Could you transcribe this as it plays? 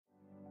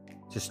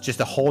Just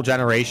a whole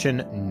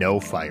generation,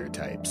 no fire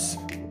types.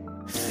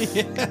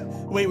 Yeah.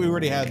 Wait, we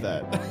already had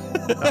that.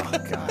 Oh,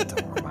 God,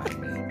 don't remind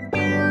me.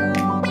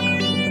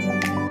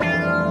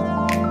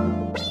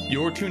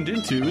 You're tuned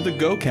into the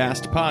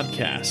GoCast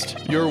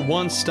podcast, your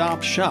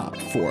one-stop shop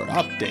for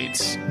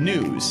updates,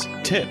 news,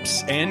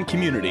 tips, and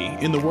community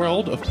in the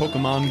world of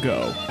Pokemon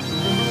Go.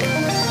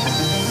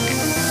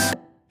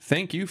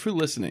 Thank you for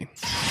listening.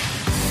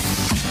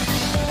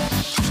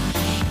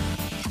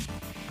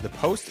 The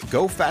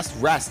post-Go Fest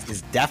rest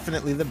is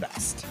definitely the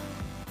best.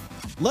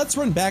 Let's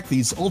run back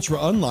these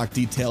Ultra Unlock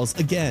details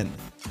again,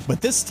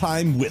 but this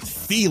time with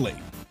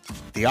feeling.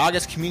 The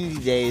August Community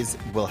Days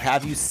will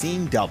have you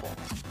seeing double.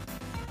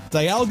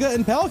 Dialga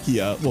and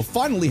Palkia will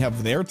finally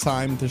have their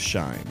time to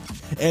shine.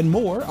 And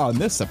more on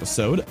this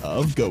episode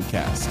of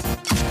GoCast.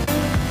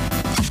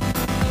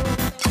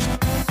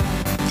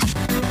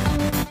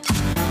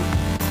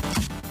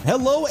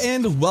 Hello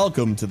and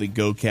welcome to the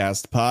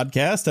GoCast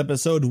podcast,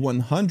 episode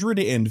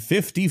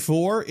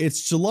 154.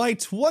 It's July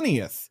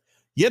 20th,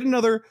 yet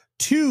another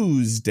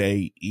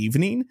Tuesday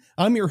evening.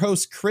 I'm your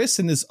host, Chris,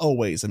 and as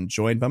always, I'm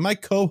joined by my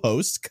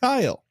co-host,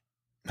 Kyle.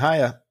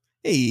 Hiya.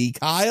 Hey,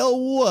 Kyle,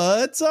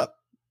 what's up?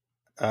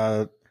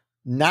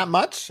 Not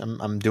much.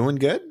 I'm doing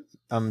good.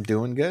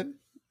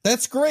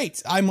 That's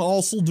great. I'm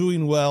also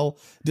doing well,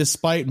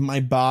 despite my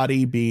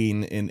body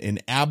being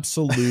in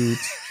absolute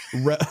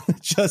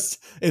it's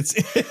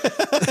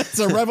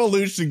a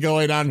revolution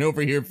going on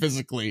over here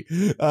physically.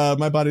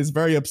 My body's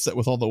very upset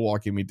with all the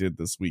walking we did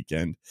this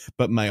weekend,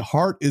 but my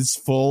heart is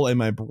full and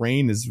my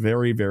brain is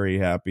very, very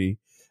happy.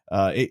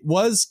 It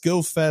was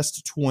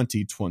GoFest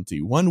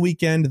 2021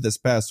 weekend. This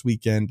past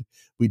weekend,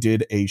 we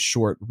did a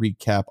short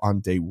recap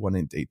on day 1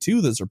 and day 2.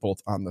 Those are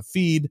both on the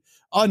feed,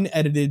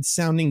 unedited,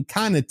 sounding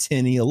kind of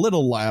tinny, a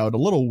little loud, a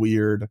little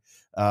weird,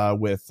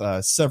 with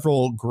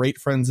several great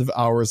friends of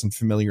ours and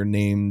familiar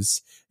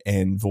names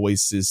and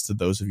voices to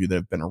those of you that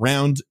have been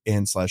around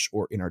and /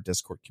 or in our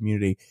Discord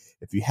community.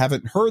 If you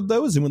haven't heard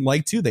those and would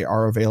like to, they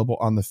are available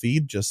on the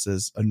feed just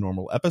as a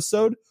normal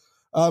episode.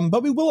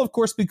 But we will, of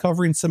course, be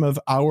covering some of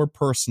our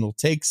personal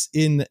takes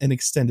in an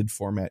extended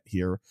format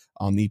here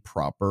on the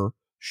proper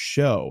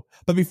show.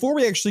 But before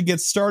we actually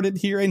get started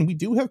here, and we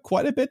do have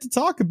quite a bit to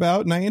talk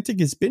about, Niantic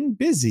has been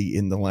busy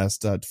in the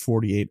last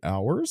 48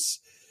 hours.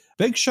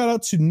 Big shout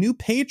out to new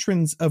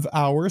patrons of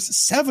ours,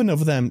 7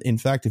 of them, in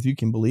fact, if you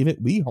can believe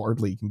it. We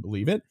hardly can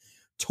believe it.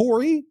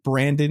 Tori,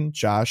 Brandon,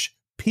 Josh,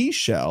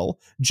 P-Shell,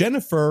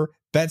 Jennifer,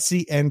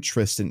 Betsy, and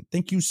Tristan.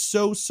 Thank you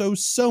so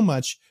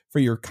much for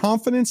your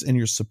confidence and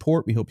your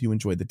support. We hope you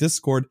enjoyed the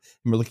Discord,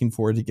 and we're looking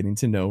forward to getting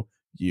to know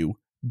you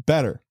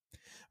better.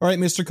 All right,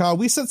 Mr. Kyle,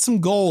 we set some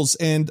goals,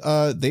 and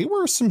they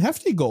were some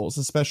hefty goals,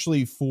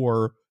 especially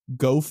for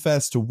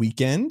GoFest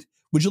weekend.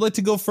 Would you like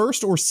to go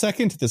first or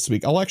second this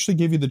week? I'll actually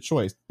give you the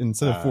choice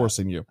instead of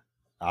forcing you.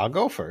 I'll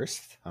go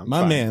first.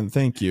 My man,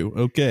 thank you.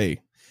 Okay.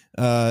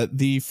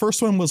 The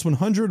first one was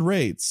 100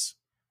 raids.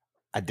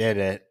 I did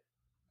it.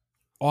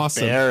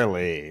 Awesome.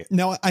 Barely.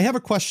 Now, I have a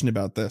question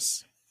about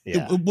this.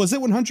 Yeah. Was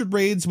it 100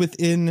 raids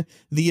within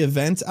the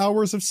event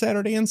hours of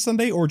Saturday and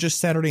Sunday, or just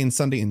Saturday and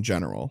Sunday in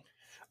general?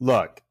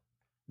 Look,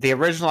 the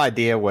original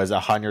idea was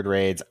 100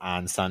 raids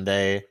on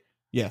Sunday.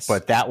 Yes.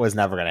 But that was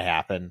never going to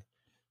happen.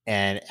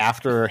 And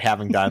after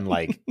having done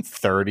like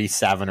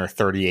 37 or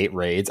 38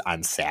 raids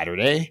on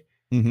Saturday,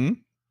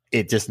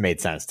 it just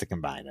made sense to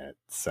combine it.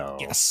 So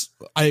yes,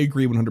 I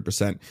agree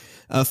 100%.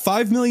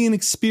 5 million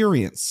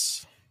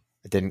experience.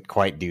 I didn't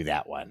quite do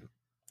that one.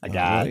 I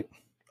got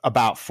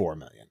about 4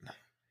 million.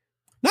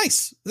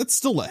 Nice. That's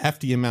still a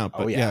hefty amount,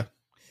 but yeah.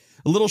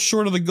 A little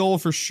short of the goal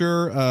for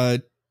sure.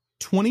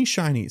 20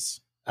 shinies.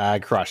 I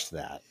crushed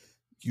that.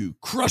 You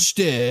crushed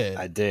it.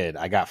 I did.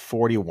 I got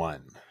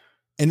 41.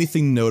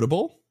 Anything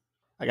notable?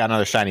 I got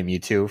another shiny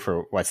Mewtwo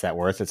for what's that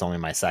worth? It's only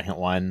my second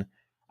one.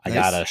 Nice. I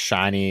got a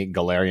shiny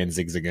Galarian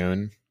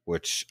Zigzagoon,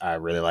 which I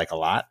really like a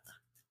lot.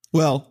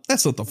 Well,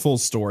 that's not the full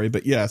story,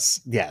 but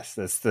yes. Yes,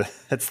 that's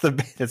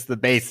the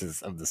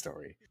basis of the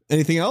story.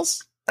 Anything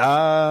else?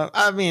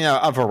 I mean,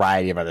 a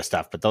variety of other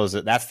stuff, but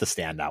that's the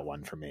standout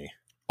one for me.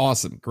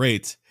 Awesome.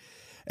 Great.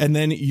 And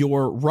then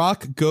your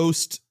Rock,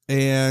 Ghost,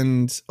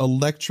 and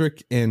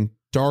Electric and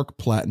Dark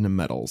Platinum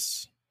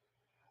medals.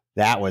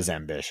 That was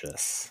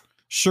ambitious.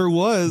 Sure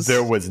was.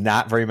 There was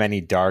not very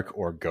many Dark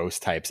or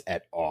Ghost types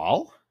at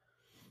all.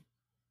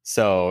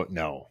 So,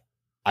 no.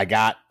 I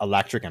got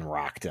Electric and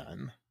Rock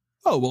done.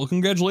 Oh, well,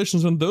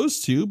 congratulations on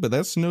those two, but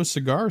that's no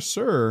cigar,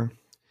 sir.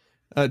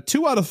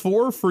 2 out of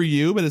 4 for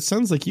you, but it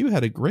sounds like you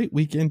had a great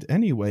weekend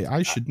anyway.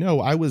 I should know.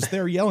 I was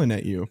there yelling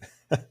at you.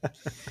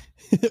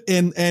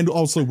 and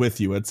also with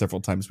you at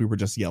several times. We were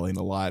just yelling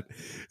a lot.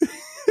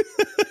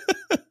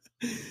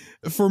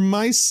 For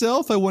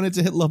myself, I wanted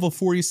to hit level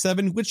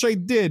 47, which I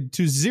did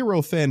to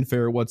zero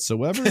fanfare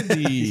whatsoever.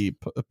 The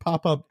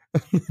pop-up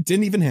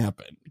didn't even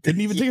happen. Couldn't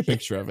even take a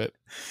picture of it.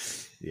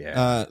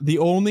 Yeah. The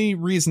only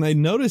reason I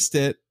noticed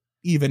it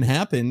even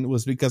happen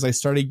was because I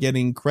started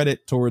getting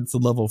credit towards the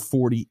level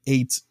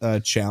 48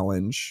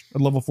 challenge, a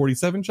level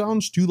 47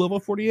 challenge to level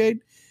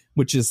 48.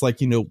 which is like,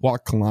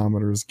 walk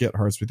kilometers, get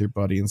hearts with your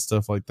buddy and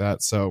stuff like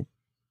that. So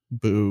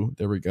boo,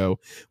 there we go.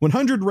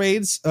 100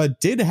 raids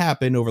did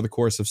happen over the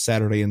course of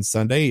Saturday and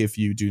Sunday. If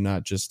you do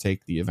not just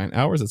take the event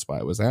hours, that's why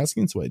I was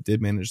asking. So I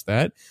did manage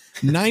that.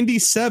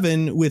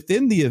 97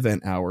 within the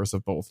event hours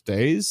of both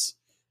days,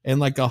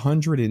 and like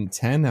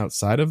 110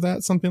 outside of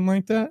that, something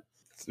like that.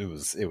 It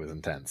was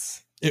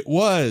intense. It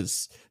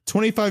was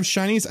 25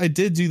 shinies. I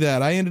did do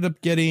that. I ended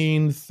up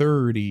getting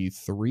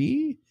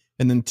 33,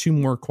 and then 2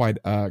 more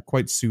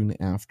quite soon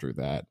after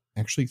that.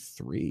 Actually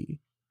 3.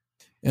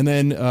 And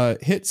then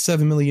hit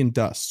 7 million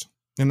dust.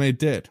 And I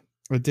did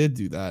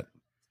do that.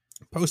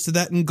 Posted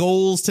that in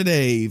goals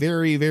today.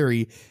 Very,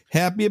 very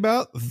happy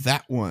about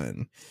that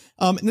one.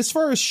 And as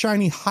far as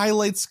shiny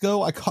highlights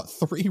go, I caught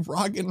 3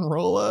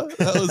 Roggenrola.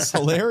 That was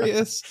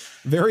hilarious.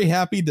 Very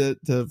happy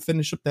to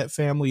finish up that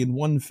family in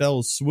one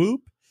fell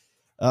swoop.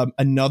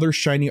 Another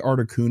shiny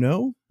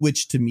Articuno,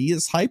 which to me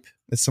is hype.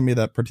 As somebody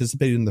that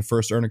participated in the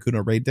first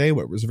Articuno raid day,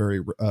 where it was very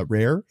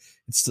rare.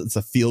 It's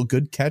a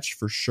feel-good catch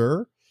for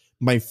sure.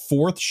 My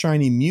 4th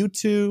shiny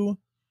Mewtwo,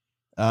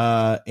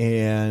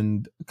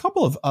 and a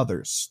couple of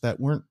others that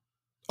weren't.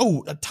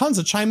 Oh, tons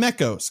of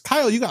Chimechos.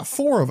 Kyle, you got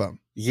 4 of them.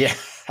 Yeah,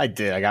 I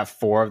did. I got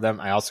 4 of them.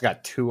 I also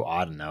got 2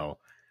 Audino.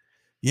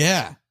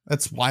 Yeah,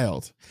 that's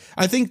wild.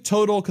 I think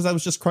total, because I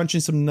was just crunching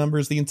some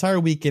numbers, the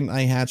entire weekend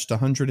I hatched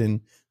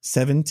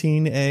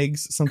 117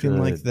 eggs, something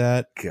like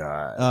that.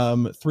 God.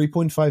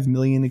 3.5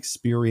 million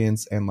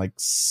experience and like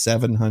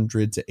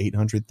 700 to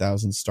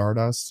 800,000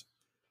 Stardust,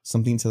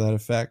 something to that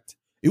effect.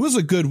 It was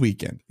a good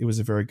weekend. It was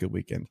a very good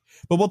weekend.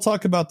 But we'll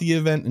talk about the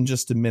event in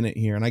just a minute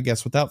here. And I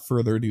guess without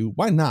further ado,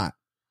 why not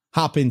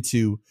hop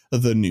into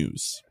the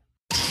news?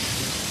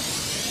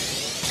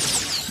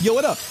 Yo,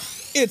 what up?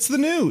 It's the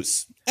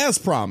news, as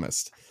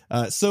promised.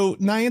 So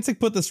Niantic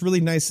put this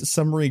really nice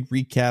summary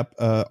recap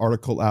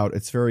article out.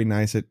 It's very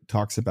nice. It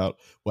talks about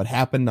what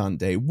happened on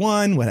day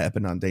 1, what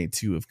happened on day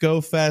 2 of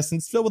GoFest, and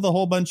it's filled with a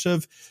whole bunch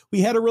of,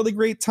 we had a really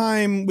great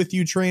time with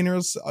you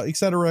trainers, et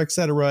cetera, et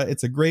cetera.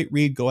 It's a great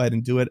read. Go ahead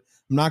and do it.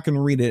 I'm not going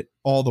to read it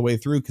all the way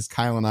through because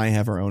Kyle and I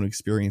have our own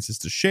experiences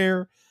to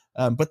share.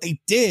 But they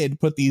did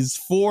put these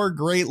 4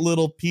 great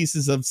little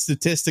pieces of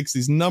statistics,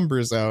 these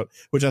numbers out,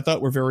 which I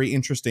thought were very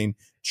interesting.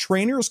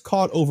 Trainers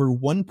caught over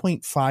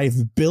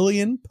 1.5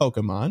 billion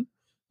Pokemon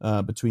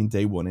between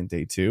day 1 and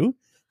day 2.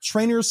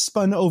 Trainers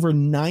spun over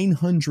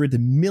 900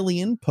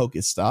 million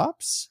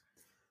Pokestops.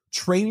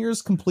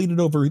 Trainers completed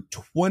over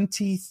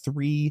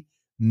 23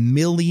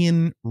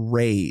 million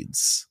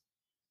raids.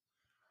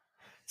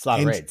 It's a lot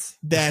of raids.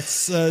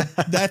 That's a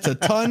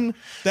ton.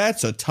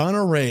 That's a ton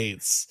of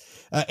raids.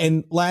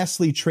 And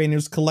lastly,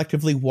 trainers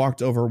collectively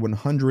walked over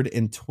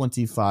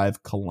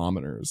 125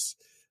 kilometers.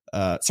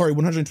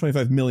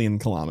 125 million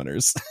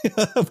kilometers.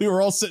 We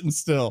were all sitting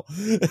still.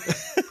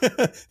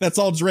 That's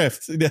all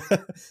drift.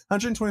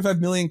 125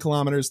 million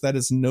kilometers. That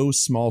is no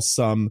small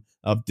sum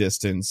of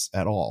distance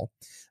at all.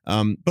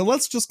 But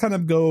let's just kind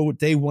of go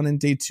day 1 and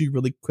day 2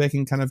 really quick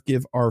and kind of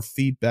give our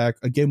feedback.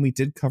 Again, we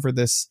did cover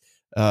this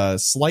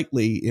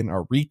slightly in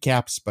our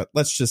recaps, but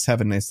let's just have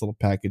a nice little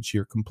package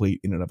here complete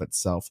in and of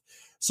itself.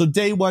 So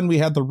day 1, we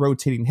had the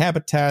rotating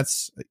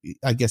habitats.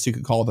 I guess you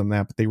could call them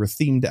that, but they were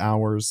themed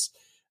hours.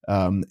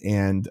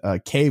 And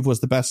Cave was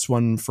the best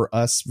one for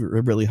us. We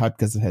were really hyped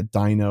because it had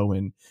Dino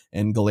and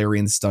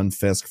Galarian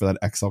Stunfisk for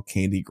that XL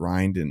Candy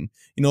grind and,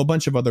 a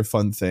bunch of other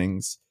fun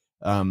things.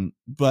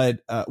 But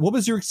what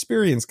was your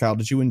experience, Kyle?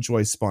 Did you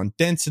enjoy spawn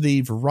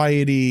density,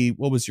 variety?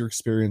 What was your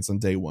experience on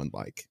day 1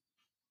 like?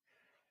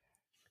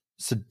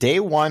 So day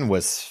 1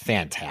 was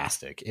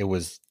fantastic. It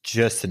was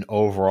just an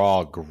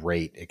overall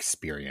great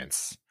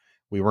experience.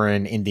 We were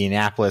in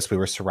Indianapolis. We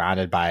were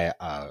surrounded by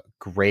a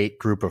great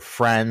group of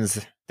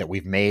friends that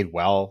we've made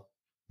while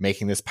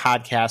making this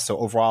podcast. So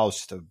overall, it was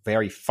just a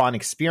very fun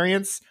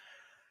experience.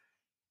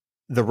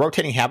 The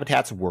rotating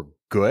habitats were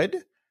good,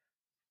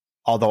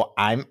 although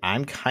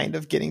I'm kind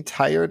of getting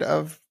tired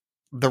of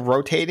the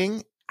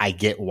rotating. I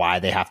get why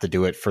they have to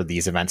do it for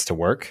these events to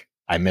work.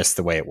 I miss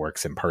the way it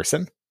works in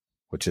person,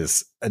 which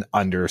is an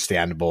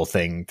understandable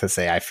thing to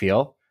say, I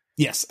feel.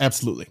 Yes,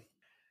 absolutely.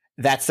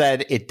 That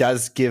said, it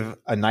does give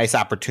a nice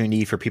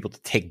opportunity for people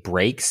to take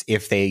breaks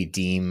if they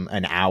deem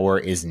an hour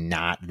is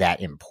not that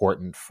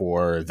important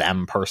for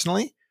them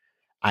personally.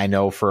 I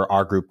know for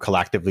our group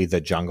collectively,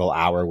 the jungle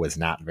hour was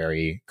not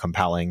very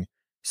compelling.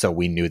 So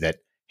we knew that,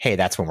 hey,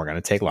 that's when we're going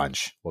to take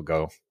lunch. We'll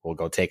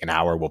go take an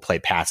hour. We'll play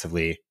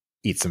passively,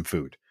 eat some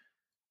food.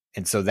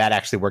 And so that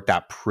actually worked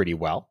out pretty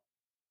well.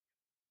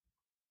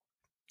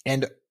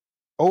 And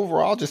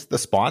overall, just the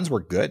spawns were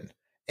good,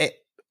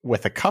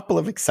 with a couple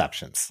of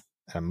exceptions.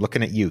 I'm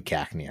looking at you,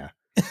 Cacnea.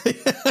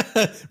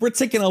 We're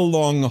taking a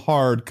long,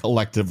 hard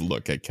collective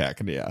look at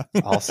Cacnea.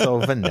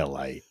 Also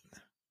Vanillite.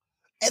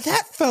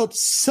 That felt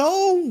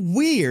so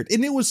weird.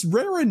 And it was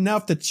rare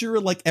enough that you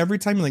were like, every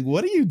time you're like,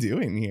 what are you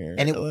doing here?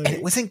 And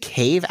it was in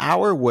Cave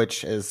Hour,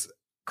 which, as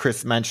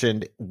Chris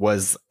mentioned,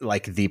 was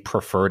like the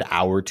preferred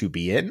hour to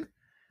be in.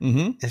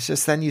 Mm-hmm. It's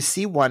just then you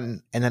see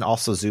one, and then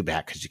also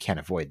Zubat because you can't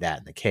avoid that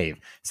in the cave.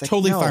 It's like,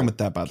 Totally no, fine with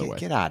that, by the way.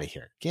 Get out of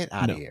here. Get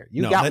out of No, here.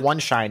 You no, got that- one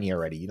shiny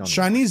already. You don't need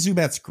Shiny more.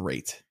 Zubat's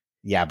great.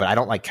 Yeah, but I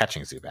don't like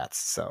catching Zubats.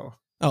 So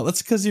Oh,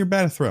 that's because you're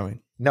bad at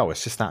throwing. no,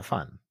 it's just not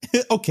fun.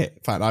 Okay,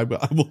 fine. I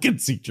will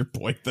concede your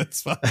point.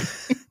 That's fine.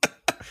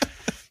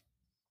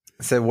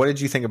 So what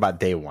did you think about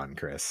day one,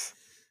 Chris?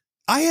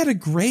 I had a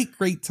great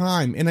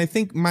time. And I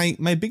think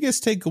my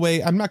biggest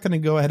takeaway, I'm not going to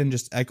go ahead and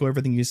just echo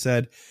everything you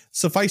said.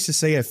 Suffice to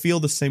say, I feel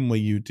the same way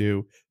you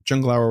do.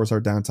 Jungle Hour was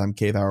our downtime.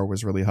 Cave Hour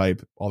was really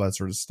hype. All that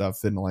sort of stuff.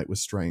 Thin Light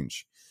was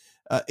strange.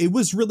 It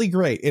was really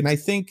great. And I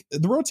think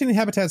the rotating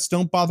habitats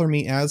don't bother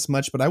me as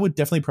much, but I would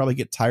definitely probably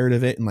get tired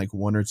of it in like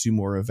one or two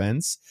more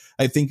events.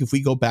 I think if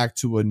we go back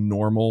to a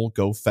normal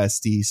Go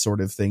Festy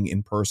sort of thing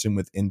in person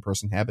with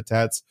in-person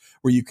habitats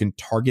where you can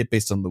target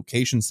based on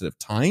location instead of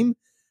time,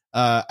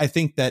 I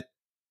think that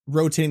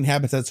rotating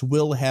habitats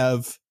will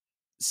have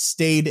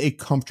stayed a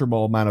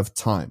comfortable amount of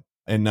time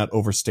and not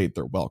overstate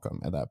their welcome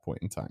at that point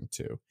in time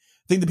too.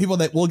 I think the people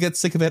that will get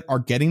sick of it are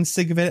getting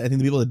sick of it. I think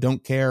the people that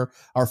don't care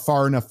are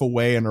far enough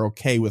away and are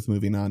okay with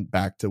moving on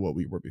back to what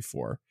we were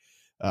before.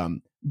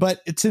 But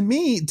to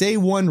me, day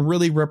one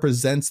really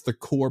represents the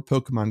core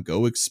Pokemon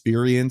Go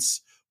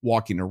experience.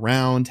 Walking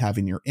around,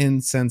 having your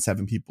incense,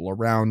 having people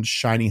around,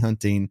 shiny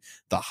hunting,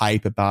 the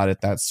hype about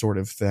it, that sort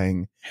of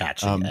thing.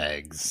 Hatching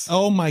eggs.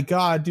 Oh my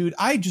God, dude.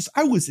 I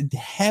was in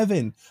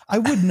heaven. I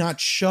would not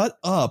shut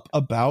up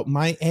about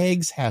my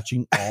eggs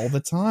hatching all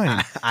the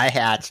time.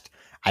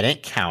 I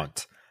didn't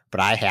count, but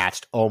I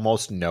hatched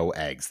almost no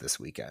eggs this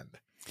weekend.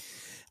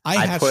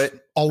 I hatched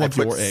all of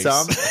your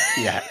eggs.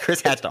 Yeah,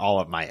 Chris hatched all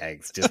of my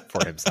eggs just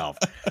for himself.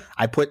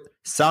 I put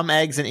some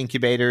eggs in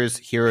incubators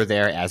here or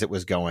there as it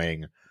was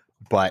going,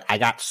 but I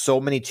got so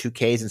many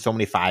 2Ks and so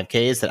many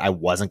 5Ks that I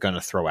wasn't going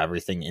to throw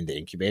everything into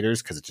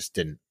incubators because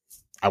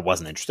I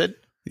wasn't interested.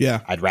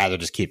 Yeah. I'd rather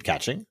just keep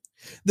catching.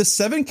 The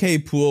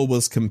 7K pool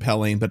was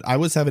compelling, but I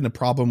was having a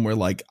problem where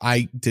like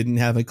I didn't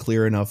have a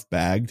clear enough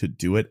bag to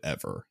do it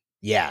ever.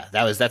 Yeah,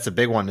 that's a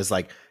big one. Is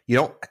like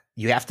you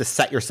have to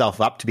set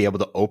yourself up to be able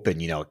to open,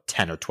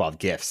 10 or 12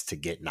 gifts to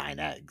get 9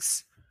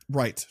 eggs.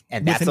 Right.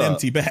 And with that's an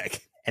empty bag.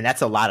 And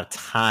that's a lot of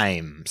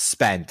time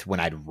spent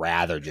when I'd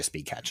rather just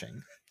be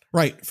catching.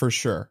 Right, for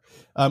sure.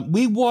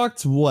 We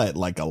walked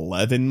like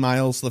 11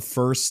 miles the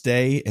first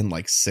day and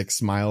like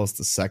 6 miles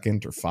the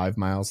second, or 5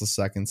 miles the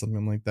second,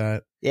 something like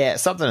that. Yeah,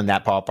 something in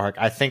that ballpark.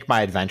 I think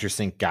my Adventure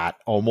Sync got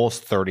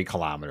almost 30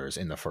 kilometers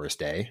in the first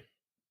day.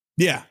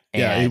 Yeah,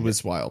 it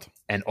was wild.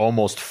 And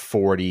almost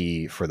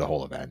 40 for the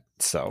whole event.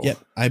 So yeah,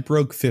 I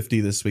broke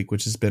 50 this week,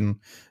 which has been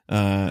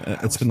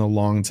it's been a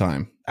long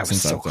time. I was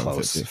so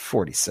close.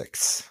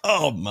 46.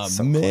 Oh my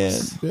So man,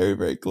 close. very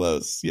very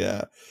close.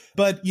 Yeah,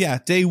 but yeah,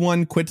 day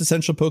one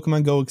quintessential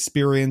Pokemon Go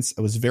experience.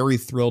 I was very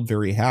thrilled,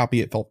 very happy.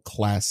 It felt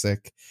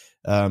classic.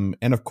 And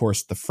of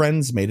course, the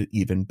friends made it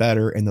even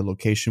better, and the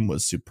location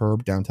was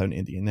superb. Downtown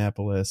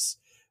Indianapolis,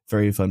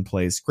 very fun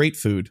place, great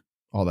food,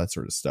 all that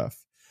sort of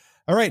stuff.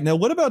 All right, now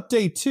what about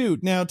day two?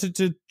 Now,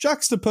 to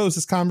juxtapose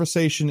this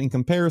conversation in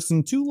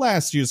comparison to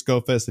last year's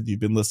GoFest, if you've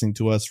been listening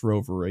to us for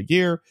over a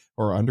year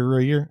or under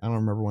a year, I don't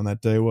remember when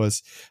that day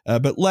was,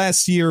 but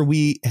last year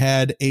we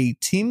had a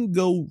Team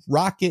Go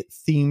Rocket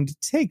themed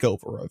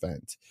takeover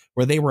event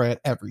where they were at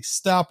every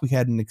stop. We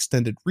had an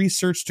extended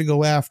research to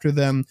go after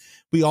them.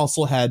 We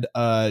also had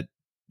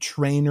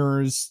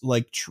trainers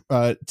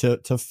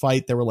to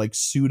fight. There were like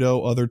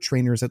pseudo other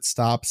trainers at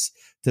stops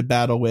to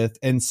battle with,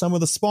 and some of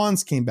the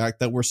spawns came back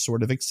that were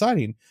sort of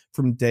exciting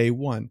from day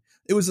one.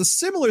 It was a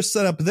similar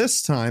setup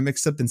this time,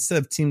 except instead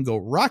of Team Go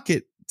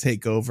Rocket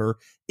takeover,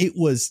 it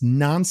was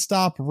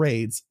nonstop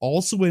raids,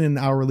 also in an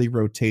hourly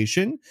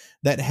rotation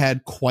that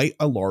had quite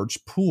a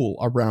large pool,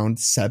 around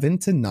 7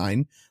 to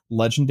 9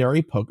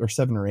 legendary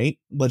 7 or 8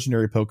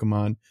 legendary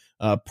Pokemon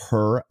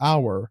per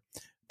hour.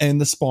 And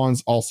the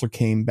spawns also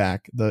came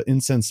back. The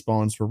incense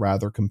spawns were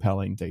rather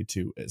compelling day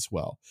two as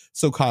well.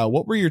 So Kyle,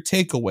 what were your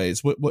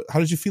takeaways? How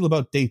did you feel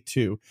about day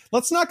two?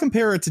 Let's not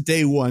compare it to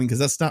day one, because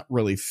that's not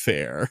really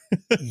fair.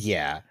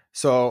 Yeah.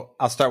 So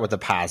I'll start with the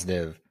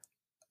positive.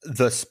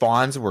 The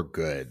spawns were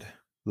good.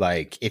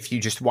 Like if you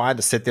just wanted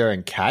to sit there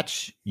and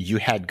catch, you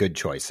had good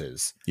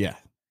choices. Yeah.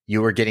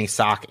 You were getting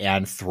sock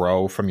and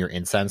throw from your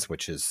incense,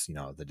 which is,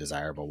 the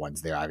desirable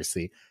ones there,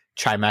 obviously.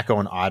 Chimecho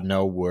and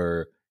Audino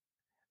were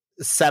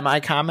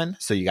semi-common,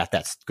 so you got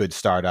that good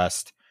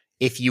Stardust.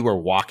 If you were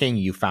walking,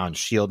 you found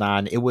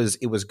Shieldon. It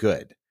was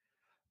good.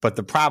 But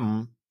the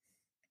problem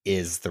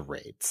is the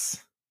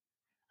raids.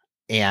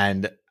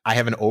 And I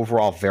have an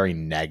overall very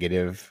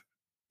negative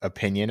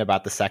opinion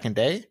about the second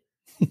day.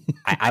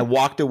 I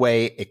walked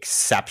away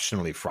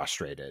exceptionally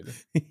frustrated.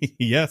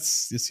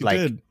 Yes, you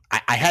did.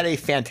 I had a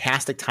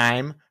fantastic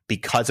time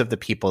because of the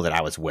people that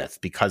I was with,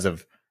 because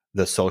of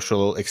the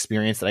social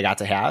experience that I got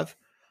to have.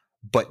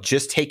 But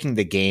just taking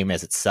the game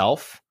as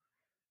itself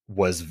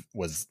was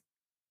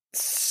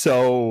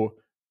so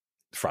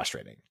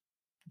frustrating.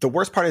 The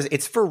worst part is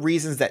it's for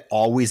reasons that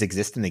always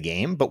exist in the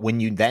game, but when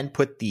you then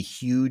put the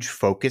huge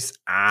focus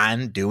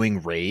on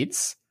doing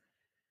raids,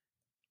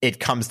 it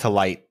comes to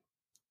light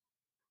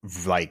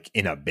like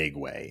in a big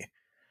way.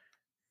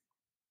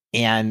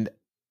 And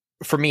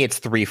for me, it's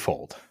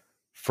threefold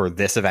for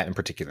this event in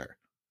particular.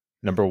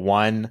 Number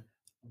one,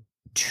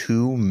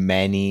 too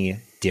many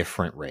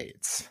different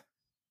raids.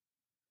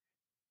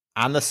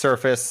 On the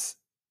surface,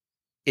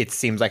 it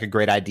seems like a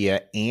great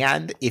idea.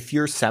 And if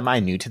you're semi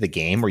new to the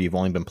game or you've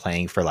only been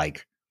playing for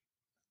like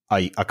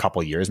a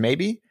couple years,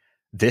 maybe,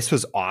 this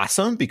was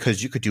awesome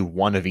because you could do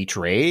one of each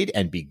raid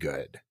and be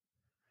good.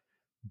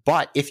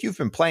 But if you've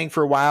been playing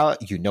for a while,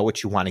 you know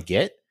what you want to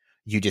get,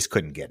 you just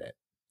couldn't get it.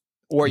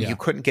 Or you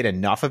couldn't get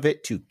enough of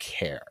it to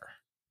care.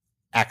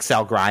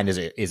 XL grind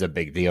is a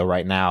big deal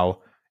right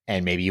now.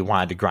 And maybe you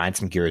wanted to grind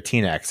some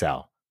Giratina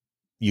XL.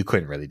 You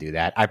couldn't really do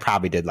that. I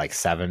probably did like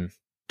 7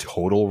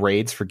 total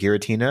raids for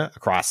Giratina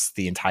across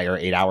the entire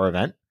 8-hour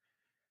event,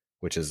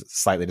 which is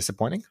slightly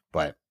disappointing.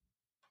 But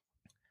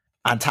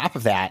on top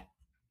of that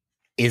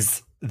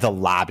is the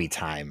lobby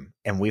time.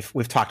 And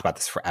we've talked about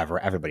this forever.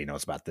 Everybody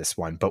knows about this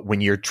one. But when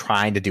you're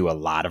trying to do a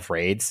lot of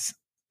raids,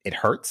 it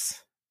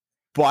hurts.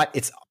 But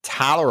it's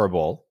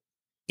tolerable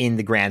in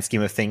the grand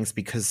scheme of things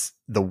because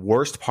the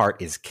worst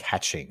part is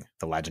catching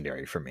the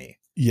legendary for me.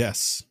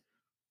 Yes.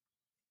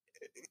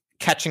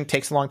 Catching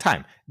takes a long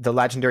time. The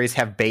legendaries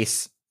have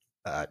base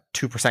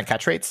 2%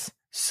 catch rates.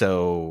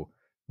 So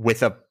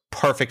with a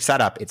perfect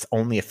setup, it's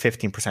only a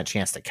 15%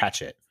 chance to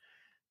catch it.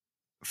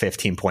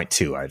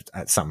 15.2 or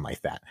something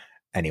like that.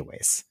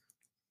 Anyways,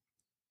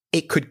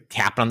 it could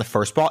happen on the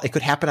first ball. It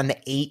could happen on the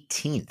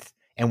 18th.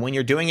 And when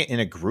you're doing it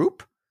in a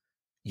group,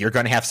 you're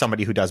going to have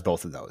somebody who does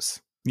both of those.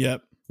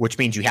 Yep. Which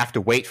means you have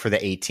to wait for the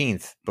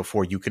 18th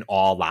before you can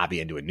all lobby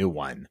into a new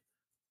one,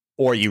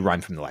 or you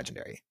run from the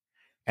legendary.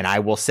 And I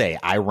will say,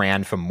 I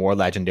ran from more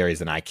legendaries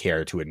than I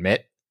care to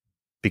admit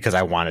because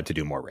I wanted to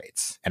do more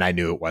raids, and I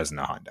knew it wasn't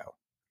a hundo.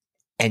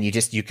 And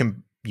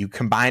you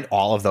combine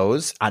all of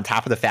those on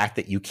top of the fact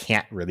that you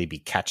can't really be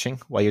catching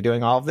while you're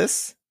doing all of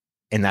this,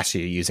 unless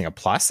you're using a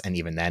plus, and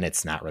even then,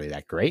 it's not really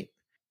that great.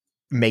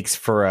 Makes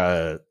for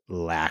a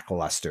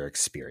lackluster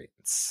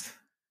experience.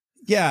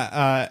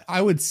 Yeah, I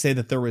would say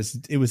that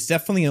it was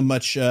definitely a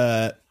much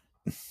not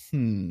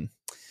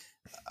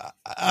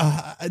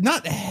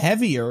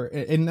heavier,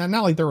 and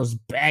not like there was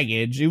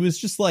baggage. It was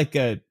just like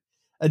a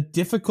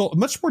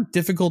much more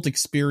difficult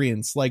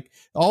experience. Like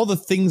all the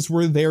things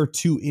were there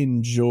to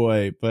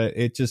enjoy, but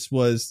it just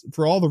was,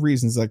 for all the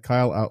reasons that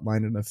Kyle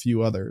outlined and a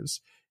few others,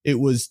 it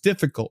was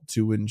difficult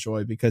to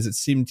enjoy because it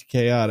seemed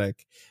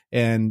chaotic,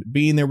 and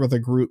being there with a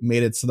group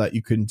made it so that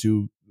you couldn't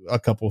do a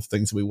couple of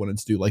things that we wanted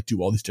to do, like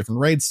do all these different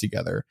raids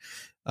together.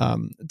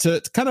 To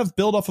kind of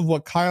build off of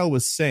what Kyle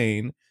was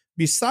saying,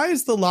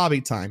 besides the lobby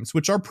times,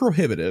 which are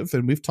prohibitive,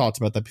 and we've talked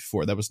about that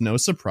before, that was no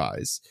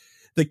surprise,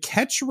 the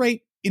catch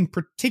rate in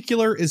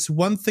particular is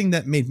one thing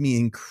that made me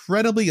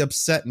incredibly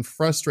upset and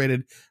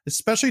frustrated,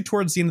 especially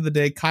towards the end of the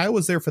day. Kyle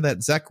was there for that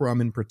Zekrom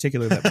in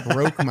particular that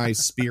broke my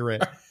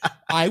spirit.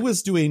 I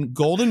was doing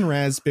golden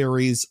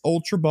raspberries,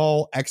 ultra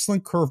ball,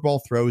 excellent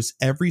curveball throws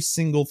every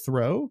single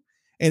throw.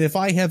 And if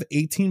I have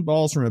 18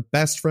 balls from a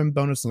best friend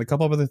bonus and a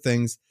couple of other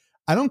things,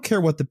 I don't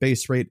care what the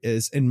base rate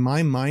is. In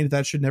my mind,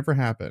 that should never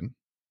happen.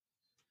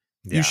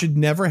 Yeah. You should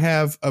never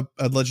have a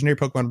legendary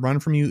Pokemon run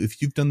from you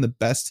if you've done the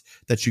best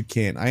that you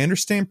can. I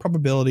understand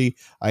probability.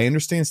 I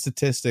understand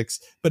statistics.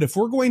 But if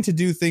we're going to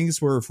do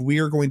things where if we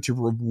are going to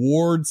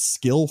reward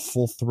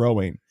skillful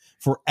throwing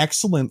for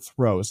excellent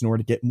throws in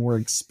order to get more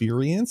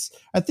experience,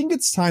 I think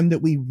it's time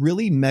that we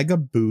really mega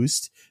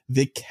boost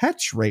the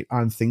catch rate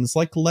on things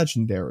like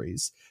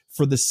legendaries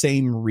for the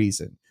same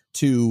reason,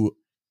 to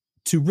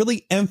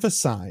really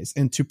emphasize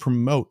and to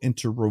promote and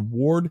to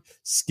reward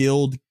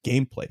skilled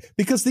gameplay.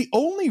 Because the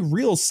only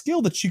real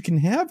skill that you can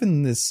have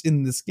in this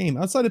game,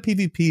 outside of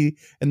PvP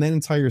and that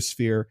entire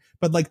sphere,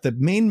 but like the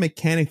main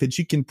mechanic that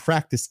you can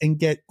practice and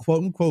get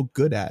quote unquote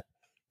good at,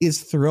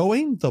 is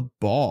throwing the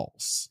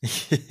balls.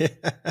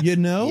 You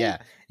know?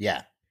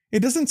 Yeah.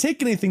 It doesn't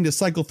take anything to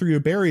cycle through your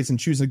berries and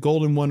choose a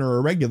golden one or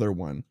a regular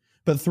one.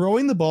 But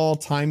throwing the ball,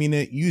 timing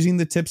it, using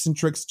the tips and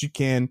tricks that you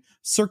can,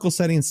 circle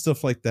setting and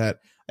stuff like that,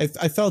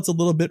 I felt a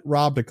little bit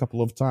robbed a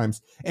couple of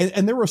times.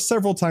 And there were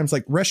several times,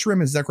 like Reshiram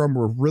and Zekrom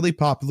were really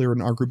popular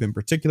in our group in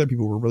particular.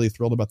 People were really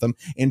thrilled about them,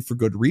 and for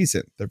good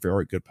reason. They're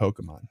very good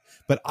Pokemon.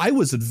 But I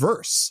was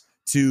adverse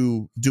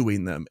to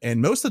doing them.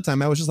 And most of the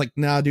time I was just like,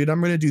 nah, dude,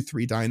 I'm going to do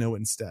 3 Dino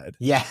instead.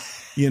 Yeah.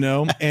 You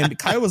know, and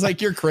Kyle was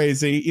like, you're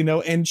crazy, you know,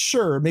 and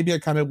sure, maybe I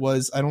kind of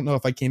was. I don't know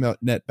if I came out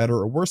net better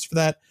or worse for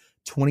that.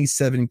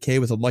 27k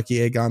with a lucky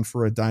Aegon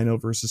for a Dino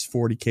versus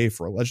 40k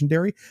for a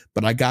legendary,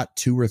 but I got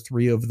 2 or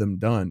 3 of them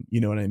done. You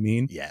know what I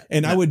mean? Yeah.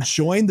 And I would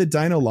join the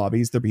Dino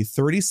lobbies. There'd be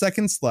 30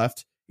 seconds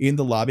left in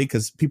the lobby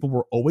because people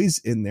were always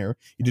in there.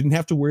 You didn't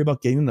have to worry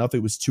about getting enough.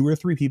 It was 2 or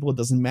 3 people. It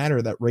doesn't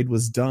matter. That raid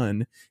was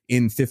done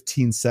in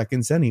 15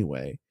 seconds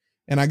anyway.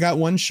 And I got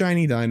 1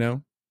 shiny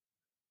Dino,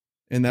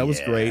 and that was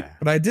great.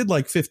 But I did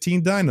like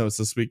 15 Dinos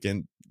this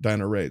weekend,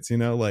 Dino raids, you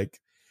know, like,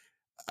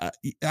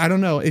 I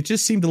don't know. It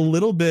just seemed a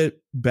little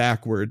bit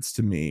backwards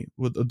to me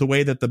with the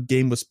way that the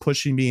game was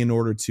pushing me in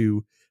order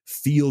to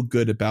feel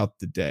good about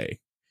the day.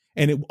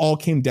 And it all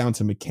came down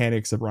to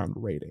mechanics around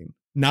raiding,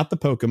 not the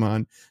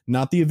Pokemon,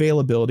 not the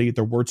availability.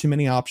 There were too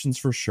many options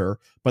for sure,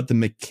 but the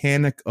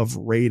mechanic of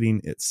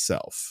raiding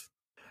itself.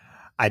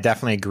 I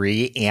definitely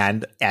agree.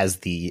 And as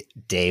the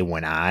day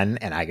went on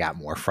and I got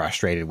more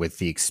frustrated with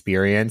the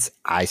experience,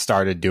 I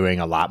started doing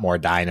a lot more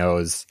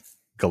dinos,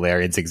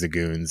 Galarian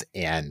Zigzagoons,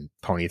 and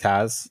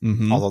Ponytas.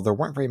 Mm-hmm. Although there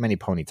weren't very many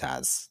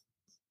Ponytas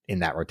in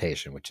that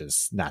rotation, which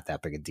is not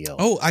that big a deal.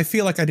 Oh, I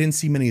feel like I didn't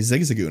see many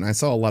Zigzagoon. I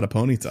saw a lot of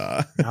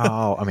Ponyta.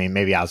 Oh, I mean,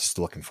 maybe I was just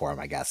looking for them,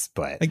 I guess,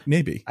 but Like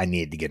maybe I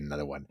needed to get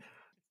another one.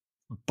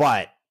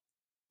 But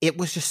it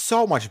was just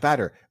so much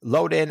better.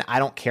 Load in. I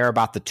don't care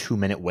about the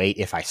 2-minute wait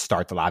if I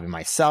start the lobby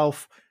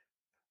myself.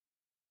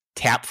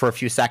 Tap for a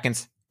few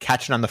seconds,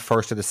 catch it on the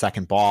first or the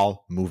second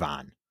ball, move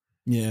on.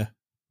 Yeah.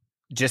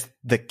 Just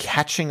the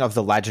catching of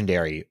the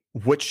legendary,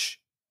 which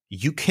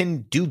you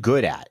can do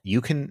good at. You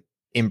can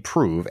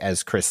improve,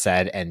 as Chris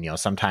said, and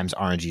sometimes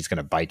RNG is going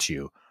to bite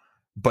you,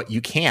 but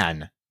you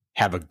can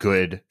have a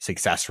good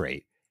success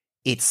rate.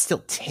 It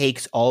still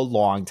takes a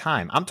long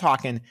time. I'm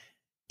talking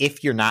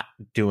if you don't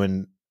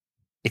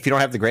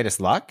have the greatest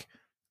luck,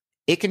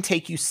 it can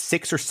take you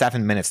 6 or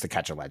 7 minutes to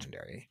catch a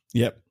legendary.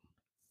 Yep.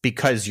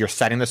 Because you're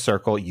setting the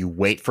circle, you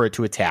wait for it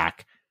to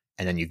attack,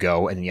 and then you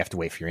go, and then you have to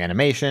wait for your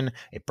animation.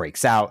 It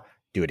breaks out,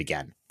 do it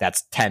again.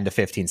 That's 10 to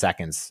 15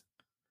 seconds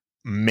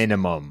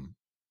minimum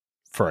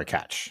for a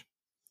catch.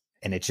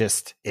 And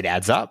it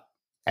adds up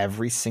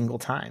every single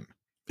time.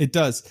 It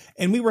does.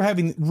 And we were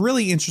having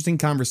really interesting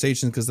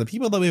conversations because the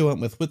people that we went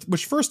with,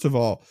 which first of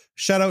all,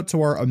 shout out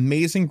to our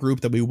amazing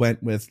group that we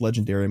went with: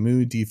 Legendary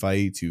Moo,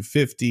 DeFi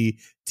 250,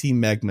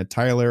 Team Magma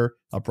Tyler,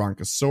 a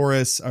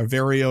Bronchosaurus, our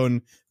very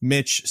own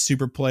Mitch,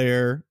 super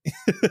player,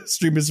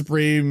 Streamer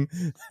Supreme,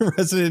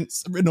 resident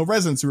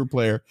super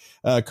player,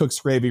 Cook's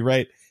Gravy,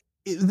 right?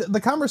 The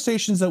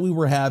conversations that we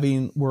were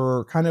having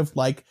were kind of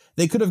like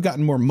they could have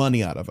gotten more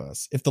money out of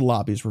us if the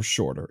lobbies were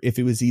shorter, if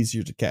it was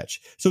easier to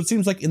catch. So it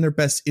seems like in their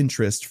best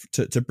interest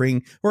to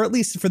bring, or at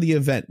least for the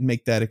event,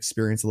 make that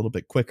experience a little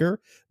bit quicker.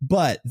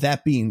 But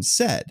that being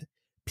said,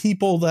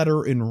 people that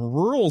are in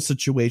rural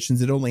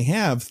situations that only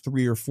have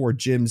 3 or 4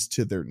 gyms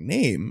to their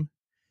name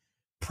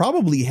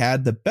probably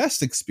had the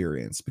best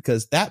experience,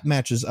 because that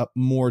matches up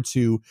more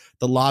to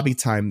the lobby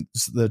time,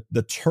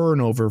 the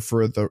turnover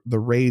for the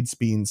raids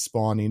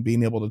spawning,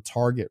 being able to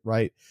target,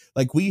 right?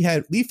 Like we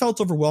felt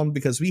overwhelmed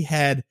because we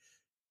had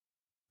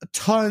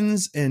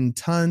tons and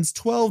tons,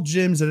 12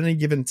 gyms at any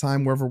given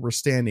time wherever we're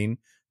standing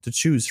to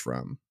choose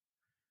from.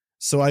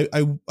 So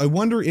I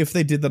wonder if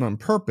they did that on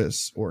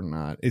purpose or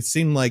not. It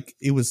seemed like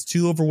it was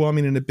too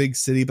overwhelming in a big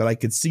city, but I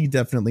could see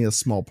definitely a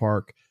small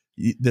park.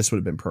 This would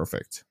have been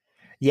perfect.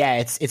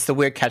 Yeah, it's the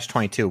weird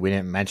catch-22. We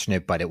didn't mention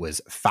it, but it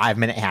was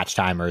 5-minute hatch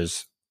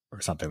timers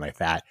or something like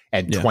that,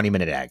 and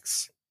 20-minute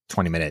eggs,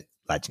 20-minute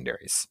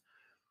legendaries.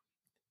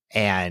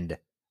 And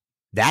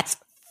that's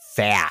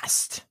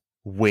fast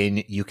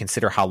when you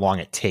consider how long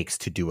it takes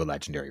to do a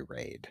legendary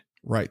raid.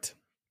 Right.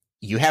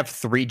 You have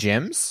 3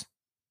 gyms.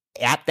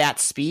 At that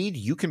speed,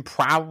 you can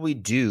probably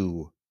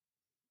do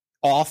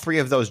all 3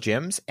 of those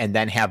gyms and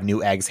then have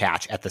new eggs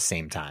hatch at the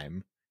same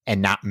time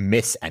and not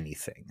miss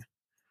anything.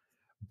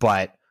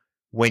 But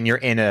when you're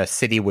in a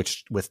city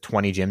with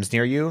 20 gyms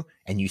near you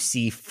and you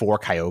see 4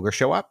 Kyogre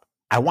show up,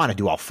 I want to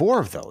do all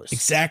 4 of those.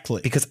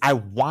 Exactly. Because I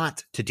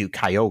want to do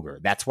Kyogre.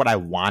 That's what I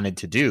wanted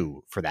to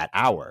do for that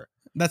hour.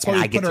 That's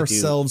why we put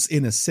ourselves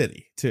in a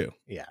city too.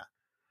 Yeah.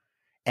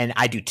 And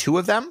I do 2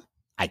 of them.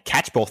 I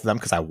catch both of them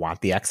because I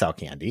want the XL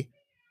candy,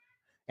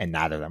 and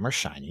neither of them are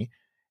shiny.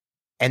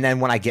 And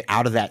then when I get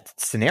out of that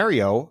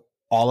scenario,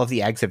 all of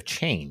the eggs have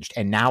changed,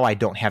 and now I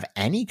don't have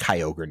any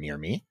Kyogre near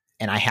me.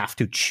 And I have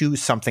to choose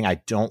something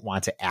I don't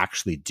want to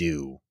actually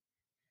do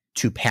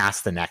to pass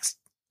the next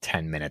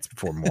 10 minutes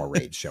before more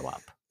raids show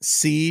up.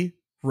 See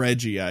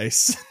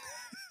Regice.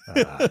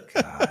 Oh,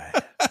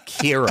 God.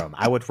 Kyurem.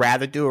 I would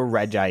rather do a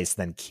Regice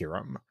than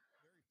Kyurem.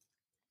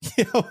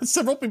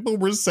 Several people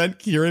were sent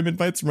Kyurem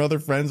invites from other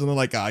friends, and they're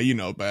like, you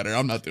know better.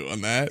 I'm not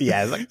doing that.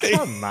 Yeah, it's like,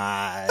 come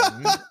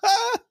on.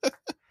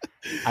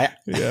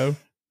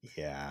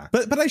 Yeah.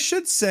 But I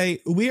should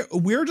say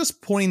we're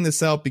just pointing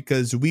this out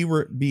because we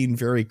were being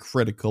very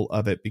critical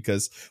of it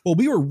because, well,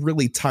 we were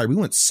really tired. We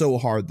went so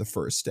hard the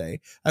first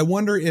day. I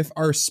wonder if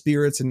our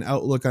spirits and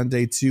outlook on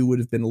day 2 would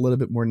have been a little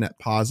bit more net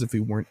positive if we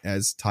weren't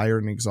as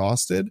tired and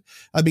exhausted.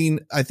 I mean,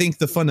 I think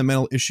the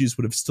fundamental issues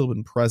would have still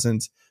been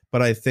present,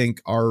 but I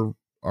think our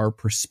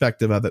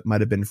perspective of it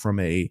might have been from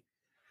a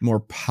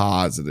more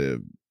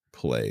positive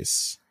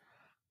place.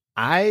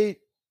 I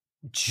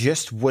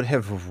just would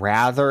have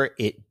rather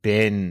it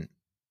been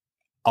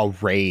a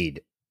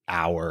raid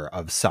hour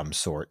of some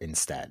sort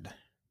instead.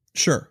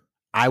 Sure.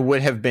 I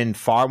would have been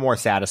far more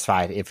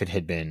satisfied if it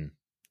had been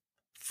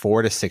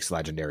 4 to 6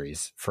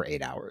 legendaries for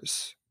 8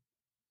 hours.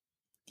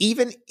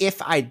 Even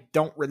if I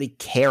don't really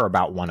care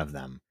about one of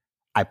them,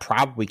 I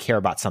probably care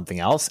about something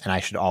else, and I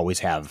should always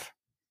have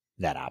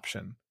that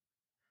option.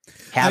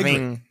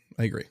 I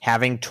agree.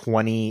 Having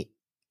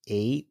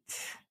 28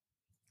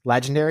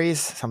 legendaries,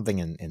 something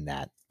in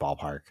that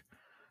ballpark,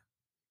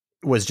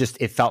 was just,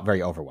 it felt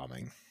very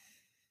overwhelming.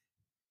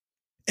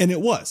 And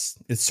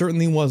it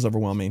certainly was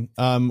overwhelming.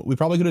 We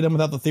probably could have done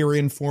without the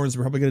Therian forms.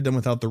 We probably could have done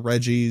without the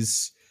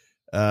Reggies.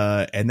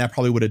 And that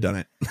probably would have done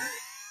it.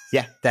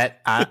 Yeah,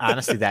 that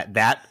honestly,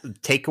 that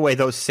take away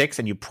those 6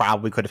 and you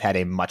probably could have had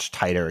a much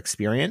tighter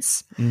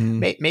experience.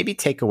 Maybe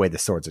take away the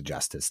Swords of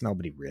Justice.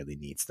 Nobody really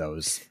needs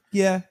those.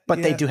 Yeah.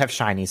 But they do have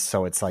shinies,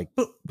 so it's like.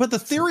 But the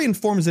Therian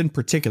forms in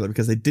particular,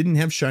 because they didn't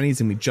have shinies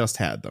and we just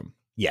had them.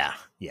 Yeah.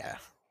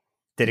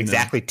 Did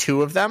exactly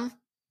 2 of them.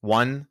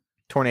 1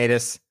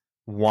 Tornadus,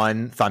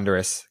 1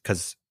 Thunderous,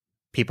 because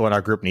people in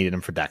our group needed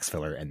them for Dex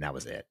filler, and that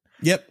was it.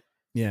 Yep.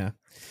 Yeah.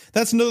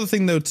 That's another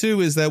thing, though,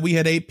 too, is that we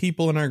had 8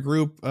 people in our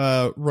group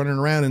running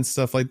around and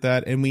stuff like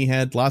that. And we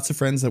had lots of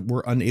friends that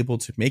were unable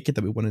to make it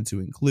that we wanted to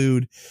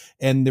include.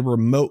 And the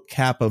remote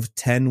cap of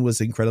 10 was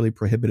incredibly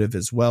prohibitive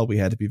as well. We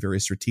had to be very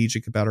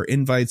strategic about our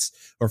invites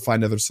or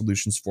find other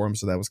solutions for them.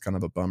 So that was kind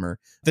of a bummer.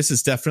 This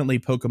is definitely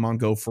Pokemon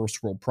Go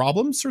first world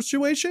problem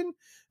situation.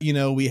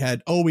 We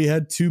had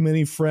too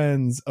many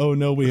friends. Oh,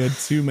 no, we had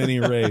too many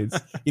raids.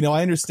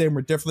 I understand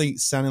we're definitely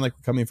sounding like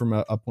we're coming from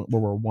a point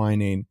where we're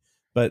whining.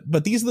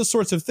 But these are the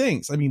sorts of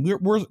things. I mean,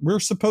 we're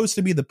supposed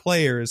to be the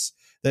players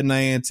that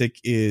Niantic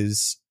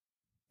is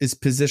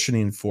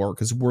positioning for,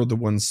 because we're the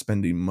ones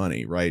spending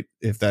money, right?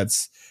 If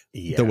that's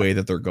the way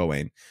that they're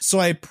going. So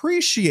I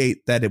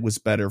appreciate that it was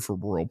better for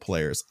rural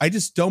players. I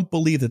just don't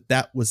believe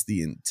that was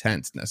the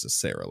intent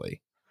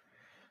necessarily.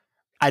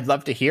 I'd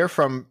love to hear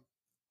from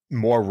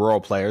more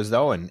rural players,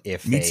 though, and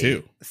if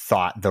they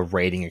thought the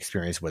rating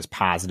experience was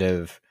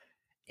positive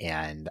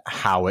and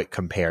how it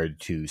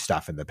compared to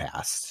stuff in the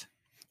past.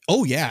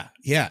 Oh, yeah.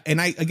 Yeah.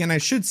 And I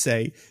should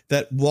say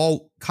that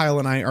while Kyle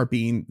and I are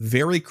being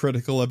very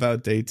critical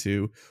about day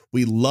 2,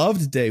 we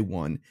loved day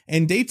 1,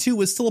 and day 2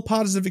 was still a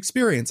positive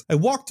experience. I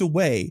walked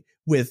away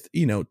with,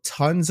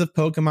 tons of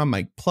Pokemon.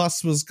 My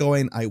plus was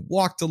going. I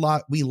walked a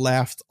lot. We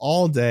laughed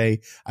all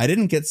day. I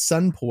didn't get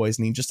sun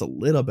poisoning, just a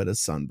little bit of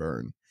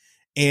sunburn.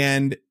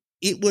 And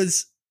it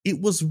was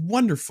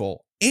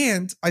wonderful.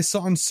 And I saw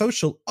on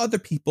social other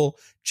people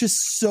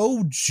just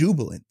so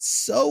jubilant,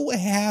 so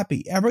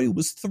happy. Everybody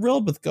was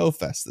thrilled with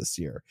GoFest this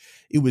year.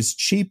 It was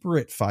cheaper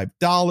at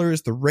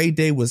 $5. The raid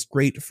day was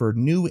great for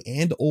new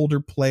and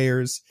older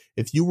players.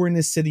 If you were in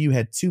a city, you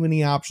had too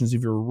many options.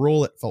 If you were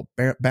rural, it felt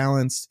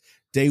balanced.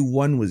 Day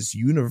 1 was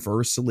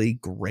universally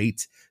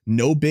great.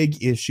 No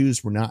big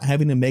issues. We're not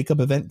having a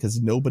makeup event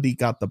because nobody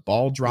got the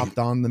ball dropped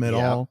on them at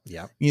all.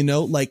 Yeah.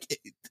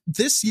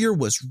 This year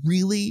was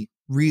really,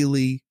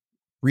 really,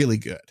 really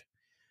good.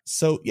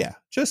 So yeah,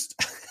 just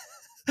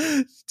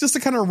to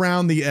kind of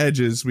round the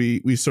edges,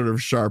 we sort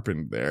of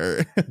sharpened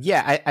there.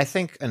 Yeah, I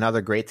think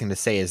another great thing to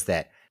say is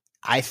that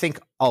I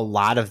think a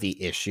lot of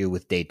the issue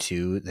with day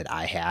 2 that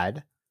I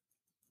had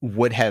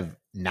would have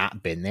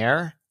not been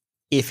there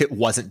if it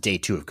wasn't day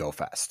 2 of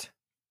GoFest.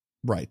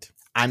 Right.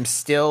 I'm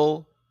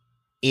still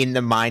in the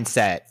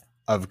mindset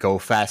of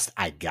GoFest.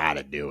 I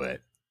gotta do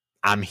it.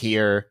 I'm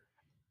here.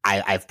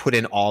 I've put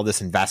in all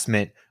this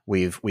investment.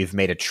 We've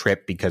made a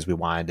trip because we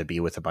wanted to be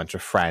with a bunch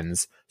of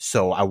friends.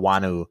 So I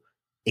want to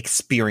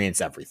experience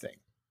everything.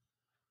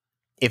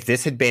 If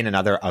this had been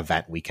another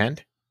event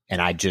weekend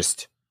and I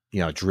just,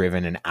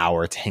 driven an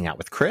hour to hang out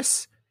with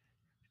Chris,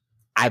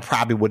 I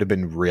probably would have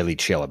been really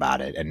chill about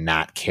it and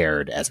not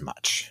cared as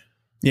much.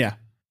 Yeah.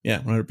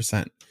 Yeah.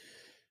 100%.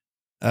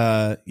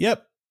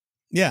 Yep.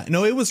 Yeah,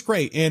 no, it was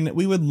great. And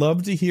we would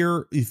love to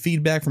hear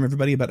feedback from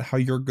everybody about how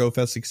your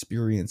GoFest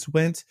experience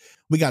went.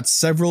 We got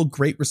several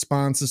great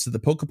responses to the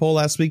Pokepoll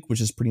last week, which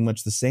is pretty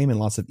much the same, and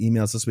lots of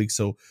emails this week.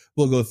 So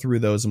we'll go through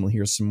those and we'll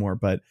hear some more.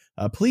 But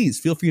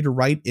please feel free to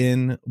write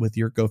in with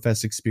your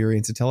GoFest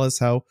experience and tell us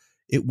how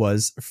it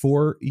was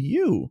for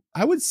you.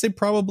 I would say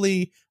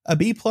probably a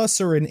B+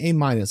 or an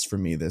A- for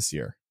me this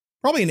year.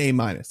 Probably an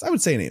A-. I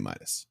would say an A-.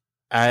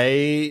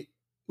 I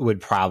would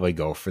probably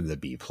go for the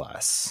B+.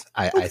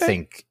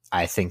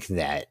 I think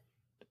that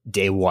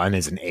day 1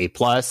 is an A+,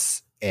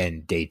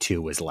 and day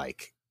 2 was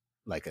like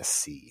a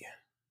C.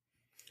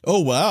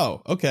 Oh,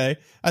 wow. Okay.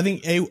 I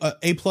think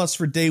A+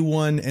 for day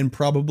 1 and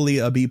probably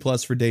a B+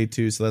 for day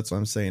 2. So that's why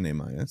I'm saying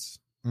A-.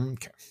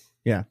 Okay.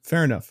 Yeah,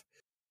 fair enough.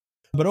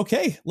 But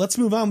okay, let's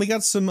move on. We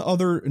got some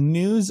other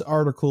news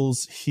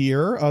articles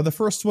here. The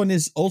first one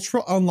is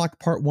Ultra Unlock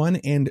Part 1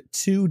 and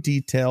 2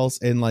 details,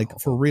 and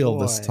for real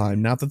this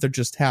time. Not that they're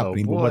just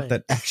happening, but what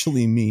that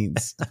actually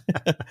means.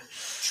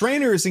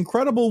 Trainers,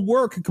 incredible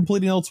work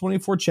completing all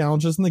 24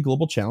 challenges in the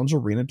Global Challenge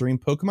Arena during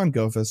Pokemon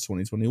Go Fest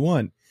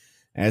 2021.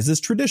 As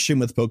is tradition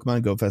with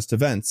Pokemon Go Fest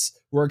events,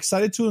 we're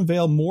excited to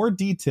unveil more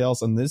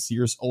details on this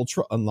year's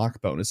Ultra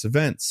Unlock bonus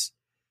events.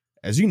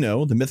 As you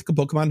know, the mythical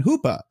Pokemon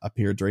Hoopa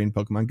appeared during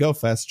Pokemon Go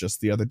Fest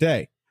just the other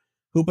day.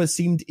 Hoopa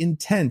seemed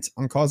intent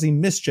on causing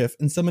mischief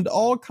and summoned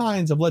all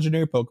kinds of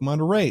legendary Pokemon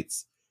to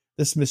raids.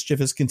 This mischief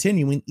is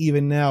continuing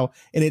even now,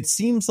 and it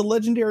seems the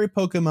legendary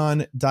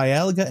Pokemon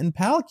Dialga and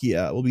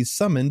Palkia will be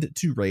summoned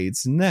to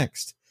raids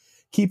next.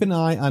 Keep an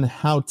eye on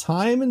how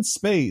time and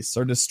space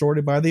are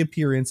distorted by the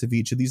appearance of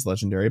each of these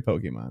legendary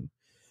Pokemon.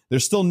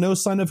 There's still no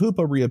sign of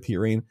Hoopa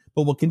reappearing,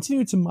 but we'll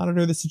continue to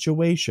monitor the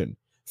situation.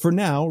 For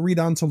now, read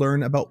on to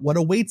learn about what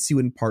awaits you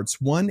in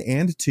parts 1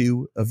 and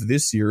 2 of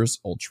this year's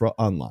Ultra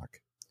Unlock.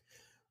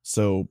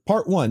 So,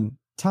 part 1,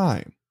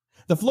 time.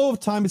 The flow of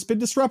time has been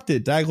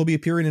disrupted. Dialga will be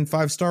appearing in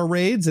 5-star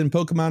raids, and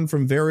Pokemon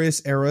from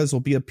various eras will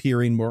be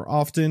appearing more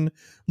often.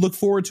 Look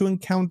forward to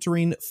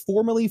encountering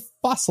formerly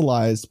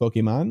fossilized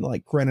Pokemon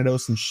like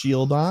Cranidos and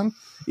Shieldon.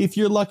 If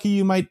you're lucky,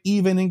 you might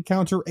even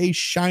encounter a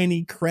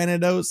shiny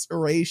Cranidos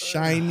or a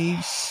shiny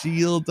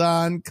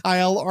Shieldon.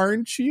 Kyle,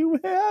 aren't you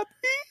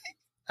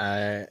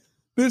happy?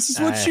 This is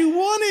what you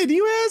wanted.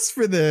 You asked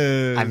for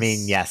this. I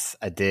mean, yes,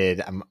 I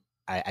did.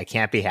 I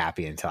can't be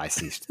happy until I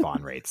see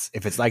spawn rates.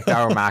 If it's like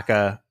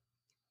Darumaka,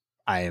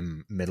 I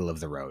am middle of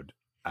the road.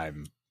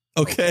 I'm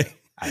okay.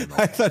 I am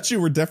okay. I thought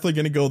you were definitely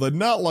going to go the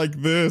not like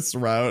this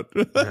route.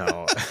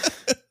 No.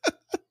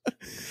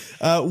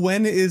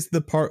 When is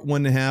the part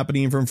 1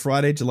 happening? From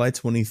Friday, July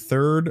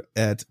 23rd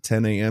at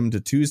 10 a.m. to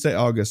Tuesday,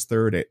 August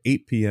 3rd at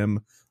 8 p.m.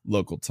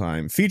 local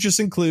time. Features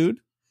include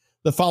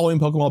the following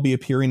Pokemon will be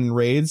appearing in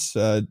raids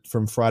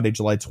from Friday,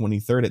 July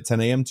 23rd at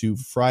 10 a.m. to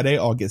Friday,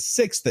 August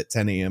 6th at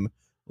 10 a.m.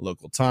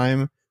 local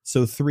time.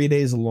 So 3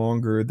 days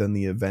longer than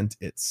the event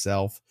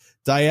itself.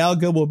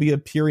 Dialga will be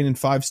appearing in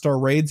 5-star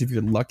raids. If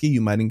you're lucky,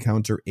 you might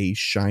encounter a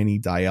shiny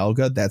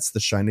Dialga. That's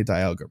the shiny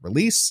Dialga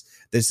release.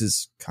 This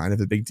is kind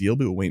of a big deal,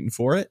 but we're waiting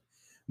for it.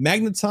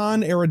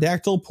 Magneton,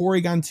 Aerodactyl,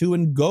 Porygon 2,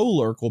 and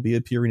Golurk will be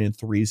appearing in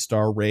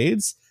 3-star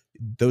raids.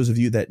 Those of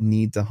you that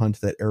need to hunt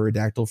that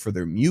Aerodactyl for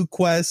their Mew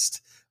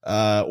quest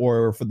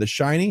or for the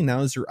shiny, now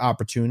is your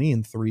opportunity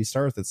in 3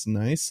 stars. That's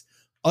nice.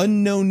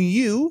 Unknown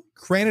U,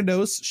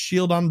 Cranidos,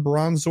 Shieldon,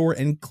 Bronzor,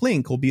 and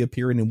Clink will be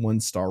appearing in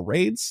 1-star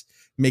raids,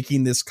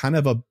 making this kind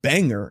of a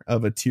banger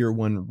of a tier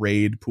 1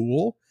 raid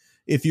pool.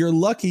 If you're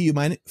lucky, you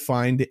might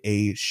find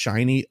a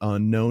shiny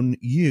Unknown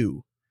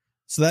U.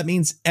 So that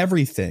means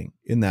everything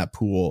in that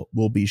pool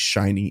will be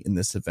shiny in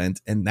this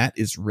event, and that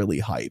is really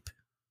hype.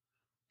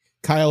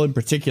 Kyle in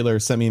particular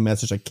sent me a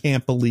message. I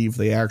can't believe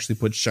they actually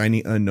put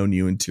shiny Unknown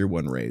U in tier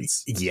 1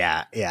 raids.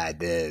 Yeah, I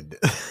did.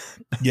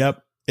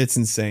 Yep, it's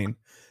insane.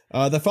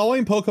 The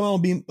following Pokemon will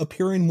be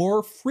appearing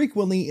more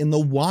frequently in the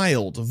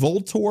wild: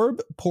 Voltorb,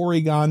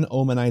 Porygon,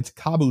 Omanite,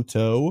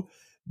 Kabuto,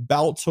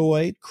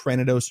 Baltoy,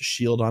 Cranidos,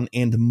 Shieldon,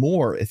 and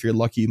more. If you're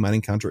lucky, you might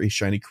encounter a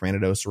shiny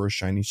Cranidos or a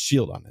shiny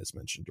Shieldon, as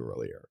mentioned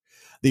earlier.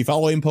 The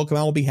following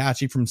Pokemon will be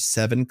hatching from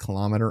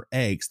 7-kilometer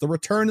eggs. The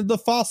return of the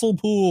fossil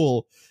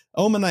pool: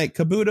 Omanite,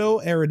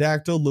 Kabuto,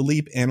 Aerodactyl,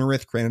 Lileep,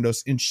 Anorith,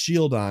 Cranidos, and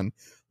Shieldon.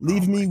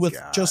 Leave me with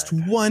just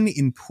one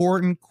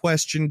important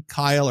question.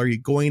 Kyle, are you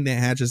going to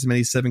hatch as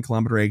many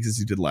 7-kilometer eggs as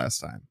you did last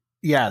time?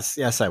 Yes,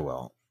 I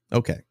will.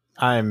 Okay.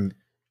 I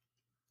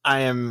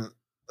am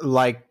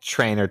like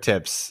trainer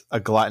tips,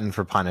 a glutton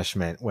for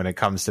punishment when it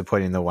comes to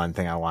putting the one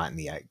thing I want in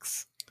the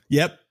eggs.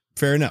 Yep,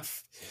 fair enough.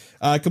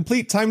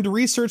 Complete time to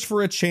research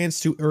for a chance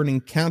to earn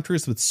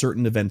encounters with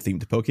certain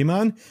event-themed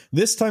Pokemon.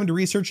 This time to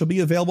research will be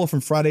available from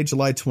Friday,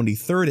 July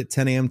 23rd at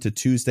 10 a.m. to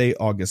Tuesday,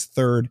 August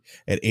 3rd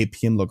at 8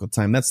 p.m. local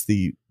time. That's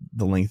the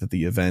length of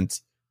the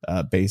event,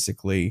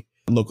 basically,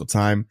 local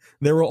time.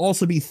 There will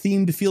also be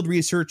themed field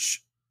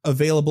research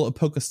available at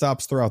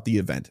Pokestops throughout the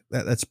event.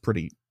 That's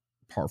pretty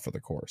par for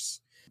the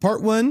course.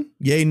 Part 1,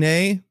 yay,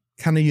 nay,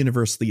 kind of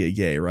universally a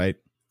yay, right?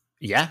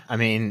 Yeah, I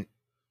mean,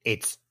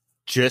 it's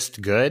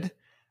just good.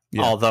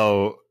 Yeah.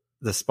 Although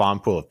the spawn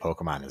pool of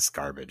Pokemon is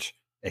garbage,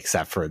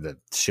 except for the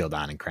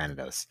Shieldon and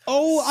Cranidos.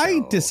 Oh, so.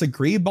 I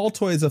disagree.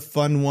 Baltoy is a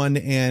fun one,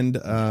 and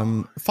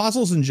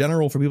fossils in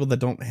general for people that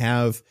don't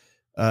have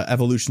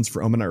evolutions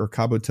for Omanite or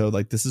Kabuto,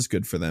 like this is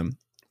good for them.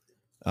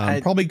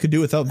 Probably could do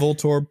without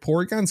Voltorb.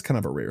 Porygon's kind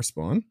of a rare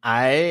spawn.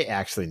 I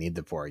actually need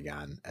the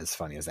Porygon, as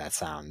funny as that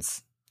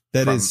sounds.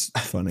 That is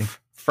funny.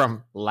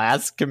 From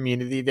last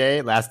community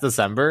day, last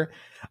December,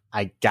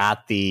 I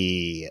got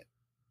the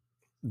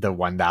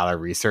 $1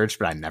 research,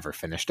 but I never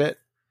finished it.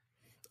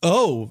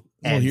 Oh,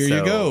 well, here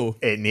you go.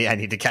 I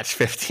need to catch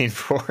 15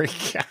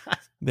 Porygon.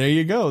 There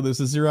you go.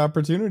 This is your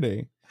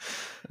opportunity.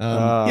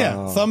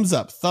 Yeah, thumbs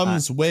up.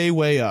 Thumbs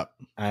way up.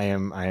 I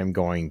am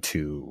going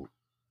to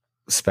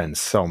spend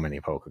so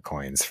many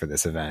Pokecoins for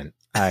this event.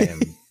 I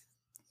am.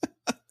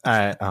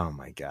 Oh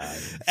my god!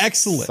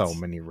 Excellent. So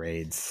many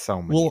raids,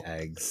 so many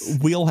eggs.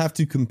 We'll have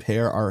to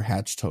compare our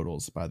hatch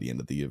totals by the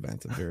end of the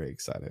event. I'm very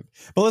excited.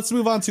 But let's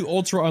move on to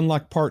Ultra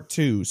Unlock Part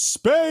 2.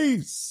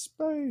 Space.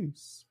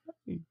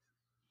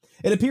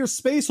 It appears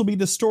space will be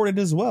distorted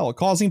as well,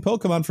 causing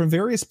Pokemon from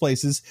various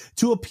places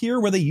to appear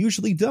where they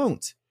usually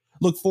don't.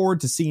 Look forward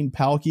to seeing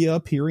Palkia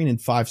appearing in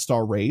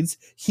 5-star raids,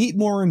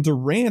 Heatmore and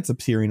Durant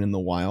appearing in the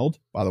wild.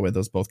 By the way,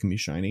 those both can be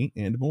shiny,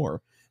 and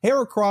more.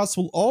 Heracross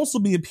will also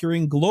be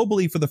appearing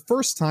globally for the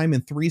first time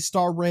in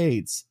 3-star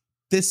raids.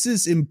 This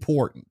is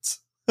important.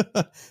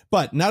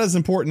 But not as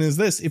important as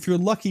this. If you're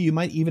lucky, you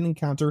might even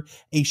encounter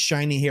a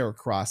shiny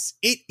Heracross.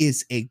 It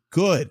is a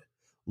good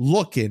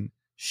looking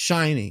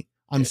shiny.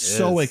 I'm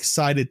so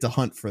excited to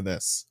hunt for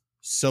this.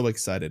 So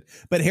excited.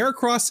 But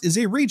Heracross is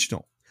a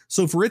regional.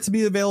 So for it to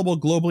be available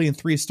globally in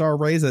 3-star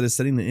raids, that is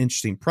setting an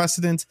interesting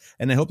precedent.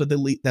 And I hope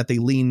that they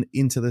lean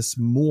into this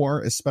more,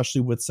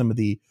 especially with some of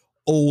the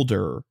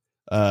older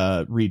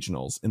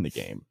regionals in the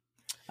game.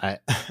 I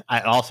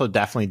also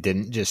definitely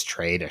didn't just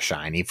trade a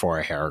shiny for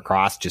a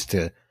Heracross just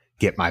to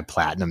get my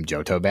platinum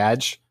Johto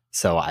badge.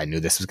 So I knew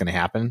this was going to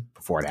happen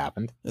before it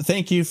happened.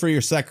 Thank you for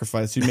your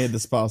sacrifice. You made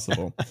this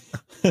possible.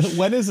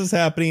 When is this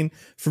happening?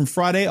 From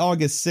Friday,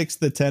 August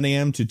 6th at 10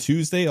 a.m. to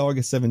Tuesday,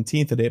 August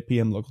 17th at 8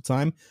 p.m. local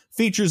time.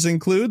 Features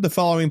include the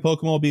following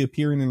Pokemon will be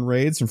appearing in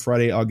raids from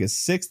Friday,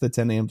 August 6th at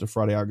 10 a.m. to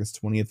Friday, August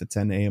 20th at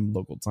 10 a.m.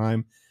 local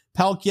time.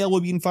 Palkia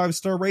will be in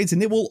 5-star raids,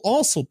 and it will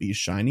also be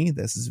shiny.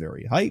 This is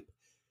very hype.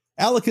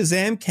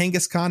 Alakazam,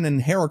 Kangaskhan,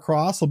 and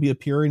Heracross will be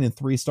appearing in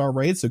 3-star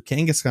raids, so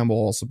Kangaskhan will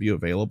also be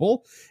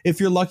available. If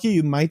you're lucky,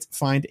 you might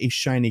find a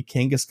shiny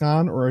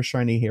Kangaskhan or a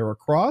shiny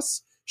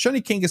Heracross.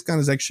 Shiny Kangaskhan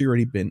has actually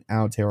already been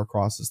out.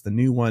 Heracross is the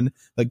new one.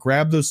 But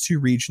grab those 2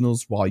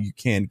 regionals while you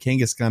can.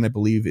 Kangaskhan, I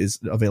believe, is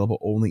available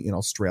only in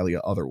Australia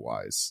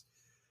otherwise.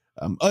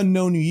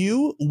 Unknown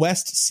U,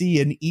 West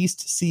Sea and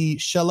East Sea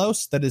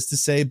Shellos, that is to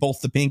say both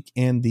the pink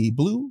and the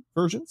blue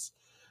versions.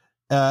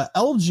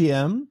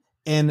 LGM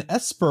and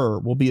Esper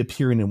will be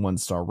appearing in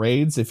 1-star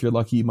raids. If you're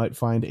lucky, you might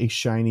find a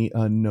shiny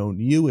Unknown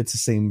U. It's the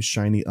same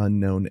shiny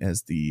Unknown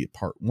as the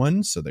part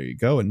 1. So there you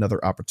go.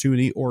 Another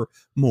opportunity, or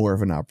more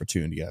of an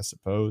opportunity, I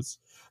suppose.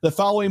 The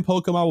following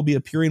Pokemon will be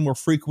appearing more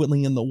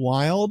frequently in the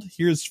wild.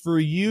 Here's for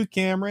you,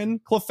 Cameron.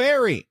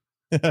 Clefairy.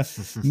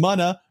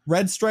 Mana,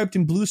 red striped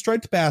and blue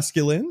striped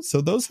Basculin. So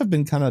those have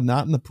been kind of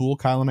not in the pool.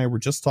 Kyle and I were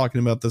just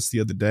talking about this the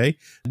other day.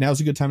 Now's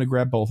a good time to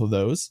grab both of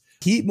those.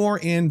 Heatmore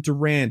and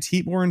Durant.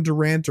 Heatmore and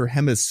Durant are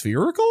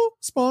hemispherical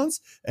spawns,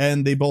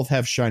 and they both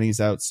have shinies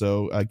out.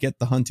 So get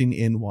the hunting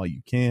in while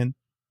you can.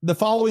 The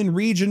following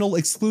regional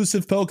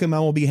exclusive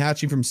Pokemon will be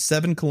hatching from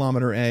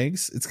 7-kilometer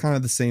eggs. It's kind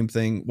of the same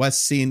thing.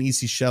 West Sea and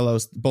East Sea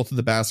Shellos, both of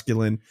the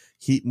Basculin,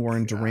 Heatmore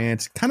and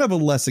Durant. Kind of a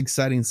less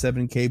exciting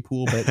 7K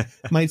pool, but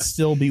might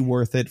still be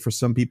worth it for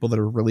some people that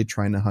are really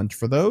trying to hunt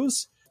for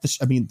those. The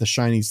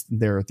shinies,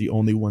 they're the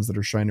only ones that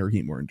are shiny are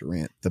Heatmore and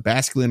Durant. The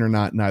Basculin are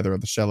not, neither are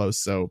the Shellos,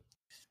 so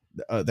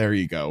there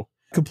you go.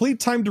 Complete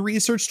time to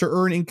research to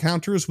earn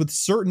encounters with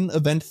certain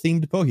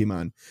event-themed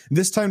Pokemon.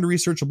 This time to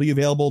research will be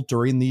available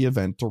during the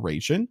event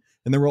duration,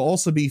 and there will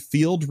also be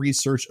field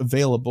research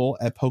available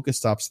at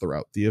Pokestops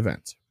throughout the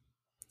event.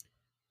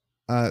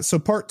 So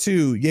part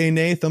 2, yay,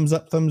 nay, thumbs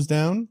up, thumbs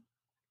down?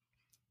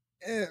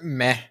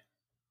 Meh.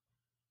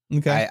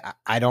 Okay.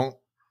 I don't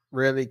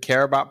really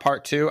care about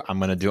part 2. I'm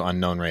going to do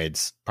unknown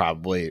raids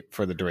probably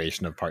for the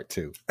duration of part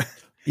 2.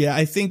 Yeah,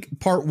 I think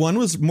part 1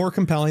 was more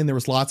compelling. There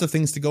was lots of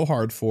things to go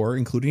hard for,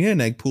 including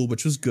an egg pool,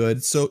 which was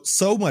good. So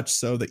much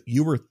so that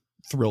you were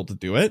thrilled to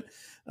do it.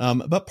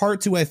 But part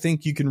 2, I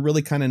think you can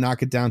really kind of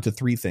knock it down to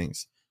 3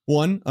 things.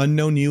 1,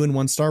 Unknown U in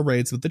 1-star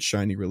raids with its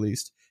shiny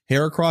released.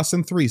 Heracross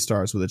in 3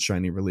 stars with its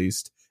shiny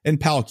released. And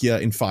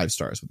Palkia in 5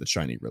 stars with its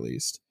shiny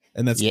released.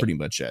 And that's pretty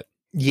much it.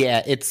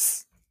 Yeah,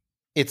 it's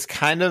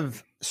kind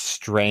of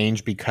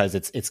strange because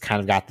it's kind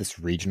of got this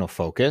regional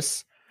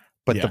focus.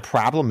 But the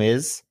problem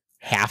is,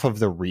 half of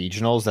the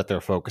regionals that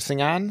they're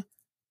focusing on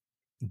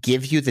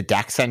give you the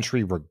dex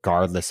entry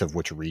regardless of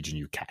which region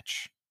you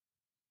catch.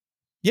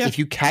 Yeah. If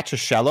you catch a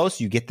Shellos,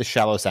 you get the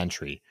Shellos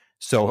entry.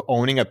 So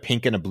owning a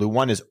pink and a blue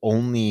one is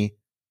only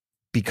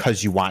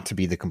because you want to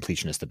be the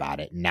completionist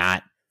about it,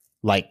 not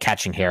like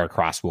catching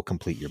Heracross will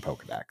complete your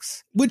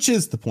Pokedex. Which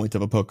is the point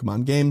of a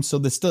Pokemon game, so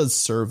this does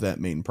serve that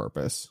main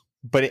purpose.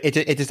 But it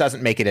just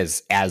doesn't make it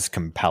as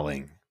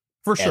compelling.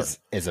 For sure.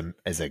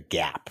 As a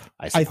gap,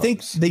 I suppose. I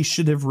think they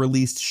should have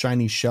released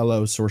shiny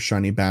Shellos or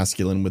shiny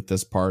Basculin with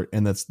this part,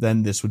 and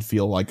then this would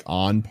feel like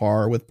on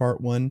par with part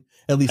 1,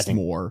 at least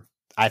more.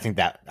 I think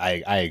that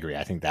I agree.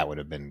 I think that would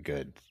have been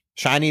good.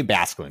 Shiny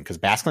Basculin, because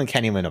Basculin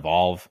can't even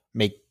evolve.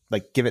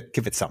 Give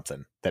it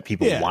something that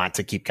people want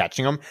to keep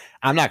catching them.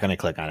 I'm not going to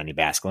click on any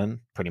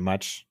Basculin, pretty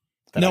much.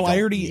 No, I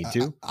already need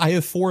to. I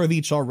have 4 of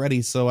each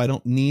already, so I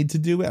don't need to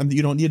do it. I mean,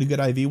 you don't need a good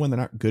IV one. They're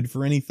not good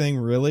for anything,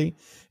 really.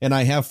 And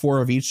I have 4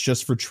 of each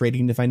just for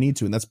trading if I need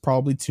to, and that's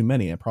probably too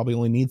many. I probably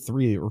only need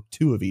 3 or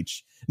 2 of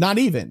each. Not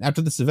even.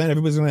 After this event,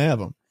 everybody's going to have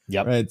them.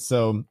 Yep. Right,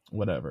 so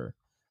whatever.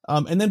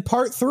 And then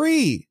part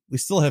 3, we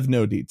still have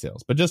no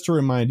details. But just to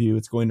remind you,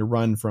 it's going to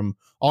run from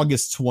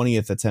August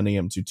 20th at 10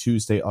 a.m. to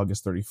Tuesday,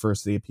 August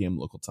 31st at 8 p.m.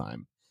 local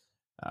time.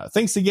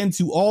 Thanks again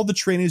to all the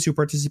trainers who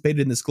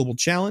participated in this global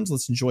challenge.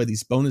 Let's enjoy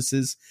these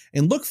bonuses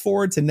and look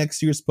forward to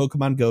next year's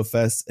Pokemon Go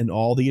Fest and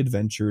all the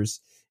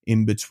adventures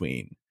in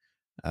between.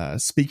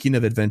 Speaking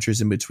of adventures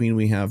in between,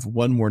 we have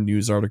one more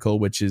news article,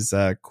 which is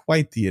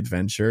quite the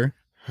adventure.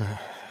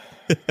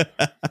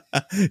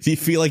 Do you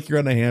feel like you're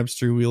on a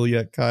hamster wheel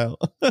yet, Kyle?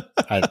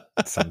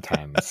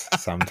 Sometimes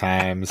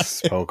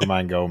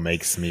Pokemon Go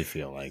makes me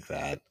feel like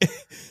that.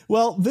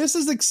 Well, this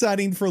is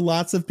exciting for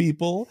lots of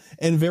people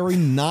and very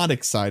not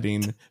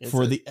exciting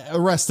for the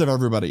rest of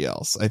everybody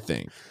else, I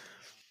think.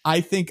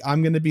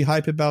 I'm going to be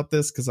hype about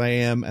this because I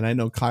am, and I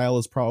know Kyle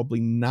is probably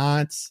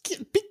not.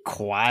 Be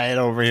quiet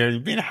over here. You're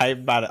being hype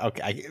about it.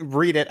 Okay,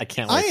 read it. I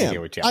can't wait to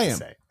hear what you have to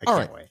say. All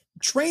right. Wait.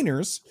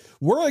 trainers,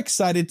 we're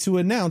excited to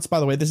announce, by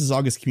the way, this is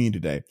August Community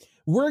Day.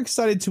 We're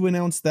excited to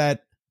announce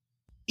that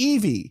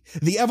Eevee,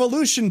 the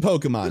evolution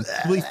Pokemon,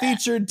 will be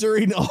featured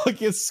during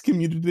August's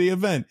community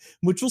event,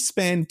 which will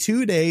span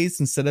 2 days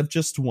instead of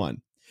just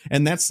one.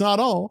 And that's not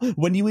all.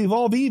 When you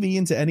evolve Eevee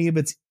into any of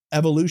its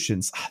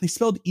evolutions, they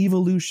spelled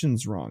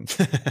evolutions wrong,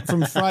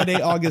 from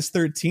Friday, August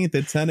 13th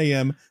at 10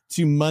 a.m.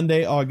 to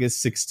Monday,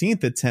 August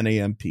 16th at 10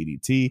 a.m.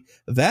 PDT,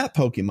 that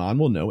Pokemon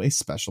will know a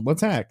special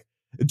attack.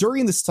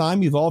 During this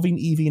time, evolving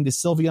Eevee into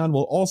Sylveon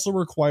will also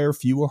require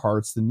fewer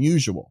hearts than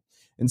usual.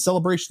 In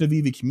celebration of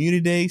Eevee Community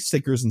Day,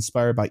 stickers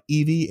inspired by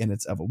Eevee and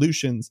its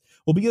evolutions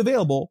will be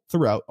available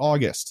throughout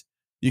August.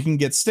 You can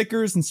get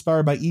stickers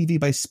inspired by Eevee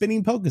by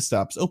spinning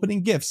Pokestops,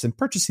 opening gifts, and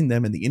purchasing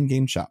them in the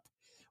in-game shop,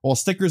 while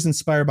stickers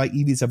inspired by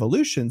Eevee's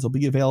evolutions will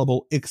be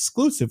available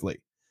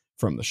exclusively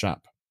from the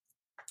shop.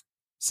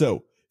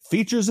 So,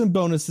 features and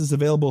bonuses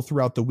available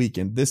throughout the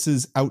weekend. This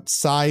is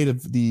outside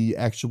of the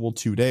actual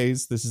 2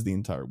 days. This is the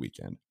entire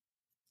weekend.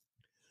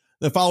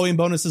 The following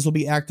bonuses will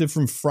be active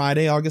from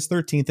Friday, August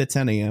 13th at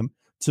 10 a.m.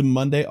 to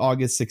Monday,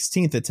 August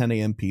 16th at 10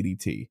 a.m.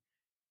 PDT.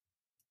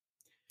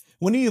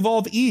 When you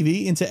evolve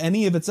Eevee into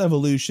any of its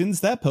evolutions,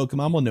 that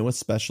Pokemon will know a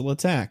special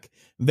attack.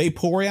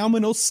 Vaporeon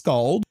will know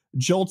Scald.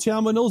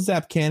 Jolteon will know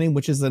Zap Cannon,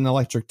 which is an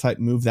electric type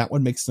move. That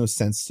one makes no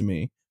sense to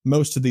me.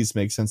 Most of these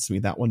make sense to me.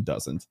 That one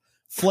doesn't.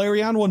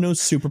 Flareon will know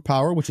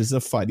Superpower, which is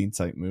a fighting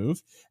type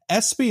move.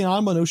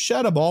 Espeon will know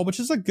Shadow Ball, which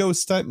is a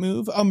ghost type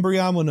move.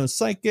 Umbreon will know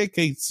Psychic,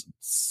 a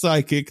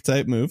psychic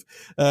type move.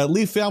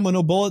 Leafeon will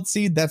know Bullet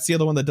Seed. That's the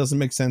other one that doesn't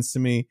make sense to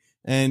me.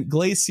 And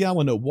Glaceon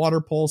will know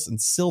Water Pulse, and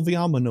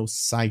Sylveon will know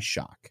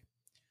Psyshock.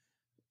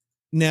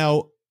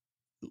 Now,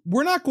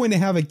 we're not going to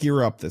have a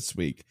gear up this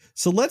week.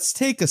 So let's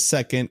take a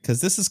second, because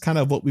this is kind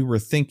of what we were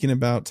thinking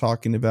about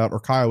talking about, or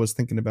Kyle was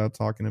thinking about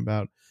talking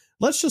about.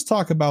 Let's just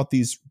talk about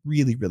these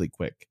really, really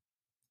quick.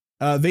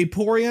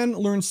 Vaporeon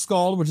learns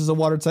Scald, which is a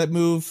water type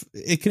move.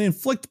 It can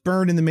inflict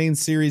burn in the main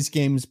series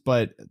games,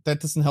 but that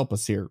doesn't help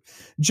us here.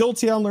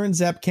 Jolteon learns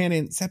Zap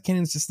Cannon. Zap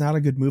Cannon is just not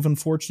a good move,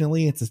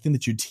 unfortunately. It's a thing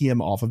that you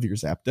TM off of your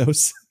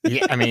Zapdos.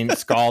 Yeah, I mean,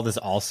 Scald is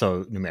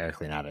also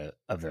numerically not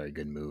a very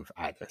good move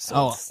either.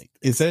 So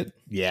is it?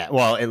 Yeah,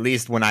 well, at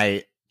least when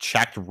I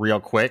checked real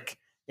quick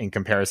in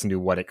comparison to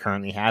what it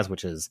currently has,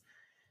 which is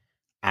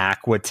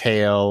Aqua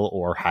Tail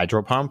or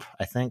Hydro Pump,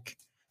 I think.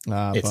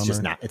 It's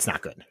just not, it's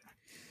not good.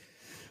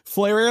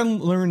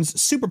 Flareon learns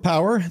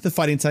Superpower, the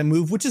fighting type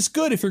move, which is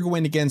good if you're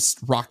going against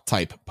rock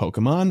type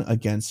Pokemon.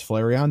 Against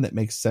Flareon, that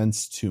makes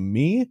sense to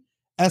me.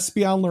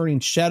 Espeon learning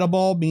Shadow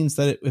Ball means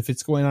that if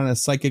it's going on a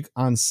psychic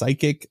on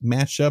psychic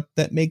matchup,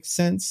 that makes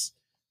sense.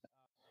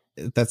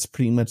 That's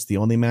pretty much the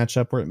only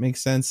matchup where it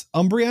makes sense.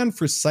 Umbreon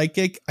for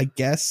psychic, I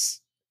guess.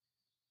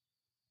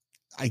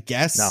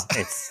 No,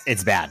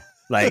 it's bad.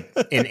 Like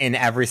in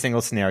every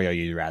single scenario,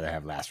 you'd rather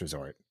have Last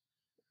Resort.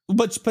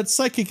 But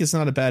Psychic is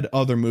not a bad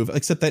other move,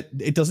 except that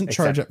it doesn't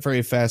charge up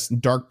very fast.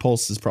 And Dark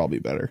Pulse is probably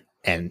better.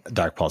 And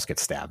Dark Pulse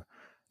gets stabbed.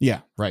 Yeah,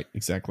 right,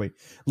 exactly.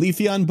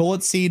 Leafeon,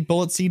 Bullet Seed.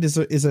 Bullet Seed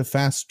is a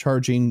fast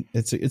charging.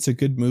 It's a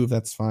good move.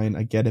 That's fine.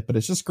 I get it, but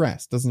it's just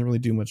grass. Doesn't really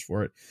do much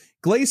for it.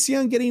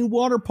 Glaceon getting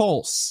Water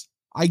Pulse.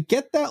 I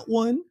get that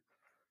one.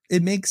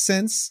 It makes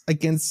sense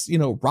against,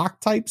 rock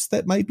types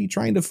that might be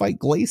trying to fight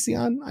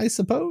Glaceon, I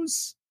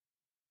suppose.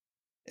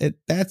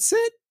 That's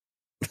it.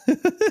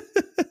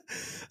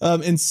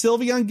 And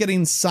Sylveon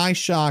getting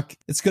Psyshock.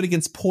 It's good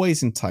against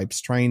poison types,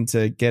 trying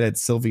to get at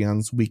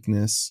Sylveon's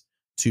weakness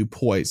to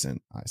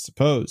poison, I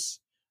suppose.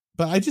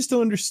 But I just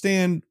don't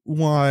understand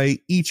why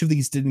each of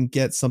these didn't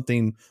get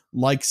something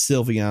like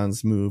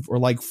Sylveon's move or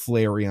like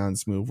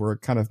Flareon's move, where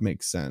it kind of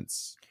makes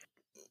sense.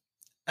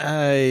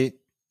 Umbreon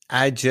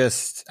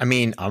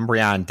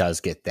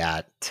does get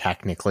that.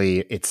 Technically,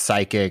 it's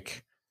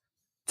psychic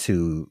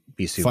to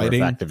be super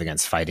effective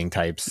against fighting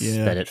types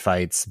that it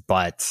fights,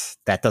 but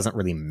that doesn't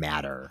really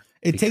matter.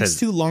 It takes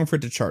too long for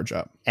it to charge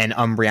up. And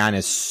Umbreon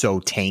is so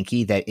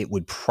tanky that it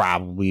would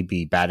probably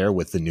be better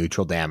with the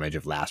neutral damage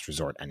of Last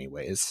Resort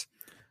anyways.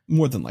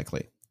 More than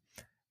likely.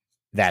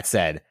 That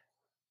said,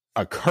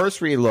 a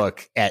cursory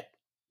look at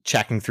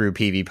checking through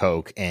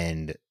PvPoke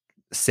and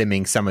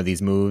simming some of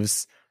these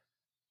moves,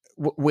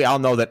 we all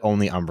know that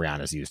only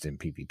Umbreon is used in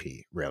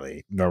PvP,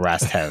 really. The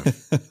rest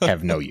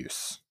have no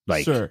use.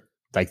 Sure.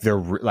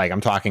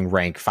 I'm talking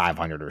rank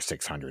 500 or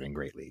 600 in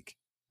Great League.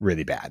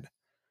 Really bad.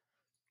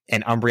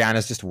 And Umbreon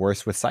is just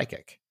worse with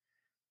Psychic.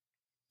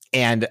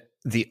 And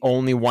the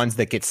only ones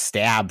that get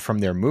stabbed from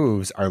their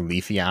moves are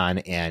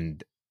Leafeon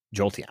and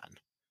Jolteon.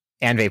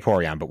 And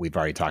Vaporeon, but we've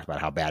already talked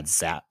about how bad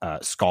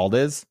Scald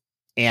is.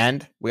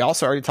 And we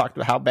also already talked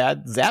about how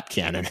bad Zap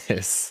Cannon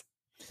is.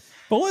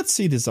 Bullet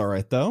Seed is all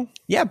right, though.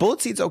 Yeah,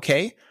 Bullet Seed's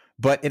okay,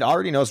 but it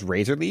already knows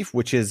Razor Leaf,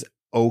 which is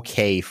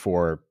okay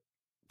for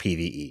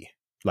PvE.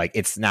 Like,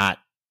 it's not...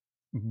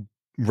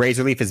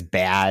 Razor Leaf is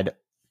bad,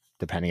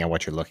 depending on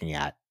what you're looking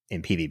at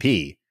in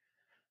PvP,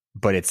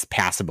 but it's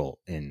passable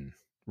in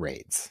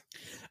raids.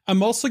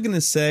 I'm also going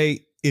to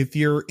say, if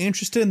you're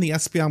interested in the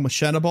Espeon with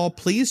Shadow Ball,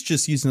 please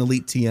just use an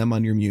Elite TM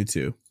on your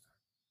Mewtwo.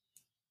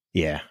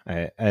 Yeah,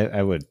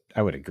 I would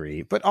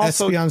agree. But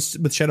also Espeon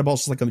with Shadow Ball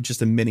is like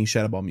just a mini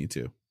Shadow Ball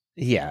Mewtwo.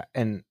 Yeah,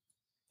 and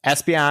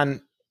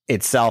Espeon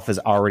itself is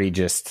already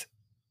just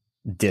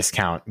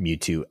discount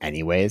Mewtwo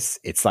anyways.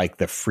 It's like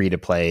the free to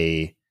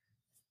play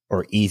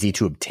or easy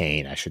to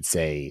obtain, I should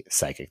say,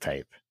 psychic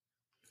type.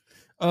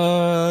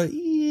 Yeah,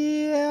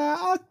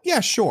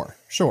 sure.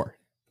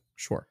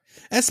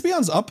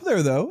 Espeon's up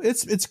there though.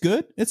 It's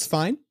good. It's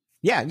fine.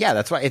 Yeah,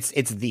 that's why it's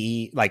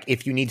the, like,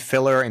 if you need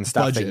filler and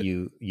stuff Budget. that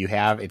you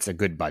have, it's a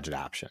good budget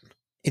option.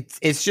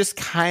 It's just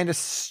kind of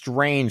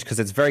strange because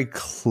it's very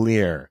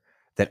clear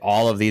that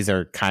all of these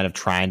are kind of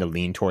trying to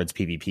lean towards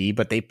PvP,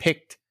 but they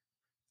picked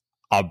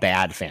a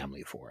bad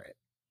family for it.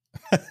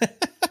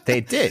 They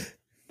did.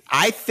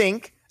 I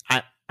think,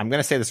 I'm going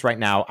to say this right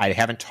now. I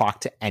haven't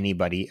talked to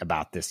anybody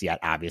about this yet,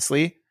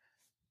 obviously.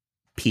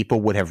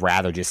 People would have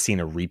rather just seen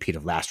a repeat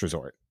of Last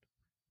Resort,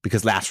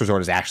 because Last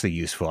Resort is actually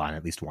useful on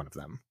at least one of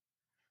them.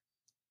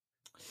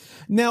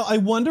 Now, I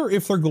wonder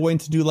if they're going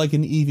to do like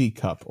an Eevee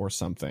Cup or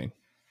something,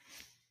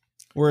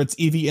 where it's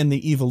Eevee and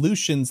the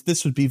evolutions.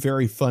 This would be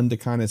very fun to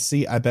kind of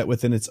see. I bet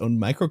within its own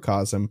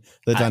microcosm,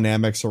 the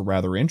dynamics are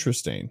rather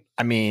interesting.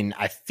 I mean,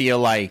 I feel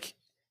like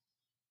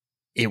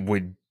it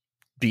would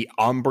be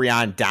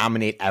Umbreon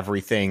dominate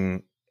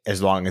everything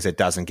as long as it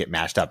doesn't get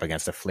matched up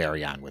against a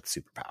Flareon with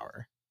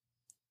superpower.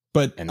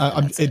 But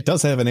it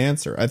does have an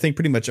answer. I think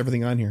pretty much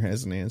everything on here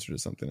has an answer to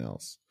something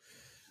else.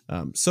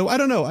 So I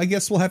don't know. I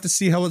guess we'll have to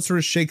see how it sort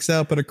of shakes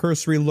out. But a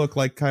cursory look,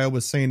 like Kyle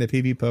was saying, at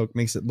PvPoke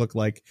makes it look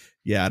like,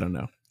 I don't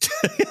know.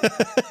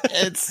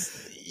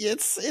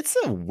 It's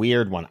a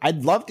weird one.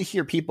 I'd love to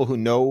hear people who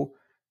know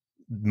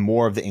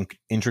more of the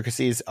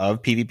intricacies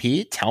of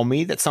PvP tell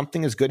me that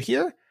something is good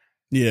here.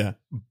 Yeah.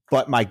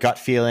 But my gut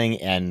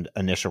feeling and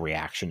initial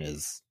reaction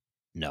is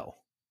no.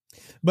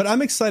 But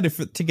I'm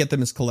excited to get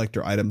them as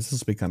collector items.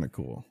 This will be kind of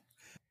cool.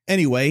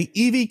 Anyway,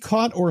 Eevee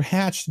caught or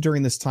hatched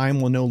during this time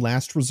will know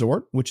Last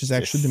Resort, which is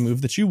actually the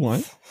move that you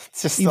want.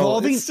 It's just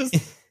evolving.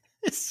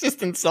 It's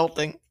just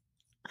insulting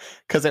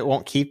because it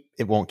won't keep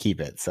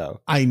it.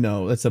 So I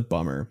know that's a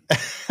bummer.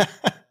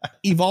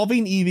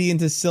 Evolving Eevee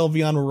into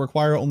Sylveon will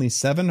require only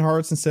 7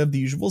 hearts instead of the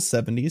usual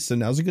 70. So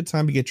now's a good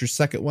time to get your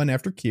second one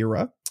after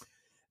Kira.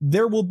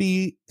 There will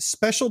be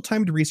special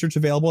timed research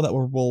available that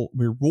will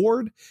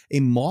reward a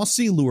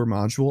Mossy Lure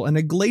module and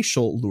a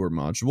Glacial Lure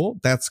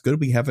module. That's good.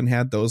 We haven't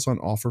had those on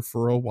offer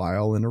for a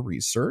while in a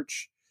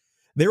research.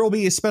 There will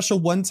be a special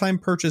one-time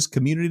purchase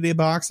Community Day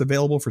box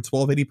available for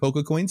 1280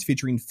 Pokecoins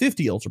featuring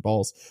 50 Ultra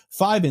Balls,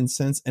 5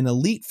 Incense, an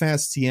Elite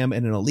Fast TM,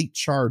 and an Elite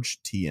Charge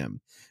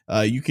TM.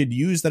 You could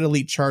use that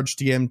Elite Charge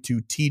TM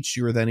to teach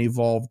your then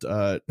evolved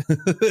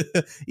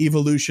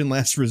Evolution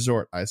Last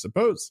Resort, I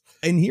suppose.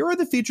 And here are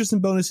the features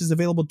and bonuses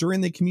available during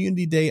the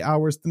Community Day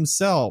hours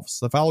themselves.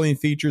 The following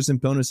features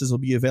and bonuses will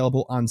be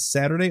available on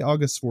Saturday,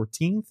 August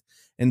 14th,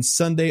 and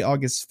Sunday,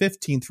 August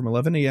 15th from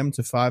 11 a.m.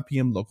 to 5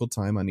 p.m. local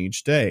time on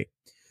each day.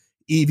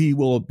 Eevee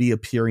will be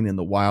appearing in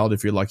the wild.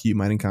 If you're lucky, you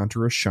might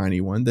encounter a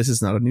shiny one. This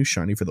is not a new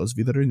shiny for those of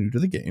you that are new to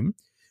the game.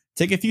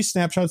 Take a few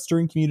snapshots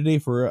during Community Day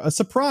for a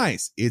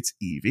surprise. It's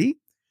Eevee.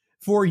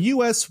 For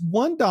US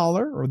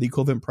 $1 or the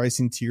equivalent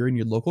pricing tier in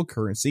your local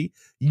currency,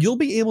 you'll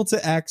be able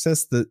to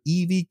access the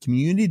Eevee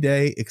Community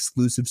Day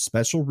exclusive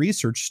special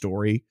research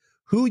story,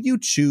 Who You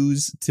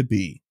Choose to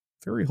Be.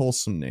 Very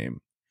wholesome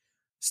name.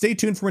 Stay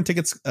tuned for when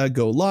tickets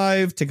go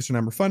live. Tickets are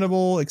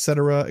non-refundable,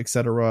 etc.,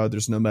 etc.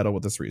 There's no medal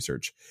with this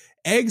research.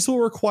 Eggs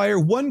will require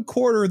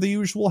 1/4 the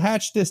usual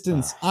hatch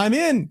distance. I'm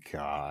in.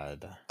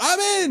 God. I'm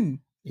in.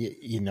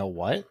 You know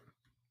what?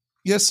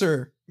 Yes,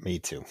 sir. Me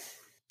too.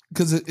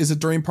 Because is it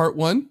during part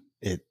 1?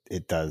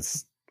 It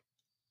does.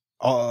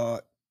 No,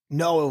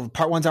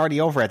 part 1's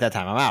already over at that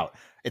time. I'm out.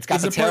 It's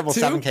got the terrible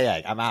 7K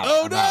egg. I'm out.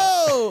 Oh,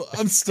 no.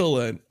 I'm still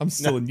in.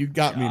 You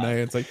got me, Nia.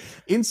 It's like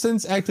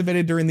instance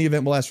activated during the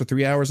event will last for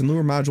 3 hours, and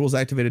lure modules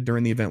activated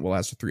during the event will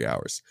last for 3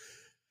 hours.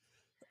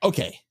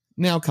 Okay.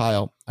 Now,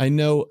 Kyle, I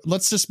know,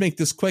 let's just make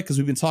this quick because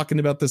we've been talking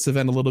about this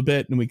event a little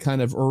bit and we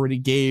kind of already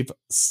gave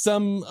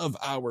some of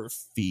our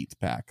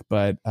feedback,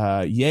 but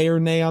yay or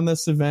nay on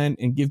this event,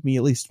 and give me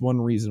at least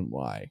one reason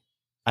why.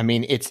 I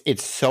mean,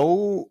 it's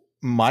so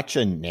much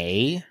a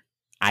nay.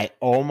 I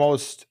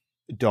almost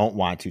don't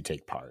want to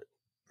take part.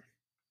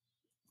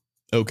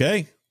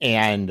 Okay.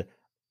 And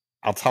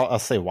I'll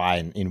say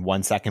why in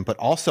 1 second, but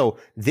also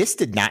this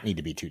did not need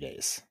to be 2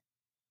 days.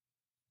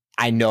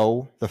 I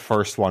know the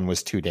first one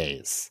was 2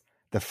 days.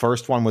 The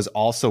first one was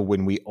also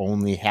when we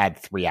only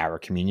had 3-hour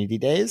community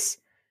days.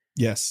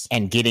 Yes.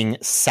 And getting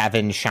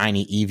 7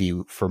 shiny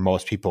Eevee for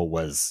most people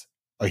was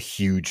a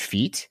huge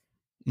feat.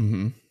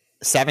 Mm-hmm.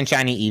 7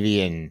 shiny Eevee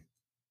in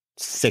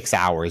 6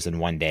 hours in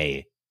 1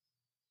 day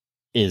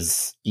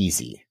is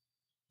easy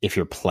if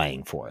you're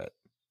playing for it.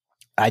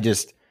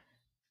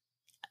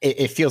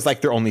 It feels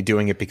like they're only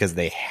doing it because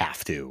they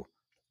have to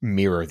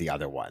mirror the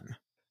other one.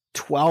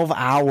 12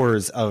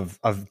 hours of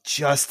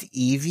just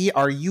Eevee?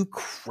 Are you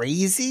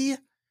crazy?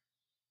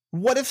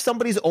 What if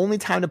somebody's only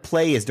time to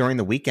play is during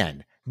the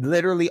weekend?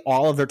 Literally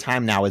all of their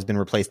time now has been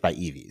replaced by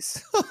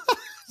Eevees.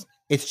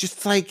 It's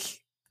just like,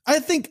 I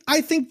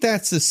think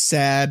that's a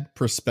sad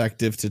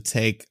perspective to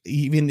take,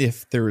 even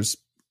if there's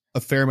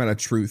a fair amount of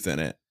truth in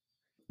it.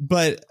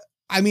 But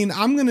I mean,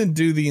 I'm going to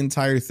do the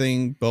entire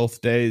thing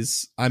both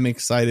days. I'm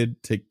excited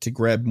to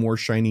grab more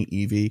shiny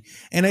Eevee.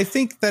 And I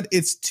think that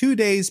it's 2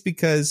 days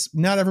because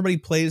not everybody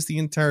plays the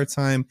entire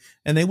time,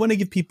 and they want to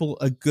give people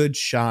a good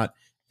shot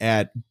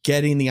at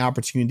getting the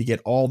opportunity to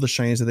get all the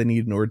shinies that they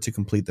need in order to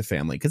complete the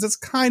family. Because it's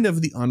kind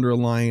of the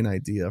underlying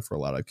idea for a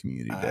lot of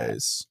community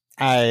days.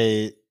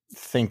 I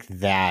think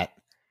that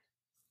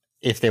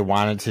if they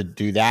wanted to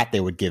do that, they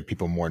would give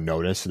people more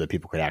notice so that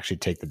people could actually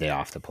take the day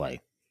off to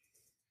play.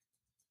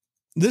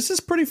 This is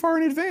pretty far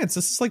in advance.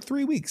 This is like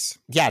 3 weeks.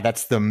 Yeah,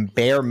 that's the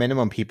bare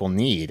minimum people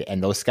need.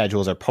 And those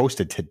schedules are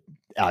posted to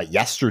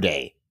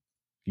yesterday,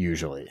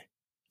 usually.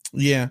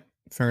 Yeah,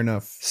 fair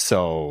enough.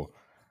 So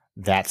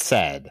that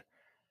said,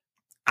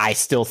 I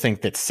still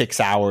think that 6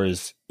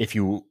 hours, if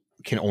you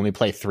can only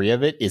play 3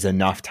 of it, is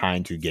enough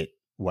time to get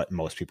what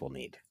most people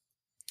need.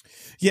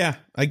 Yeah,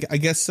 I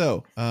guess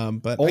so.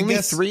 But only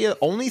three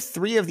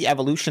of the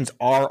evolutions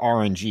are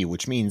RNG,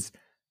 which means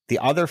the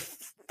other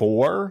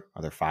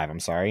five, I'm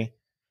sorry,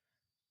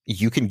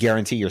 you can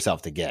guarantee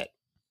yourself to get.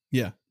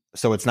 Yeah.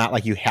 So it's not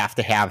like you have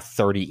to have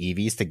 30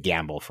 EVs to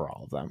gamble for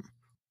all of them.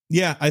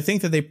 Yeah, I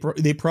think that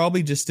they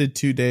probably just did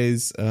 2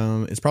 days.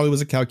 It probably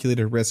was a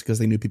calculated risk because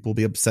they knew people would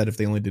be upset if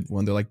they only did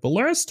one. They're like, the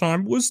last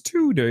time was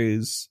 2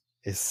 days.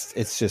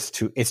 It's just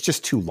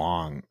too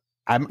long.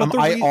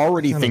 I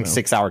already think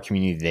 6 hour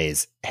community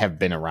days have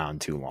been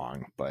around too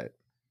long, but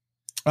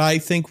I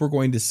think we're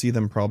going to see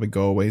them probably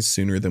go away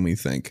sooner than we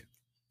think.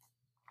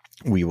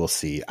 We will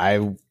see.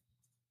 I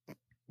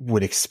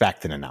would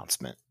expect an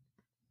announcement.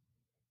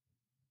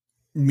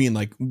 You mean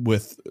like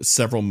with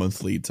several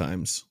month lead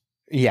times?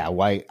 Yeah,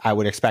 I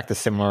would expect a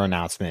similar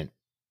announcement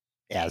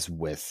as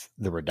with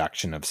the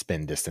reduction of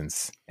spin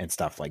distance and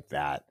stuff like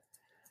that.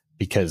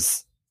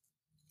 Because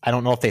I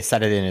don't know if they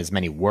said it in as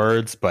many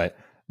words, but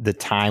the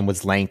time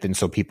was lengthened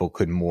so people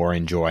could more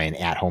enjoy an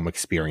at-home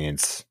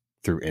experience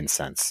through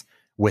Incense.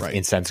 With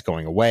Incense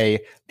going away,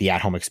 the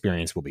at-home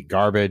experience will be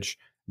garbage.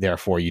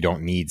 Therefore, you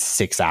don't need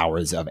 6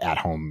 hours of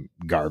at-home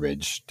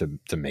garbage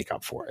to make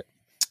up for it.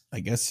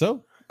 I guess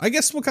so. I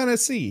guess we'll kind of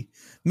see.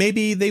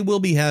 Maybe they will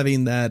be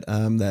having that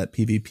that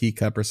PvP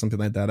Cup or something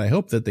like that. I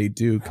hope that they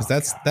do, because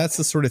that's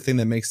the sort of thing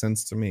that makes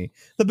sense to me.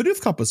 The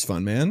Bidoof Cup was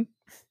fun, man.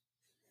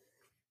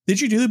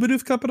 Did you do the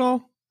Bidoof Cup at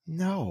all?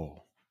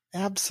 No,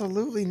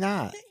 absolutely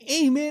not.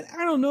 Hey, man,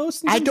 I don't know.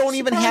 I don't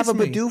even have a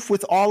Bidoof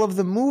with all of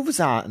the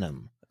moves on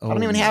him. I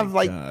don't even have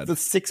the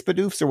 6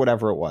 Bidoofs or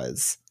whatever it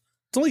was.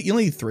 It's you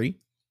only need 3.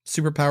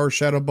 Superpower,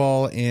 Shadow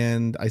Ball,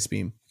 and Ice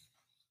Beam.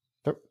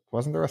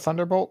 Wasn't there a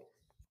Thunderbolt?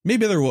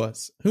 Maybe there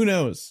was. Who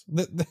knows?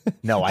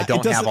 No, I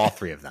don't have all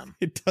 3 of them.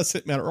 It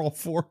doesn't matter. All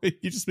 4.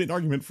 You just made an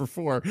argument for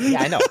 4.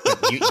 Yeah, I know.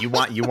 But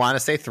you want to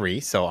say 3,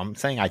 so I'm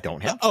saying I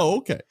don't have. Oh,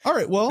 okay. All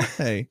right. Well,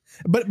 hey,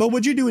 but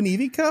would you do an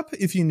Eevee Cup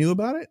if you knew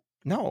about it?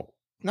 No,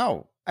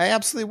 I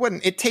absolutely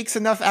wouldn't. It takes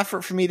enough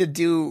effort for me to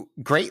do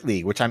Great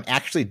League, which I'm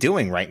actually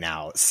doing right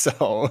now.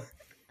 So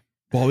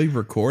while we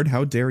record,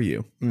 how dare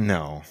you?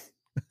 No,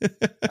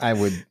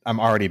 I'm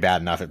already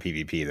bad enough at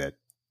PvP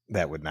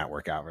that would not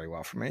work out very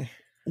well for me.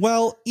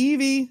 Well,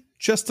 Eevee,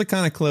 just to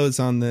kind of close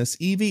on this,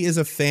 Eevee is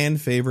a fan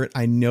favorite.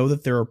 I know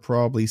that there are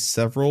probably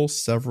several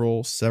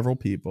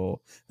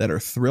people that are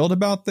thrilled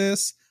about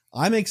this.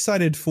 I'm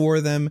excited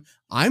for them.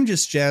 I'm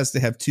just jazzed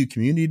to have 2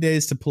 community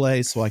days to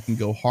play so I can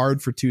go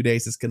hard for 2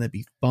 days. It's going to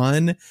be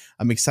fun.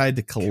 I'm excited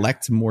to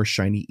collect more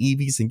shiny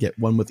Eevees and get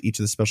one with each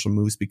of the special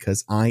moves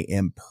because I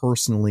am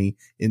personally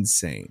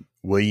insane.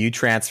 Will you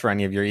transfer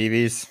any of your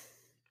Eevees?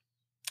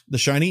 The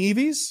shiny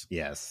Eevees?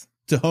 Yes.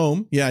 To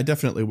home? Yeah, I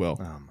definitely will.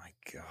 Oh my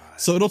God.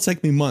 So it'll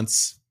take me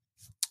months.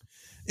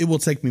 It will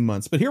take me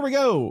months, but here we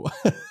go.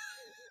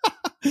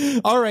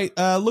 All right.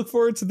 Look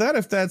forward to that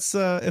if that's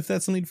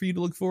something for you to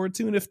look forward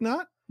to. And if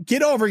not,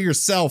 get over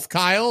yourself,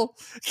 Kyle.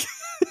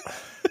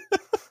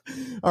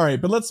 All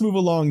right, but let's move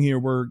along here.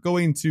 We're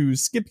going to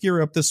skip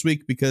gear up this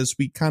week because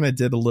we kind of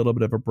did a little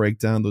bit of a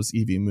breakdown of those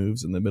Eevee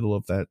moves in the middle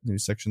of that new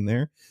section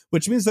there,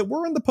 which means that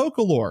we're in the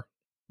Pokelore.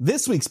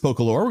 This week's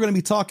Pokelore, we're going to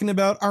be talking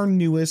about our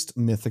newest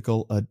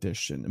mythical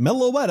addition,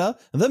 Meloetta,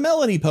 the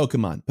Melody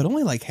Pokemon, but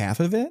only like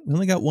half of it. We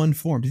only got 1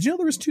 form. Did you know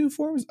there was 2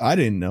 forms? I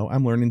didn't know.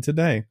 I'm learning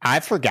today.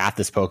 I forgot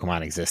this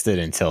Pokemon existed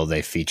until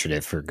they featured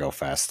it for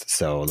GoFest.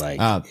 So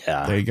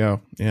yeah. There you go.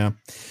 Yeah.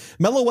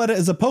 Meloetta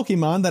is a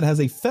Pokemon that has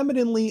a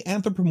femininely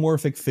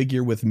anthropomorphic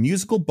figure with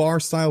musical bar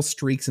style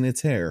streaks in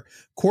its hair,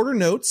 quarter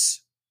notes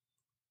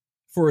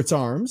for its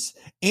arms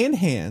and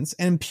hands,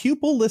 and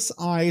pupil-less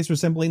eyes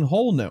resembling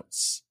whole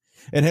notes.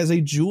 It has a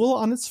jewel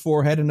on its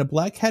forehead and a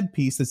black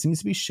headpiece that seems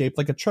to be shaped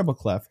like a treble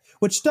clef,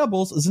 which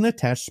doubles as an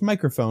attached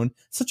microphone,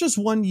 such as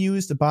one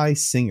used by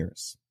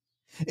singers.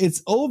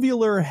 Its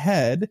ovular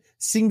head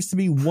seems to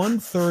be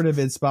 1/3 of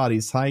its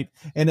body's height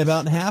and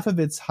about half of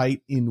its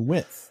height in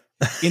width.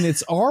 In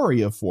its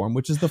Aria form,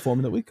 which is the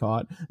form that we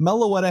caught,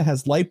 Meloetta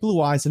has light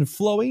blue eyes and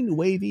flowing,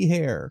 wavy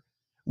hair,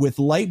 with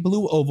light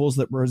blue ovals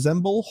that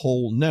resemble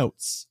whole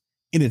notes.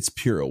 In its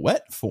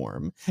pirouette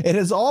form, it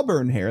has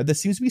auburn hair that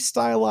seems to be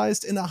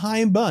stylized in a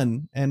high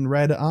bun and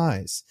red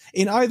eyes.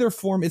 In either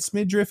form, its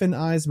midriff and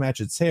eyes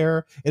match its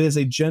hair. It is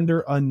a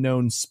gender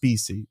unknown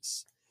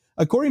species.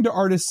 According to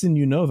artists in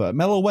Unova,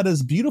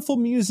 Meloetta's beautiful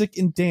music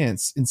and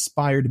dance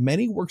inspired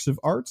many works of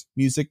art,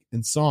 music,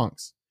 and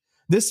songs.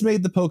 This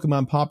made the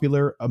Pokemon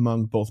popular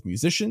among both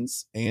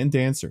musicians and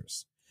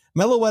dancers.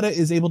 Meloetta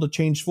is able to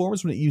change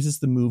forms when it uses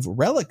the move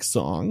Relic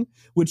Song,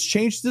 which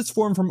changes its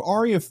form from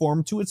Aria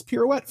form to its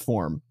pirouette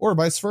form, or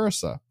vice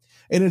versa.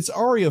 In its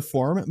Aria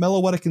form,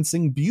 Meloetta can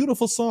sing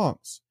beautiful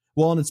songs,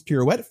 while in its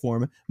pirouette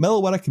form,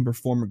 Meloetta can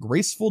perform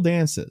graceful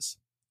dances.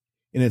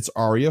 In its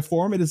Aria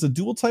form, it is a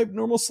dual-type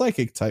normal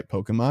psychic type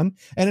Pokemon,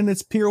 and in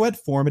its pirouette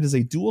form, it is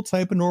a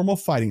dual-type normal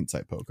fighting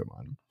type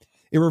Pokemon.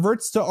 It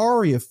reverts to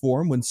Aria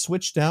form when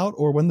switched out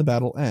or when the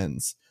battle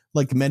ends.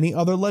 Like many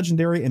other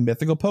legendary and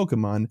mythical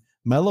Pokemon,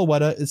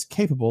 Meloetta is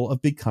capable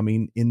of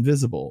becoming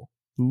invisible.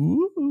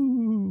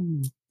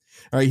 Ooh.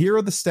 All right, here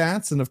are the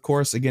stats. And of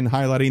course, again,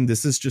 highlighting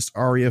this is just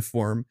Aria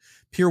form.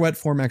 Pirouette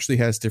form actually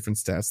has different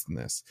stats than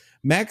this.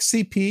 Max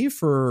CP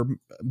for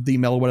the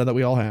Meloetta that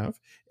we all have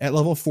at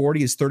level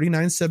 40 is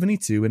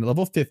 3972. And at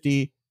level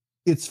 50,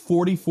 it's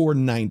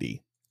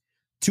 4490.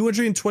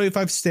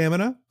 225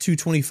 stamina,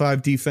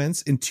 225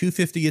 defense, and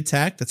 250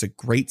 attack. That's a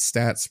great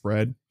stat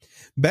spread.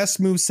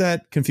 Best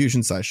moveset,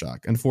 Confusion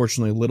Psyshock.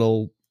 Unfortunately, a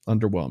little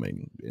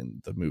underwhelming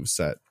in the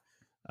moveset.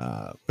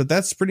 But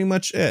that's pretty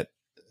much it.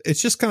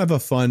 It's just kind of a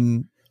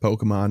fun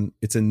Pokemon.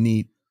 It's a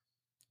neat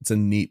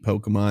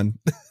Pokemon.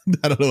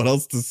 I don't know what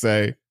else to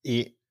say.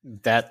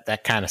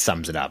 That kind of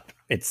sums it up.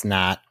 It's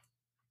not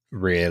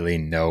really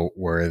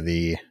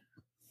noteworthy.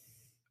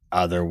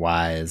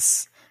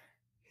 Otherwise,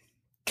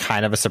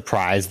 kind of a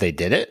surprise they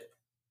did it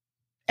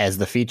as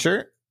the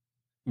feature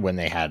when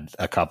they had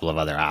a couple of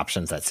other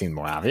options that seemed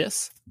more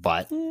obvious,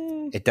 but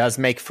it does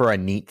make for a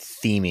neat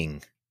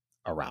theming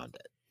around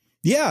it.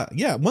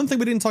 Yeah. One thing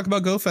we didn't talk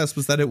about GoFest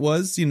was that it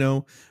was,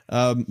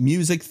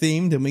 music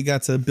themed, and we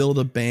got to build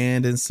a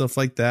band and stuff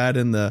like that,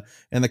 and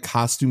the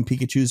costume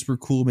Pikachus were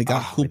cool. We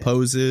got cool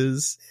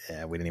poses.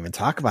 Yeah, we didn't even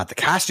talk about the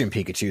costume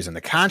Pikachus and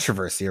the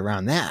controversy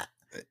around that.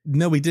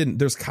 No, we didn't.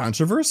 There's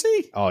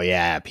controversy? Oh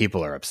yeah,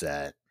 people are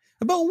upset.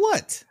 About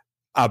what?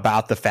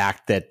 About the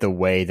fact that the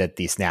way that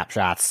the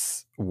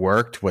snapshots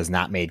worked was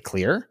not made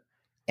clear,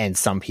 and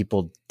some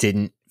people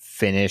didn't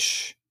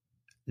finish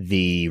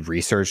the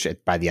research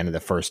by the end of the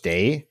first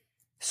day,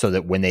 so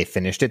that when they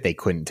finished it, they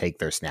couldn't take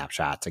their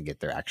snapshot to get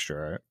their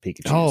extra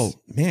Pikachus. Oh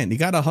man, you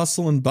got to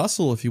hustle and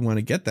bustle if you want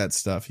to get that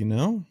stuff,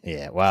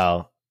 Yeah,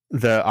 well,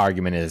 the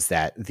argument is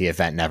that the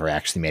event never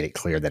actually made it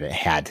clear that it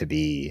had to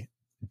be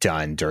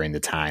done during the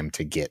time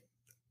to get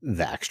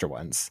the extra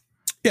ones.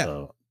 Yeah,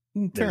 so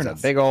fair enough.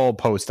 A big old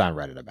post on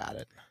Reddit about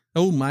it.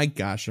 Oh my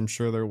gosh, I'm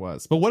sure there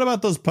was. But what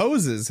about those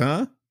poses,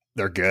 huh?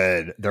 They're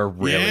good. They're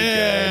really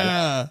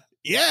good.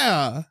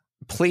 Yeah.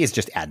 Please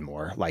just add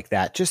more like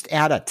that. Just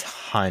add a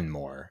ton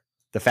more.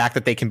 The fact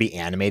that they can be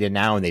animated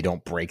now and they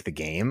don't break the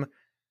game.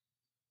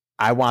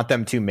 I want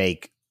them to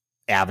make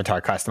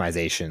avatar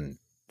customization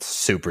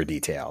super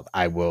detailed.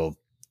 I will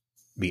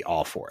be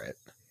all for it.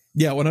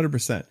 Yeah,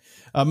 100%.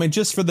 And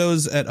just for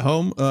those at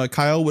home,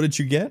 Kyle, what did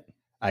you get?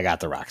 I got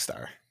the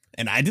Rockstar.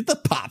 And I did the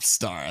Pop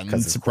Star.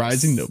 I'm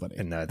surprising nobody.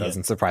 And that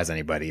doesn't surprise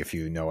anybody if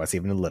you know us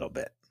even a little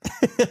bit.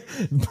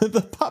 But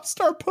the Pop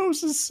Star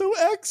pose is so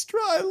extra.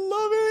 I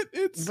love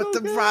it. But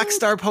the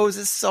Rockstar pose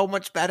is so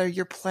much better.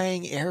 You're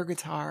playing air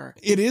guitar.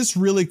 It is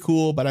really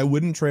cool, but I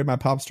wouldn't trade my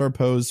Pop Star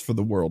pose for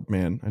the world,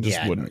 man. I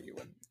just wouldn't.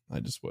 I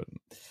just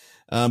wouldn't.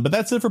 But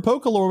that's it for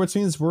Pokelore, which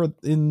means we're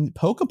in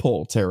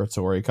Pokepole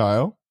territory,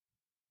 Kyle.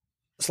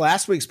 So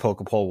last week's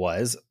Pokepole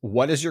was,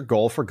 what is your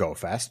goal for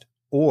GoFest?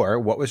 Or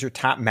what was your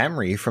top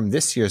memory from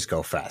this year's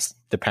GoFest,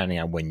 depending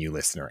on when you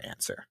listen or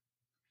answer.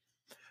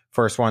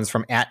 First one's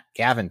from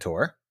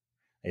 @Gavintor.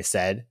 They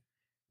said,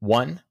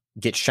 1,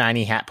 get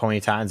shiny Hat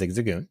Ponyta and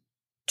Zigzagoon.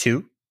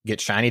 2, get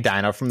shiny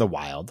Dino from the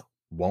wild.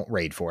 Won't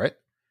raid for it.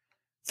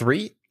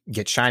 3,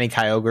 get shiny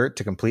Kyogre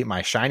to complete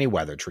my shiny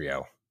weather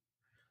trio.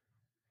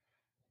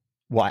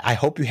 Well, I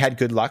hope you had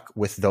good luck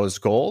with those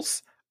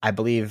goals. I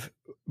believe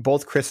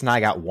both Chris and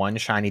I got 1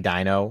 shiny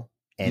Dino,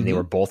 and they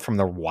were both from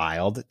the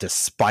wild,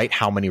 despite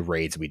how many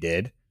raids we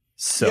did.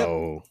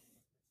 So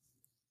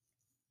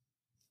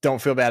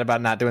don't feel bad about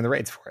not doing the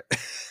raids for it.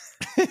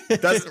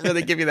 It doesn't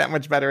really give you that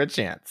much better a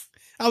chance.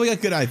 Oh, we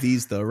got good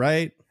IVs though,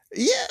 right?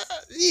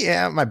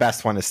 Yeah. My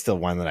best one is still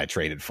one that I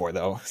traded for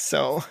though.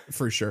 So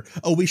for sure.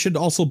 Oh, we should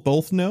also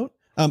both note,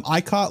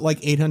 I caught like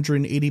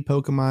 880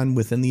 Pokemon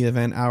within the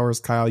event hours.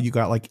 Kyle, you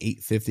got like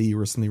 850. You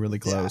were something really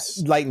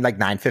close. Yeah, like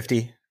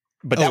 950.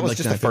 But that was like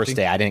just the first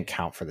day. I didn't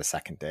count for the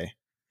second day.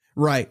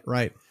 Right.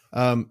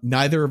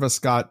 Neither of us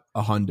got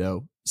a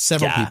hundo.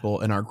 Several people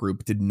in our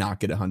group did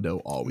not get a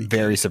hundo all week.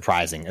 Very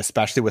surprising,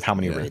 especially with how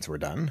many raids were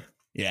done.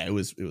 Yeah, it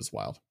was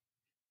wild.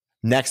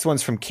 Next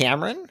one's from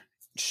Cameron.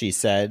 She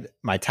said,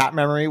 my top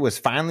memory was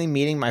finally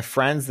meeting my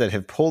friends that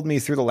have pulled me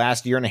through the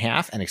last year and a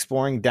half and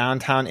exploring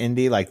downtown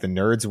Indy like the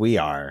nerds we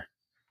are.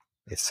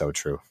 It's so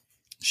true.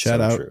 Shout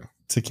out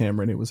to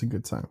Cameron. It was a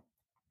good time.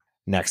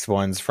 Next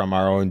one's from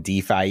our own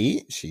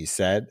DeFi. She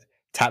said,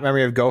 top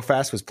memory of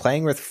GoFest was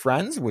playing with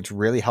friends, which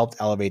really helped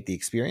elevate the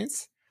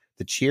experience.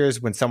 The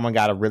cheers when someone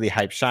got a really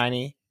hype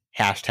shiny,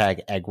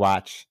 hashtag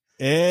Eggwatch,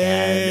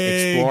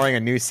 and exploring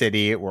a new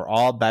city. We're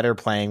all better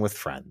playing with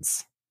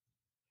friends.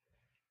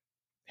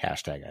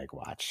 Hashtag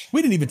Eggwatch.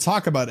 We didn't even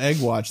talk about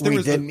Eggwatch.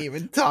 We didn't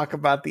even talk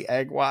about the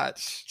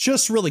Eggwatch.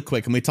 Just really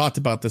quick, and we talked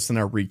about this in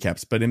our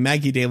recaps, but in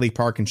Maggie Daly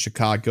Park in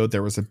Chicago,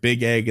 there was a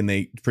big egg, and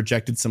they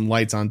projected some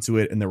lights onto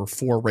it, and there were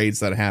 4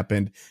 raids that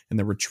happened, and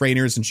there were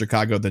trainers in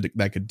Chicago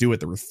that could do it.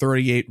 There were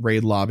 38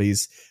 raid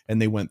lobbies,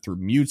 and they went through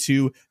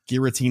Mewtwo,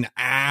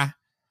 Giratina,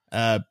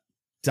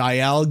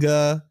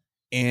 Dialga,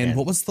 and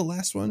what was the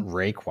last one?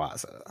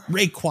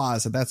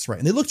 Rayquaza, that's right.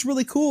 And they looked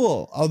really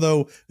cool.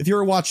 Although, if you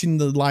were watching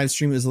the live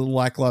stream, it was a little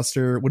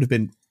lackluster. It would have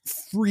been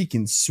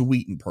freaking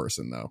sweet in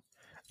person, though.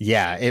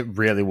 Yeah, it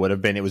really would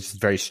have been. It was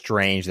very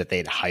strange that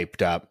they'd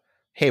hyped up,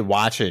 hey,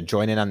 watch it,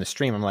 join in on the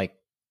stream. I'm like,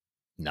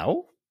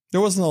 no?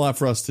 There wasn't a lot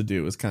for us to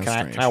do. It was kind of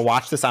strange. Can I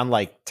watch this on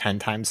like 10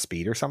 times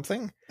speed or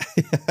something?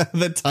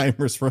 The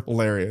timers were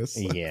hilarious.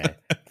 Yeah.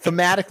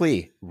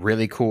 Thematically,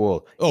 really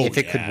cool. If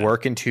it could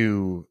work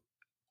into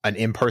an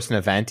in-person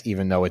event,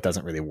 even though it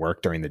doesn't really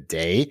work during the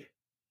day,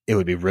 it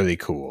would be really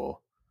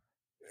cool.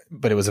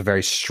 But it was a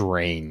very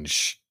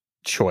strange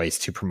choice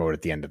to promote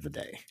at the end of the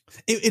day.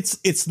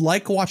 It's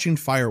like watching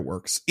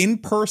fireworks. In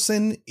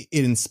person,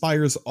 it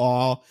inspires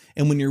awe.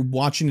 And when you're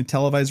watching a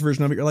televised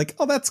version of it, you're like,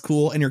 oh, that's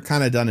cool. And you're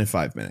kind of done in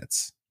 5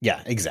 minutes.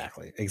 Yeah,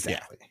 exactly.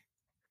 Yeah.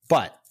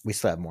 But we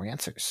still have more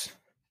answers.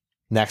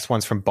 Next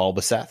one's from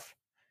Bulbaseth.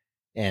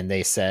 And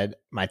they said,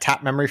 my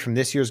top memory from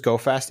this year's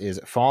GoFest is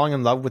falling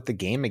in love with the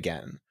game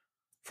again.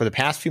 For the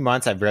past few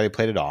months, I've rarely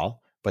played at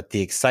all, but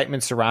the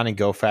excitement surrounding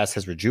GoFest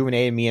has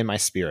rejuvenated me and my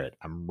spirit.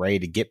 I'm ready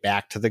to get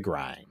back to the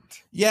grind.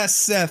 Yes,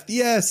 Seth.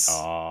 Yes.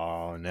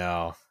 Oh,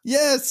 no.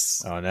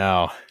 Yes. Oh,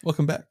 no.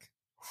 Welcome back.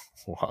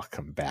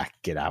 Welcome back.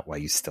 Get out while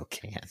you still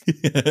can.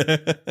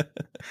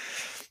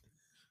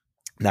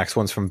 Next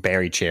one's from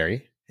Barry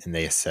Cherry. And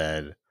they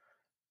said,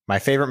 my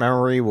favorite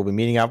memory will be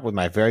meeting up with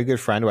my very good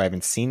friend who I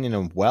haven't seen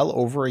in well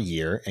over a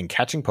year and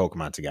catching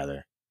Pokemon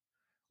together.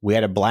 We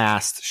had a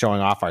blast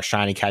showing off our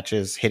shiny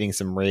catches, hitting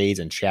some raids,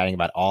 and chatting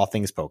about all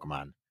things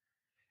Pokemon.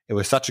 It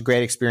was such a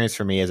great experience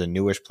for me as a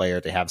newish player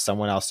to have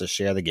someone else to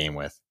share the game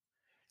with.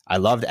 I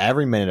loved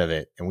every minute of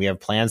it, and we have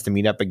plans to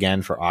meet up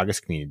again for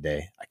August Community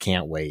Day. I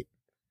can't wait.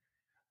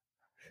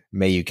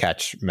 May you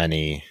catch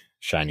many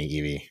shiny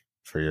Eevee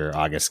for your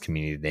August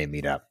Community Day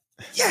meetup.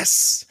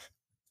 Yes!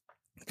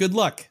 Good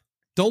luck.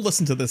 Don't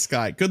listen to this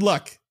guy. Good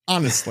luck.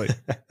 Honestly.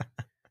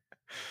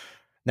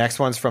 Next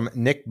one's from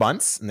Nick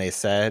Bunce, and they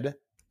said,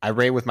 I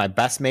raid with my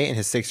best mate and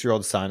his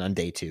 6-year-old son on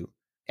day 2.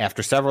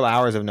 After several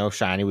hours of no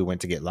shiny, we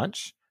went to get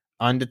lunch.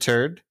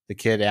 Undeterred, the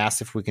kid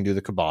asked if we can do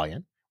the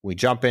Cobalion. We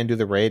jump in, do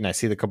the raid, and I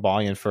see the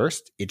Cobalion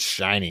first. It's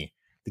shiny.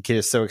 The kid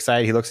is so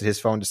excited, he looks at his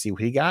phone to see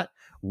what he got.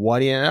 What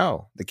do you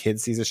know? The kid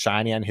sees a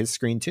shiny on his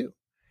screen too.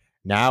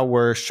 Now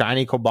we're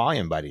shiny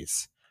Cobalion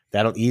buddies.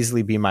 That'll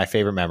easily be my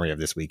favorite memory of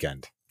this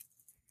weekend.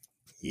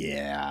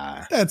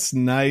 Yeah. That's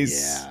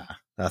nice. Yeah.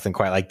 Nothing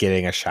quite like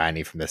getting a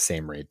shiny from the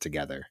same raid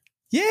together.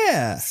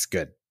 Yeah. It's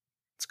good.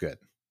 It's good.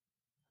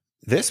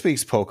 This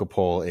week's Poke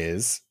Poll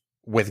is,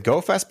 with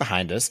GoFest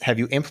behind us, have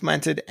you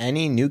implemented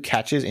any new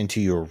catches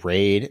into your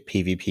raid,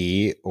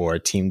 PvP, or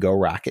Team Go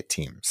Rocket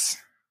teams?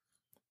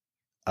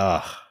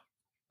 Let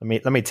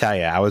me tell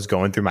you, I was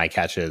going through my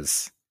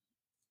catches.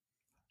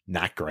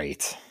 Not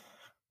great.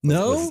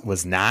 No?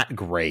 Was not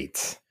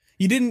great.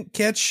 You didn't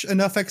catch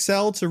enough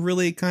XL to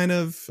really kind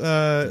of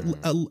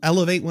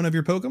elevate one of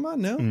your Pokemon?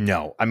 No?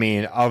 No. I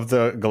mean, of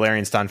the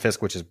Galarian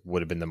Stunfisk, which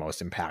would have been the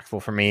most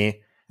impactful for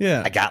me,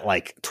 yeah, I got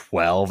like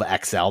 12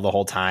 XL the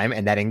whole time,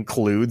 and that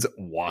includes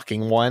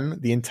walking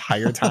one the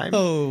entire time.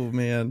 Oh,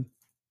 man.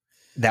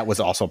 That was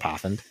also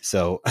Poffined.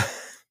 So,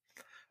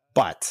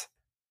 but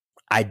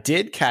I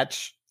did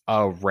catch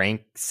a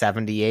rank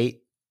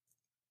 78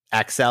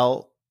 XL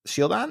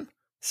Shieldon.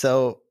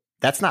 So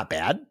that's not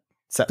bad.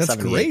 That's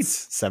great.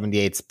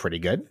 78's pretty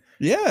good.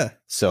 Yeah.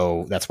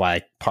 So that's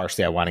why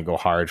partially I want to go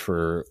hard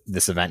for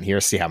this event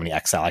here, see how many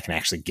XL I can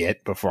actually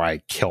get before I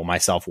kill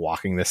myself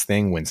walking this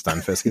thing when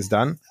Stunfisk is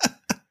done.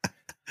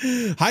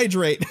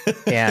 Hydrate.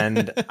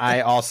 And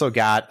I also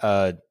got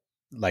a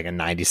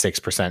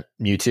 96%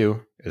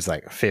 Mewtwo. It was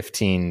like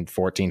 15,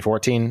 14,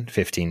 14,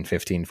 15,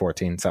 15,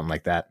 14, something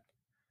like that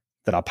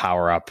I'll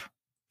power up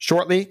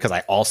shortly because I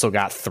also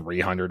got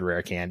 300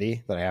 rare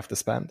candy that I have to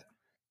spend.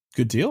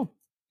 Good deal.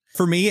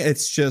 For me,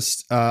 it's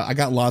just I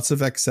got lots of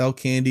XL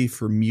candy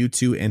for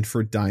Mewtwo and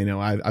for Dino.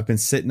 I've been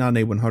sitting on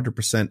a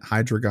 100%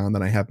 Hydreigon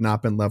that I have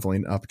not been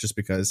leveling up just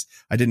because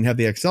I didn't have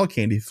the XL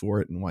candy for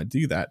it and why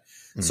do that.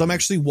 Mm-hmm. So I'm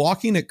actually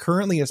walking it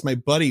currently as my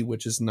buddy,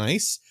 which is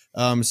nice.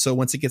 So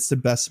once it gets to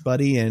best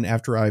buddy and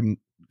after I'm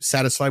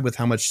satisfied with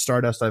how much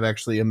Stardust I've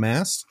actually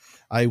amassed,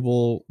 I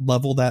will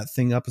level that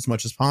thing up as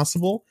much as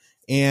possible.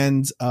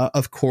 And,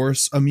 of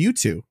course, a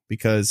Mewtwo,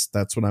 because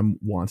that's what I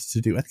want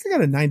to do. I think I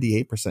got a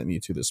 98%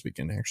 Mewtwo this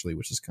weekend, actually,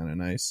 which is kind of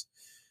nice.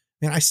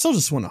 Man, I still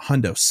just want a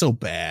hundo so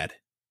bad.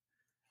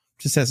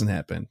 Just hasn't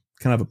happened.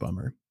 Kind of a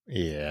bummer.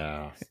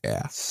 Yeah.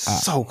 Yeah.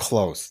 So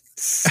close.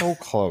 So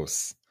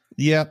close.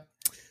 Yep.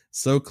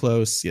 So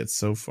close, yet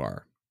so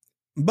far.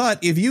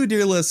 But if you,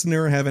 dear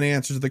listener, have an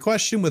answer to the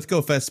question with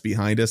GoFest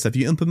behind us, have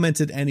you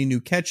implemented any new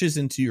catches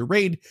into your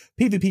raid,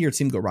 PvP, or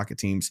Team Go Rocket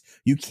teams,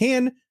 you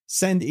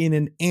send in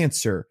an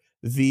answer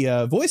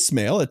via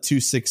voicemail at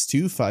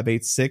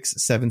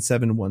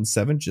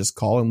 262-586-7717. Just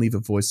call and leave a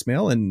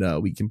voicemail,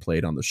 and we can play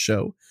it on the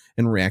show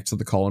and react to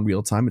the call in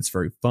real time. It's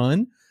very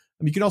fun.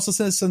 You can also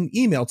send us an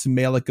email to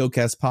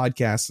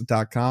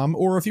mail@gocastpodcast.com,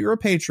 or if you're a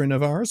patron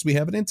of ours, we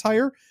have an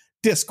entire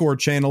Discord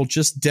channel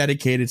just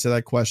dedicated to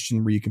that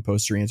question where you can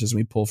post your answers, and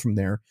we pull from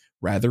there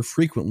rather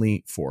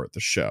frequently for the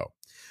show.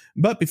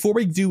 But before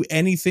we do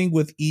anything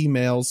with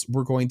emails,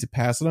 we're going to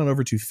pass it on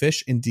over to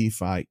Fish and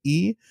DeFi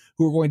E,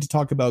 who are going to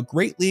talk about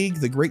Great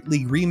League, the Great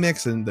League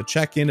remix, and the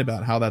check-in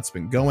about how that's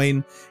been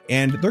going,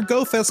 and their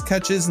GoFest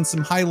catches and some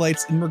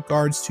highlights in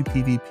regards to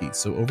PvP.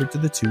 So over to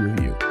the two of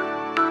you.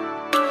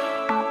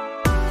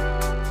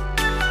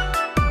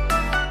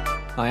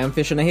 Hi, I'm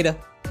Fish and Ahita.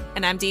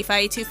 And I'm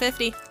DeFi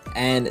 250.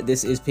 And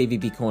this is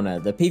PvP Corner,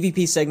 the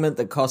PvP segment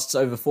that costs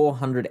over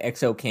 400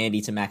 XL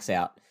candy to max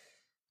out.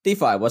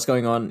 DeFi, what's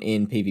going on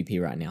in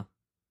PvP right now?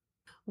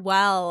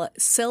 Well,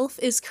 Sylph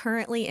is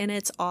currently in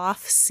its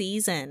off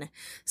season.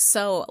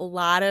 So a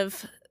lot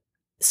of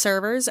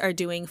servers are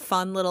doing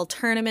fun little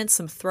tournaments,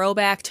 some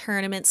throwback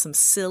tournaments, some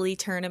silly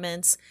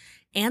tournaments,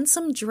 and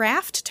some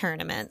draft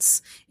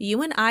tournaments.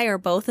 You and I are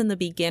both in the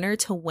Beginner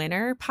to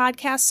Winner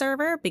podcast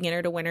server,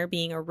 Beginner to Winner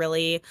being a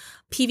really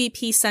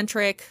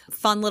PvP-centric,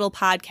 fun little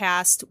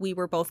podcast. We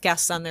were both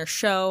guests on their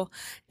show,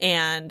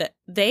 and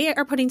they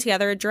are putting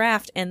together a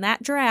draft, and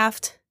that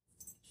draft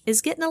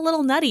is getting a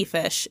little nutty,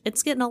 Fish.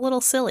 It's getting a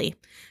little silly.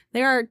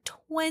 There are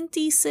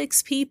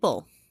 26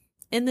 people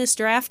in this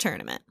draft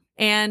tournament,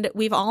 and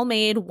we've all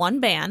made one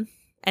ban,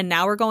 and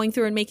now we're going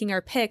through and making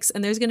our picks,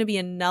 and there's going to be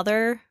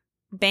another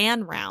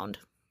ban round.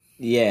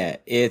 Yeah,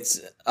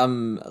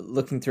 I'm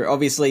looking through.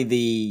 Obviously,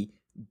 the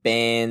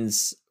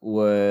bans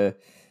were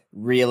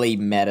really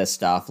meta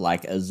stuff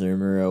like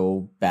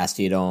Azumarill,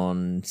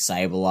 Bastiodon,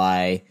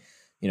 Sableye,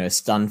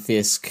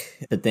 Stunfisk.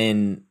 But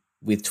then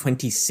with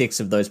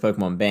 26 of those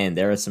Pokemon banned,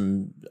 there are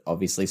some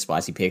obviously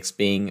spicy picks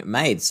being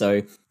made.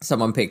 So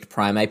someone picked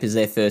Primeape as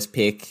their first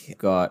pick. We've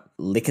got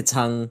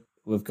Lickitung.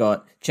 We've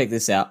got, check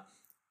this out,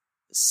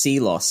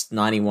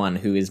 Sealost91,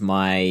 who is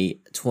my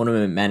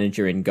tournament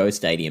manager in Go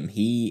Stadium.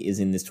 He is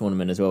in this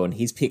tournament as well, and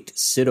he's picked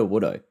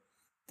Sudowoodo.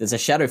 There's a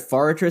Shadow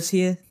Fortress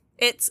here.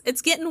 It's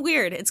getting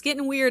weird. It's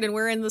getting weird, and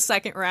we're in the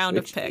second round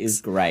of picks. Which is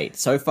great.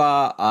 So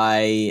far,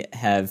 I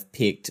have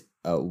picked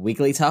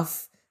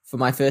Wigglytuff for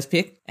my first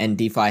pick, and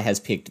DeFi has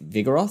picked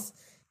Vigoroth.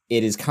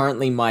 It is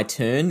currently my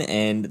turn,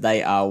 and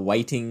they are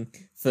waiting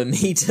for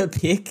me to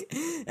pick.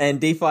 And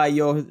DeFi,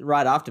 you're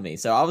right after me.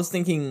 So I was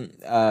thinking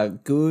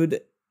good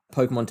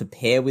Pokemon to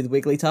pair with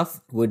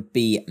Wigglytuff would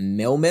be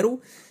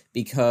Melmetal,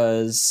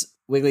 because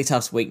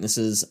Wigglytuff's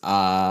weaknesses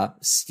are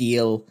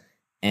Steel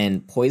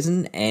and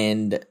Poison,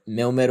 and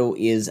Melmetal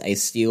is a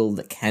Steel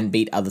that can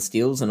beat other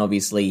Steels, and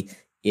obviously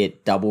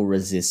it double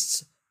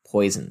resists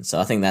Poison. So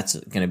I think that's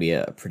going to be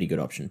a pretty good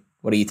option.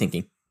 What are you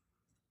thinking?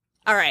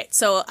 All right,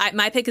 so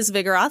my pick is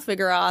Vigoroth.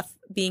 Vigoroth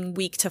being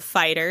weak to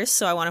fighters,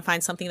 so I want to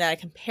find something that I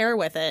can pair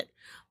with it.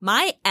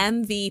 My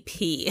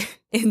MVP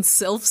in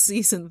Sylph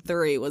Season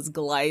 3 was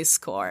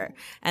Gliscor,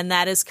 and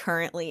that is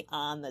currently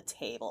on the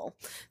table.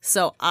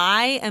 So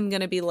I am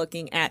going to be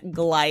looking at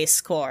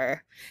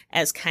Gliscor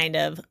as kind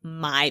of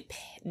my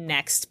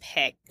next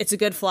pick. It's a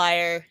good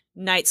flyer.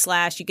 Night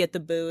Slash, you get the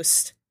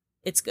boost.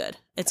 It's good.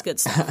 It's good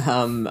stuff.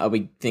 Are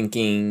we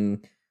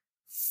thinking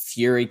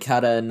Fury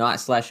Cutter, Night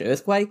Slash,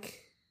 Earthquake?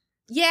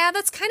 Yeah,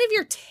 that's kind of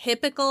your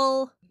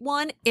typical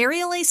one.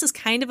 Aerial Ace is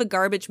kind of a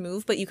garbage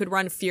move, but you could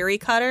run Fury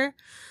Cutter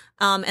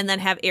and then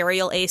have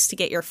Aerial Ace to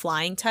get your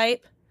flying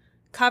type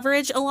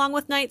coverage along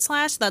with Night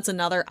Slash. That's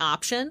another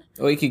option.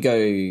 Or you could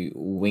go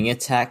Wing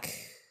Attack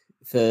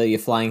for your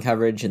flying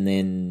coverage and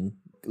then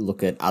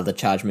look at other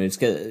charge moves.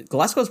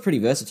 Gliscor's pretty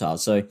versatile,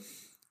 so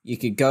you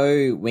could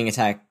go Wing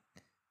Attack,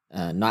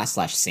 Night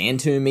Slash,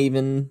 Sand Tomb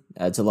even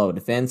to lower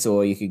defense,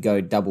 or you could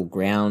go double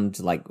ground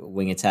like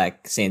Wing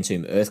Attack, Sand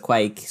Tomb,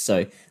 Earthquake,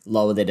 so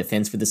lower their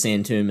defense with the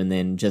Sand Tomb and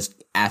then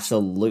just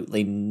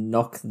absolutely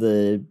knock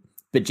the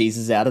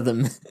bejesus out of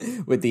them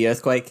with the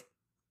Earthquake.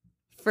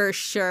 For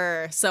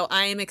sure. So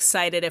I am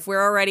excited. If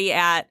we're already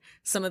at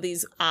some of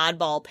these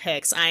oddball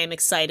picks, I am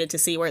excited to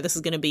see where this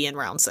is going to be in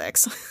round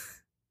 6.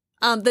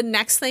 The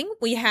next thing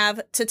we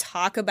have to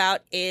talk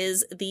about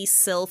is the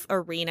Sylph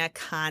Arena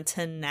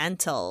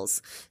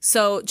Continentals.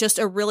 So just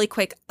a really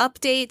quick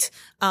update.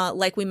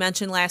 Like we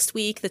mentioned last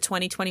week, the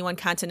 2021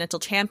 Continental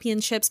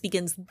Championships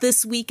begins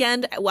this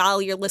weekend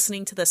while you're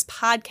listening to this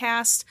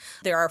podcast.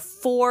 There are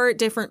 4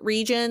 different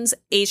regions: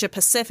 Asia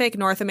Pacific,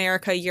 North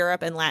America,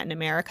 Europe, and Latin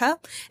America.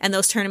 And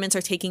those tournaments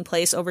are taking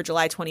place over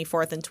July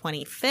 24th and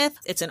 25th.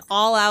 It's an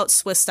all-out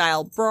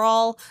Swiss-style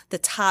brawl. The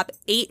top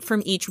 8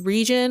 from each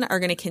region are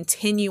going to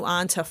continue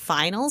on to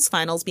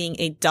finals being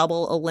a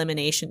double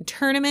elimination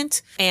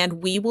tournament.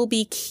 And we will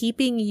be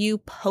keeping you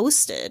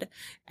posted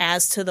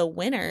as to the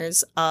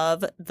winners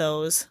of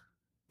those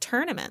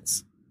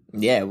tournaments.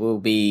 Yeah, we'll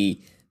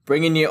be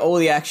bringing you all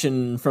the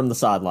action from the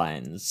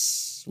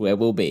sidelines, where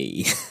we'll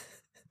be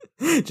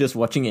just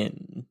watching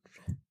in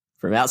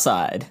from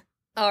outside.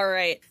 All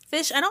right.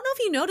 Fish, I don't know if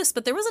you noticed,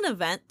 but there was an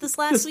event this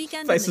last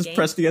weekend. Face in is the game.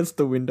 pressed against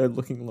the window,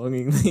 looking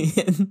longingly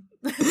in.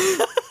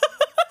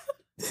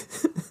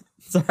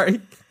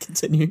 Sorry,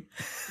 continue.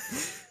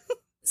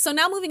 So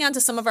now moving on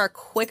to some of our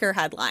quicker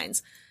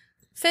headlines.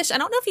 Fish, I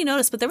don't know if you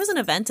noticed, but there was an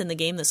event in the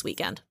game this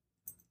weekend.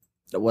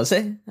 Was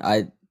it?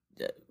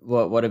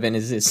 What event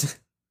is this?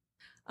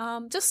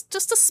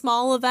 Just a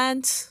small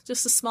event,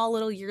 just a small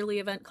little yearly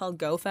event called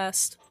Go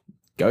Fest.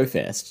 Go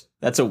Fest.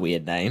 That's a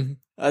weird name.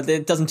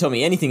 It doesn't tell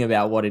me anything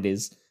about what it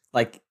is.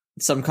 Like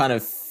some kind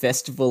of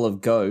festival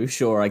of Go.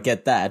 Sure, I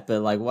get that,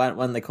 but like why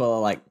don't they call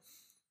it like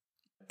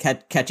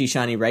Catchy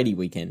Shiny Rady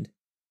Weekend?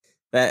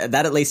 That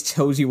at least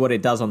tells you what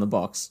it does on the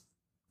box.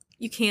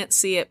 You can't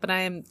see it, but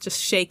I am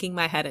just shaking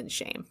my head in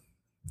shame.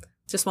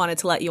 Just wanted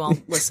to let you all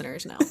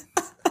listeners know.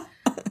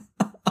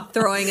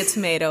 Throwing a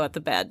tomato at the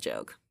bad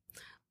joke.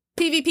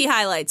 PvP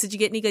highlights. Did you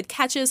get any good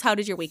catches? How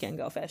did your weekend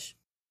go, Fish?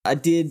 I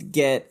did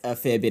get a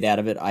fair bit out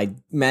of it. I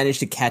managed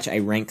to catch a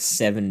rank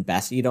 7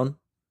 Bastiodon.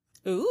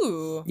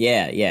 Ooh.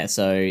 Yeah,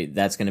 so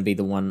that's going to be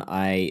the one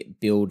I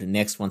build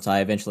next once I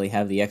eventually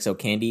have the XL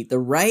Candy. The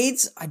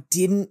raids, I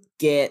didn't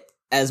get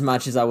as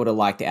much as I would have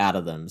liked out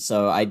of them.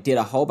 So I did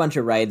a whole bunch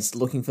of raids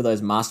looking for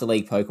those Master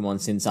League Pokemon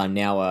since I'm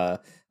now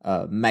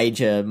a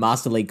major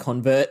Master League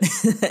convert.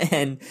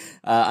 And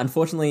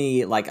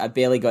unfortunately, like I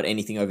barely got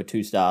anything over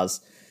 2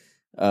 stars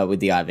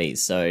with the IVs,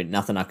 so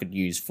nothing I could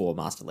use for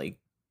Master League.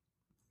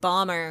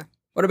 Bomber.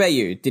 What about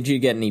you? Did you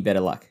get any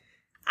better luck?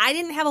 I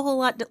didn't have a whole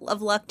lot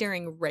of luck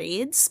during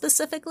raids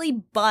specifically,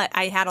 but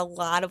I had a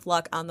lot of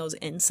luck on those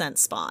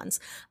incense spawns.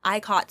 I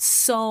caught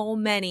so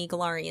many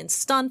Galarian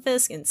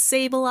Stunfisk and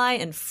Sableye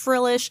and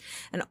Frillish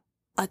and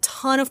a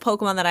ton of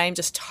Pokemon that I am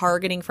just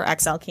targeting for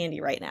XL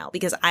Candy right now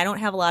because I don't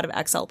have a lot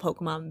of XL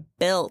Pokemon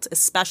built,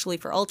 especially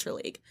for Ultra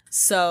League.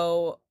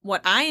 So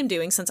what I am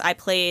doing, since I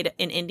played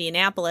in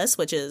Indianapolis,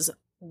 which is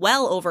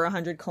well over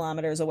 100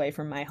 kilometers away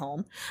from my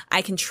home,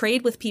 I can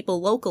trade with people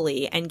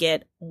locally and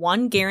get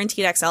 1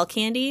 guaranteed XL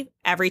Candy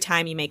every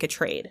time you make a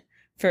trade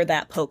for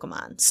that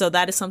Pokemon. So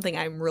that is something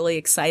I'm really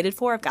excited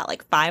for. I've got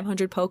like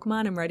 500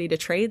 Pokemon I'm ready to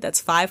trade. That's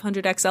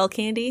 500 XL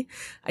Candy.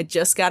 I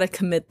just got to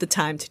commit the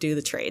time to do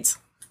the trades.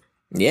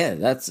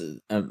 Yeah,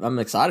 I'm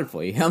excited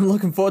for you. I'm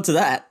looking forward to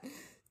that.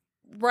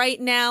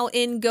 Right now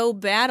in Go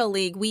Battle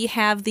League, we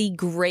have the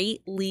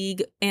Great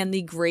League and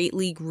the Great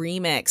League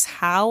Remix.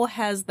 How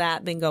has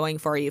that been going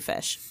for you,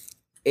 Fish?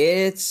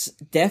 It's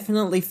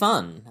definitely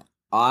fun.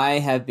 I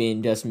have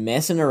been just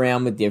messing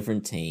around with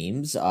different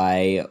teams.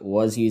 I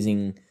was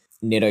using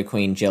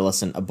Nidoqueen,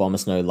 Jellicent,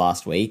 Abomasnow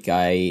last week.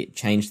 I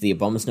changed the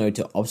Abomasnow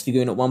to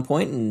Obstagoon at one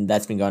point, and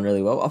that's been going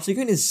really well.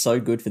 Obstagoon is so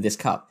good for this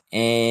cup.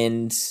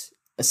 And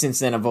since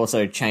then, I've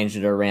also changed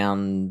it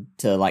around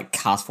to like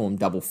Cast Form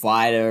Double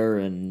Fighter,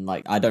 and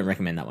like I don't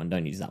recommend that one.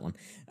 Don't use that one.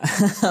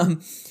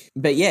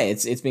 But yeah,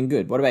 it's been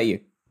good. What about you?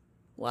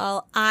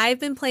 Well, I've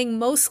been playing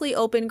mostly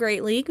Open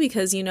Great League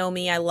because you know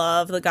me, I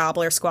love the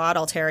Gobbler Squad,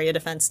 Altaria,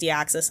 Defense,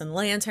 Deoxys, and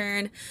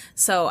Lantern.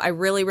 So I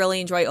really,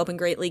 really enjoy Open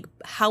Great League.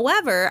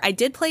 However, I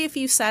did play a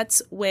few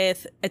sets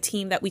with a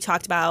team that we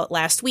talked about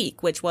last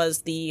week, which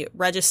was the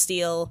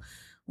Registeel,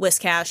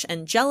 Whiscash,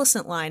 and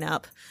Jellicent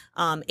lineup.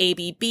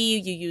 ABB,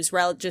 you use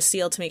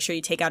Registeel to make sure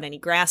you take out any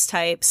grass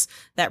types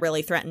that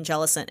really threaten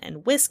Jellicent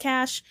and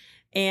Whiscash.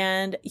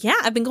 And yeah,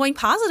 I've been going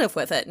positive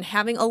with it and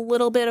having a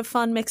little bit of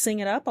fun mixing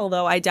it up,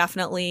 although I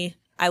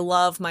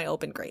love my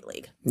Open Great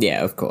League.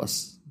 Yeah, of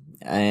course.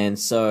 And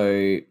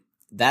so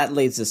that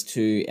leads us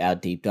to our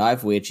deep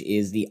dive, which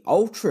is the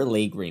Ultra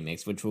League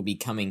Remix, which will be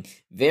coming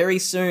very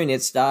soon.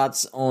 It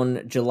starts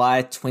on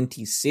July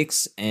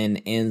 26th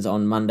and ends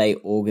on Monday,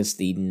 August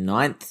the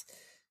 9th,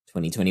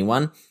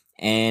 2021.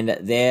 And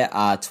there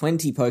are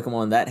 20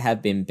 Pokemon that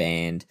have been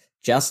banned.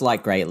 Just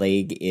like Great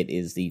League, it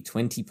is the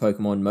 20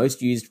 Pokemon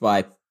most used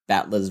by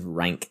battlers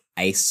rank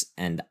Ace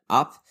and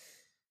up.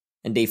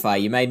 And DeFi,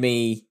 you made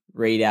me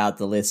read out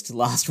the list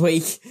last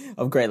week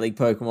of Great League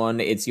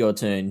Pokemon. It's your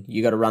turn.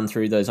 You got to run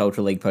through those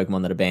Ultra League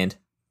Pokemon that are banned.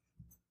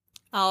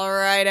 All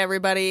right,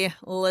 everybody,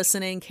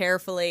 listening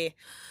carefully.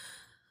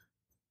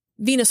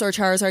 Venusaur,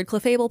 Charizard,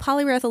 Clefable,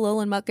 Poliwrath,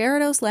 Alolan, Muck,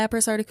 Gyarados,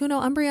 Lapras,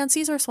 Articuno, Umbreon,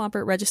 Caesar,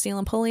 Swampert, Registeel,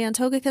 Empoleon,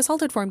 Togekiss,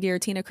 Altered Form,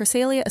 Giratina,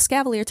 Cresselia,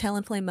 Escavalier,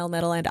 Talonflame,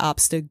 Melmetal, and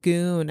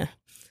Obstagoon.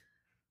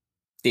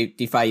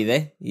 DeFi, you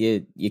there?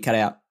 You cut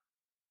out.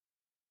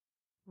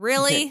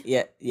 Really?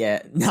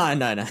 Yeah. No.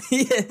 No,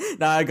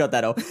 I got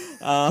that all.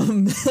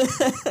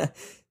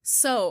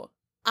 So,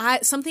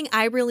 something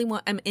I really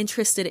I'm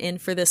interested in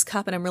for this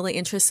cup, and I'm really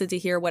interested to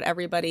hear what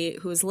everybody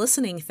who's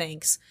listening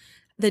thinks.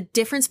 The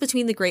difference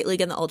between the Great League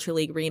and the Ultra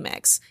League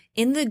Remix.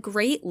 In the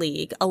Great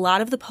League, a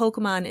lot of the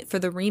Pokemon for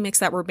the Remix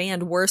that were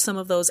banned were some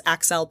of those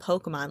XL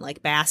Pokemon,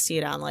 like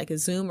Bastiodon, like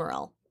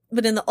Azumarill.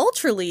 But in the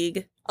Ultra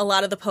League, a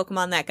lot of the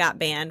Pokemon that got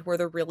banned were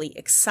the really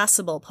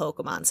accessible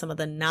Pokemon, some of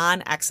the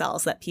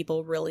non-XLs that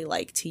people really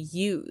like to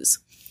use.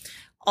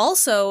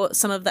 Also,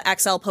 some of the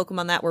XL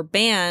Pokemon that were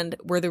banned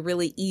were the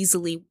really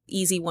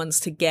easy ones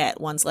to get.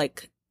 Ones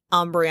like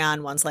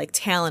Umbreon, ones like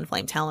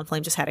Talonflame.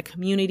 Talonflame just had a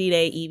community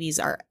day. EVs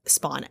are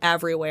spawn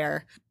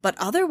everywhere. But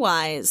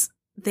otherwise,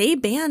 they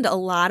banned a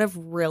lot of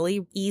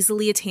really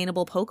easily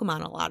attainable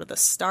Pokemon, a lot of the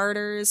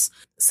starters.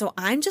 So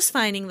I'm just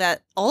finding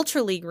that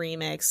Ultra League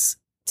Remix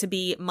to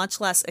be much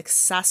less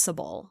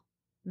accessible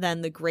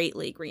than the Great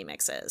League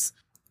Remix is.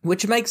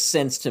 Which makes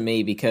sense to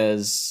me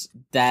because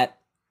that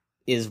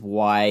is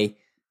why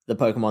the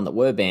Pokemon that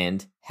were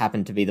banned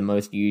happen to be the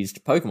most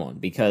used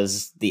Pokemon,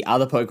 because the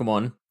other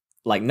Pokemon,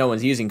 like, no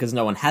one's using because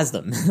no one has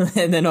them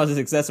and they're not as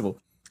accessible.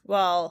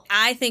 Well,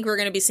 I think we're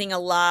going to be seeing a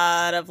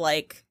lot of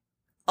like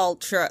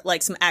Ultra,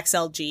 like some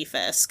XLG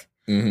Fisk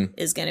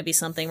is going to be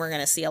something we're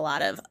going to see a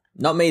lot of.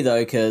 Not me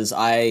though, because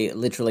I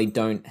literally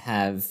don't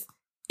have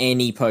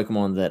any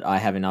Pokemon that I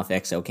have enough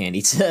XL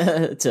candy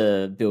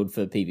to build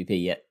for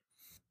PvP yet.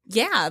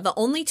 Yeah, the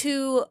only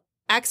two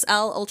XL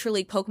Ultra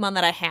League Pokemon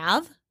that I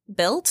have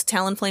built,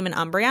 Talonflame and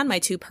Umbreon, my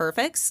two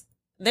perfects,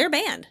 they're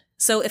banned.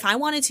 So if I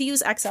wanted to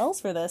use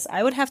XLs for this,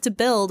 I would have to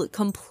build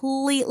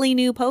completely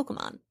new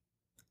Pokemon.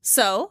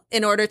 So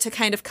in order to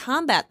kind of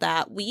combat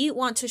that, we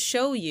want to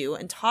show you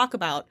and talk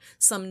about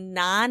some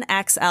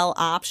non-XL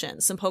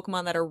options, some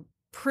Pokemon that are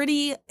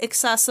pretty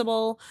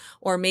accessible,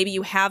 or maybe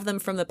you have them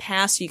from the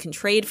past, you can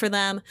trade for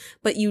them,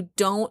 but you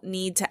don't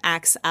need to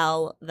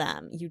XL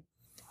them.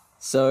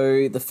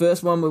 So the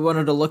first one we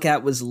wanted to look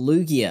at was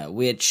Lugia,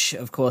 which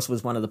of course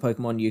was one of the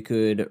Pokemon you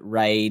could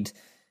raid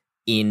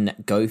in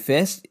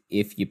GoFest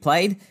if you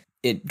played.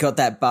 It got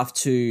that buff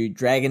to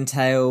Dragon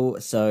Tail,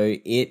 so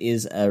it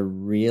is a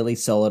really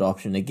solid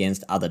option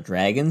against other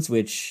dragons,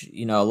 which,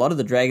 you know, a lot of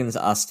the dragons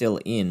are still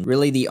in.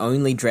 Really, the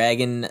only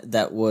dragon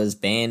that was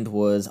banned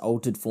was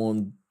Altered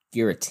Form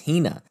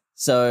Giratina.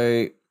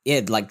 So,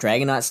 yeah, like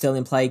Dragonite's still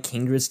in play,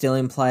 Kingdra's still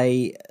in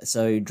play,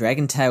 so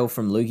Dragon Tail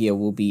from Lugia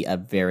will be a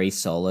very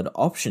solid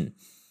option.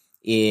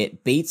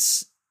 It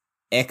beats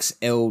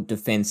XL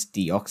Defense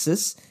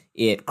Deoxys,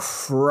 it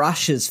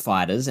crushes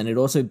fighters, and it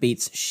also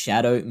beats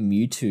Shadow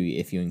Mewtwo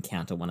if you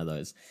encounter one of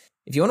those.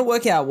 If you want to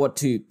work out what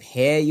to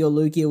pair your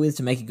Lugia with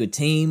to make a good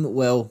team,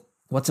 well,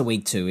 what's a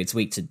weak to? It's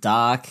weak to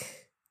Dark,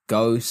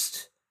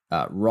 Ghost,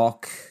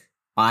 Rock,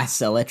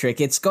 Ice,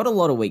 Electric. It's got a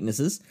lot of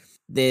weaknesses.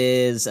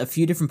 There's a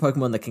few different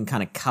Pokemon that can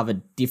kind of cover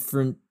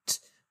different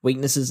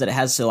weaknesses that it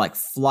has. So like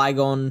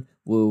Flygon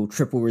will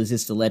triple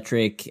resist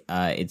Electric.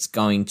 It's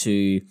going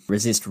to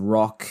resist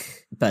Rock,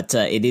 but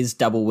it is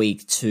double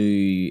weak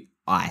to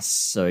Ice,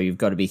 so you've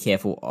got to be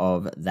careful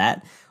of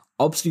that.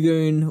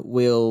 Obstagoon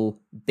will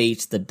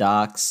beat the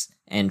Darks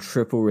and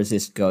triple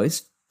resist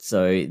Ghost,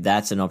 so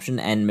that's an option.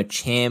 And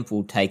Machamp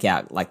will take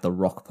out like the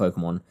Rock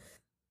Pokemon.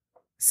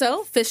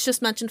 So, Fish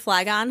just mentioned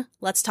Flygon.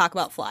 Let's talk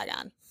about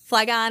Flygon.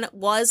 Flygon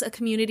was a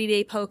Community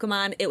Day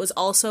Pokemon. It was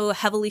also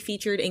heavily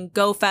featured in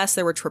GoFest.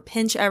 There were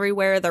Trapinch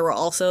everywhere. There were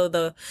also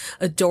the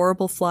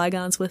adorable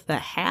Flygons with the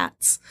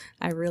hats.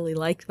 I really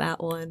liked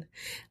that one.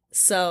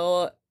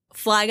 So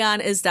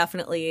Flygon is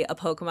definitely a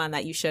Pokemon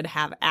that you should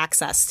have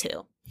access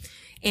to.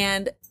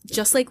 And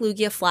just like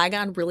Lugia,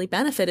 Flygon really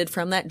benefited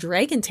from that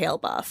Dragon Tail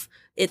buff.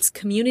 Its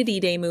Community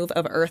Day move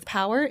of Earth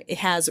Power, it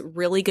has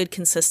really good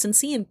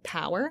consistency and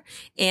power,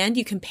 and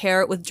you can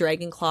pair it with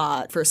Dragon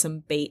Claw for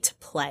some bait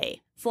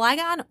play.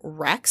 Flygon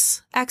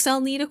wrecks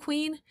XL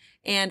Nidoqueen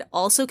and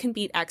also can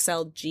beat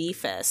XL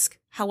G-Fisk.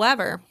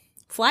 However,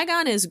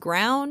 Flygon is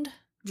ground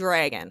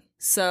dragon,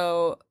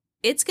 so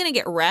it's going to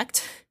get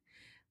wrecked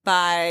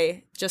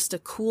by just a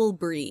cool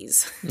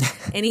breeze.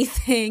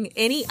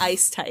 Any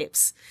ice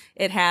types,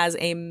 it has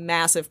a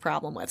massive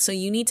problem with. So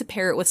you need to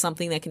pair it with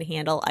something that can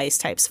handle ice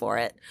types for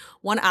it.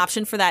 One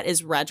option for that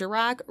is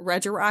Regirock.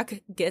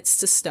 Regirock gets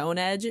to Stone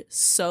Edge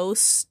so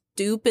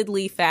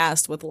stupidly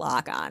fast with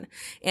Lock On.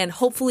 And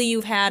hopefully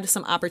you've had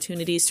some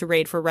opportunities to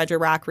raid for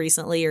Regirock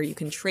recently, or you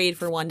can trade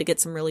for one to get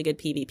some really good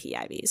PvP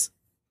IVs.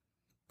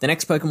 The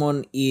next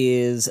Pokemon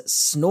is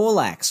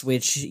Snorlax,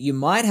 which you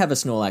might have a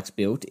Snorlax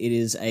built. It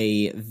is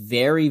a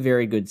very,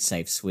 very good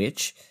safe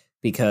switch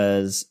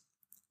because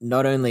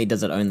not only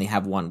does it only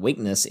have one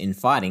weakness in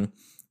fighting,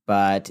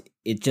 but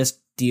it just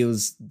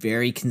deals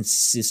very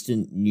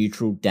consistent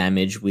neutral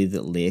damage with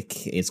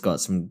Lick. It's got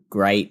some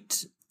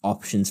great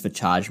options for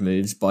charge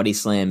moves. Body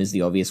Slam is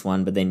the obvious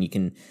one, but then you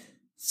can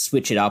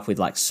switch it up with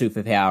like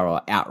Superpower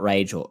or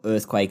Outrage or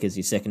Earthquake as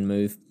your second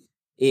move.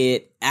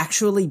 It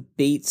actually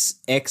beats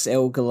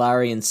XL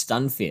Galarian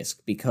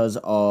Stunfisk because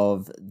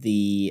of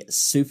the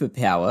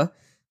superpower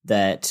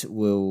that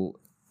will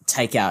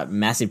take out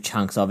massive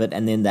chunks of it,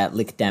 and then that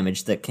lick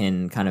damage that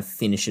can kind of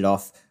finish it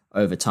off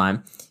over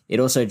time.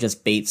 It also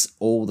just beats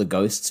all the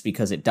ghosts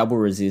because it double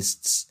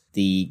resists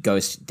the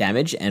ghost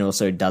damage and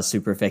also does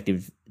super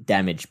effective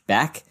damage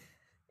back.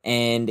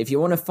 And if you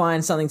want to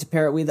find something to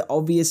pair it with,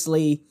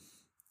 obviously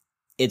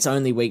its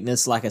only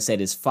weakness, like I said,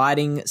 is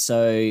fighting,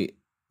 so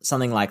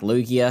something like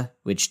Lugia,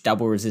 which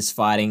double resists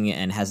fighting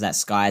and has that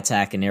Sky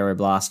Attack and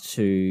Aeroblast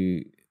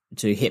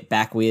to hit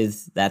back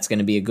with, that's going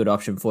to be a good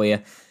option for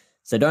you.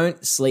 So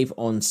don't sleep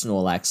on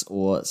Snorlax,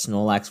 or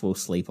Snorlax will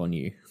sleep on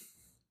you.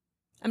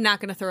 I'm not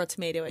going to throw a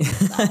tomato at you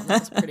for that one. That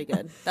was pretty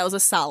good. That was a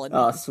solid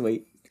one. Oh,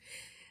 sweet.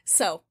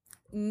 So,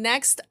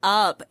 next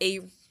up, a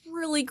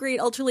really great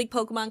Ultra League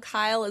Pokemon.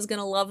 Kyle is going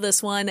to love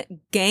this one.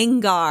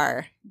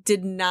 Gengar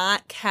did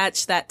not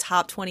catch that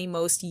top 20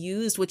 most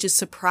used, which is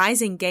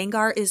surprising.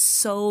 Gengar is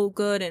so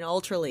good in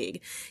Ultra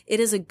League. It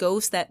is a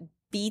ghost that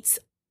beats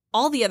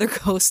all the other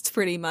ghosts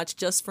pretty much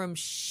just from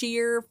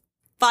sheer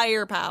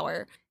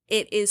firepower.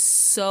 It is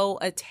so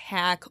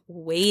attack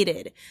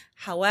weighted.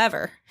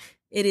 However,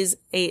 it is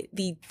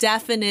the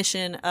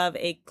definition of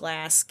a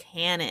glass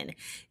cannon.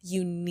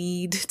 You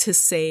need to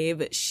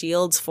save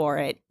shields for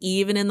it.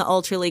 Even in the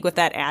Ultra League with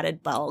that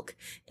added bulk,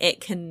 it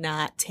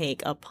cannot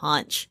take a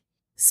punch.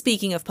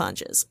 Speaking of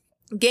punches,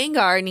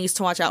 Gengar needs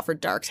to watch out for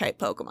dark type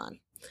Pokemon.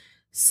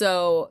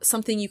 So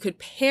something you could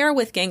pair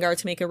with Gengar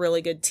to make a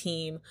really good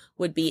team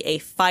would be a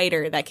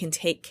fighter that can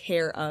take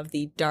care of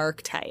the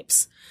dark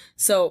types.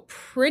 So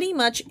pretty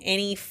much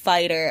any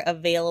fighter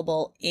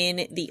available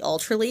in the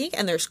Ultra League,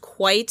 and there's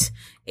quite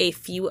a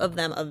few of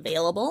them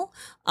available.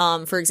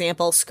 For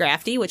example,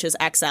 Scrafty, which is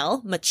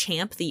XL,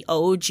 Machamp, the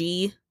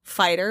OG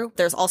fighter.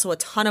 There's also a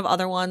ton of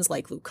other ones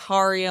like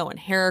Lucario and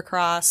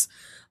Heracross.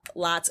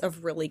 Lots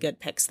of really good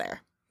picks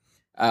there.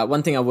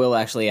 One thing I will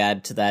actually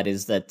add to that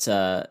is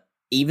that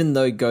even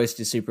though Ghost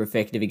is super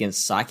effective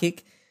against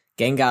Psychic,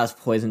 Gengar's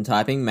poison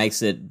typing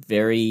makes it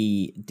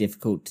very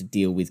difficult to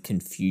deal with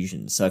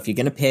confusion. So if you're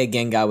going to pair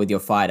Gengar with your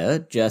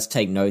fighter, just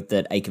take note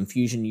that a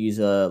confusion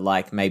user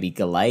like maybe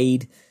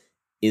Gallade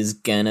is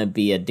going to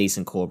be a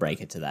decent core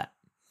breaker to that.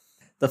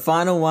 The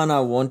final one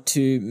I want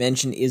to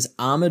mention is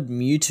Armored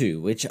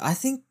Mewtwo, which I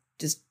think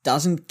just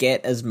doesn't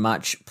get as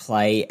much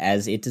play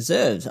as it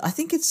deserves. I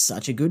think it's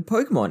such a good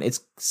Pokemon.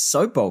 It's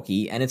so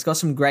bulky and it's got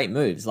some great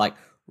moves like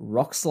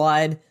Rock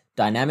Slide,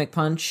 Dynamic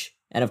Punch,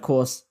 and of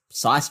course,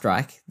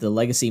 Psystrike, the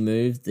legacy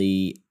move,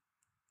 the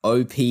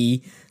OP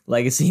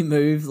legacy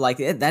move. Like,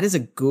 that is a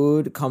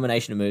good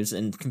combination of moves,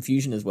 and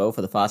Confusion as well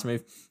for the fast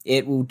move.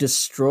 It will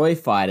destroy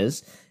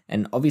fighters,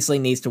 and obviously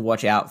needs to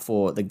watch out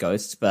for the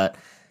ghosts, but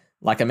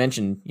like I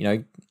mentioned,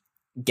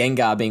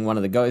 Gengar being one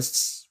of the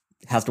ghosts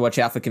has to watch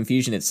out for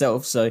Confusion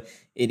itself, so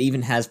it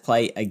even has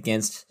play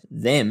against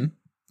them.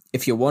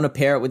 If you want to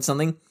pair it with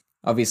something,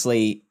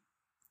 obviously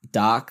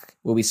Dark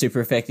will be super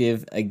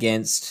effective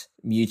against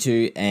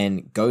Mewtwo,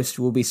 and Ghost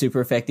will be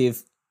super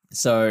effective.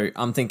 So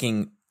I'm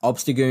thinking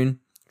Obstagoon,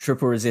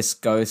 triple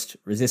resist Ghost,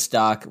 resist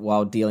Dark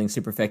while dealing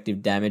super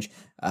effective damage.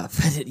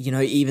 But,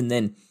 even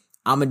then,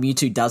 Armored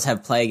Mewtwo does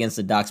have play against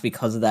the Darks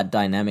because of that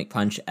Dynamic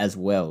Punch as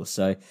well.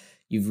 So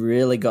you've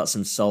really got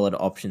some solid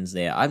options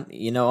there.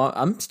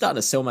 I'm starting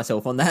to sell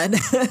myself on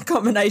that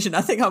combination.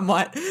 I think I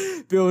might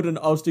build an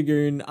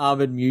Obstagoon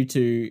Armored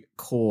Mewtwo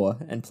core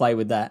and play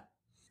with that.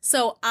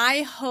 So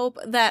I hope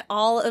that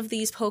all of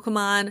these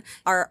Pokemon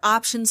are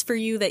options for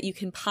you that you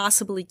can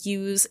possibly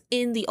use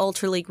in the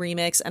Ultra League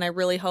Remix, and I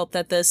really hope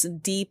that this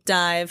deep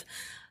dive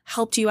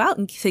helped you out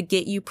and to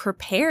get you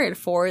prepared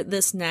for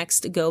this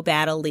next Go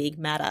Battle League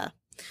meta.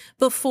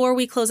 Before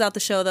we close out the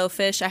show though,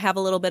 Fish, I have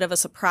a little bit of a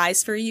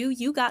surprise for you.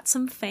 You got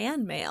some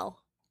fan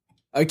mail.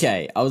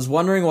 Okay, I was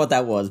wondering what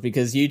that was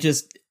because you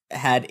just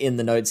had in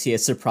the notes here,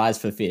 surprise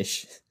for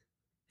Fish.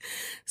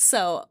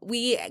 So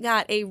we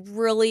got a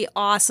really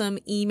awesome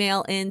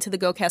email into the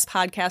GoCast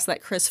podcast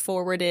that Chris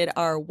forwarded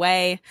our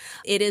way.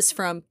 It is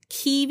from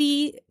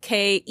Keevy,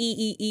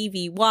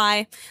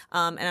 Keeeevy,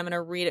 and I'm going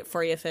to read it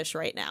for you, Fish,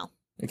 right now.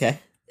 Okay.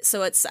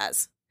 So it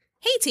says,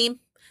 "Hey team,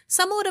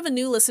 somewhat of a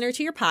new listener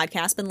to your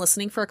podcast, been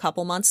listening for a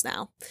couple months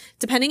now.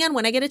 Depending on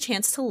when I get a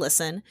chance to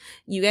listen,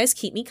 you guys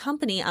keep me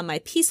company on my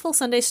peaceful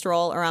Sunday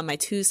stroll or on my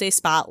Tuesday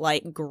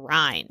spotlight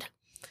grind.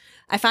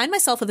 I find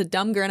myself with a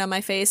dumb grin on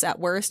my face at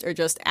worst or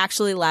just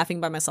actually laughing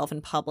by myself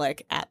in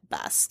public at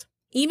best.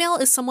 Email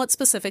is somewhat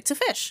specific to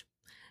Fish.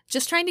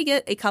 Just trying to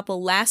get a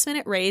couple last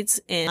minute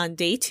raids in on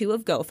day 2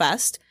 of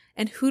GoFest,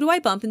 and who do I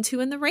bump into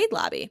in the raid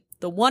lobby?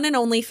 The one and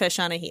only Fish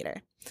on a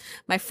Heater.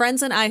 My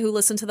friends and I who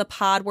listen to the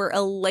pod were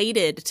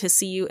elated to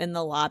see you in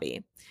the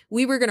lobby.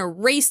 We were going to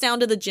race down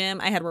to the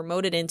gym I had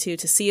remoted into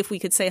to see if we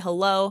could say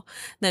hello,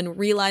 then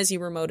realize you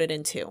remoted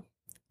into.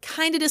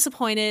 Kind of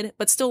disappointed,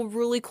 but still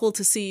really cool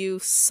to see you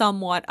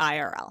somewhat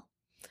IRL.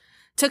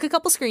 Took a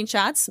couple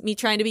screenshots, me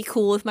trying to be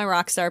cool with my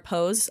rockstar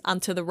pose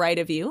onto the right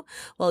of you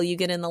while you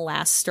get in the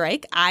last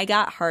strike. I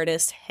got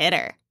hardest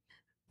hitter.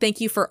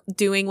 Thank you for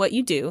doing what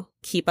you do.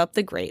 Keep up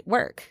the great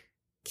work.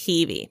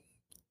 Keevy.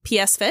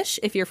 P.S. Fish,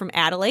 if you're from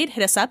Adelaide,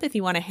 hit us up if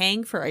you want to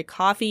hang for a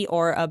coffee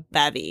or a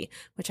bevy,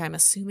 which I'm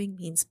assuming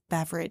means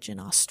beverage in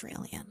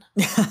Australian."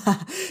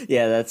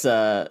 Yeah,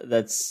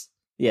 that's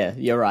yeah,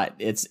 you're right.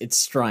 It's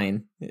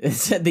strain.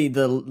 It's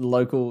the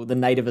local, the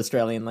native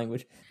Australian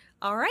language.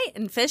 All right,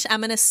 and Fish,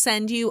 I'm going to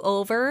send you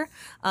over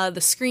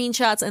the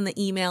screenshots and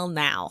the email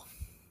now.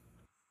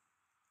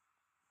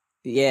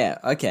 Yeah,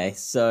 okay.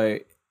 So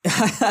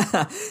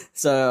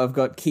So I've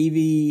got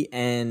Kiwi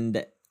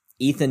and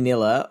Ethan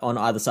Niller on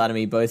either side of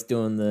me, both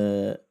doing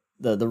the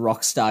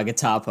rock star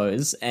guitar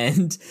pose,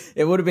 and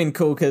it would have been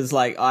cool because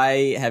like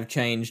I have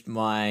changed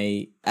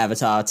my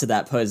avatar to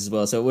that pose as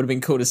well, so it would have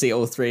been cool to see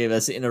all three of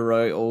us in a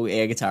row all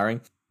air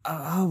guitaring.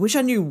 I wish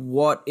I knew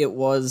what it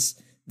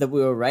was that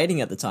we were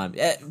rating at the time,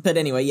 but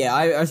anyway, yeah,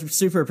 I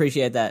super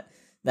appreciate that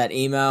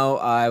email.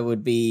 I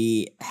would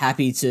be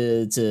happy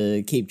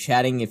to keep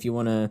chatting if you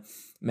want to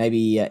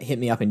maybe hit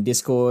me up in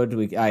Discord.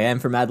 I am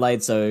from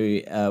Adelaide,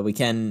 so we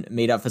can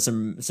meet up for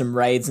some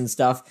raids and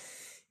stuff.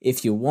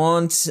 If you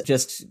want,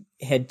 just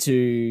head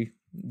to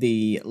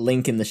the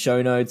link in the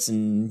show notes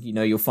and,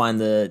 you'll find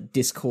the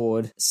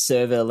Discord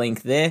server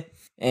link there.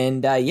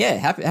 And yeah,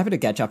 happy to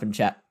catch up and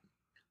chat.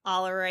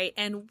 All right.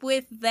 And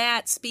with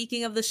that,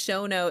 speaking of the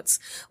show notes,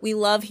 we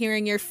love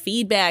hearing your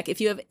feedback.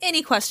 If you have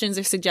any questions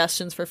or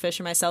suggestions for Fish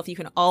and myself, you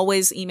can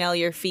always email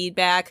your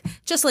feedback,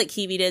 just like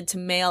Kiwi did, to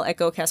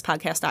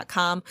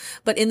mail@gocastpodcast.com.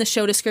 But in the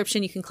show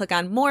description, you can click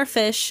on more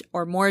Fish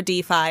or more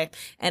DeFi,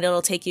 and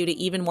it'll take you to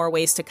even more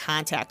ways to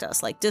contact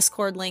us, like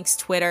Discord links,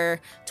 Twitter,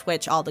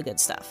 Twitch, all the good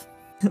stuff.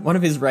 One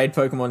of his raid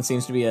Pokemon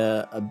seems to be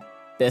a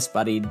best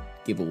buddied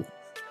Gibble.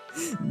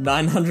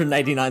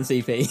 989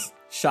 CP.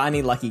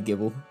 Shiny Lucky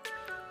Gibble.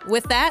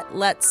 With that,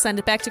 let's send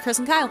it back to Chris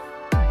and Kyle.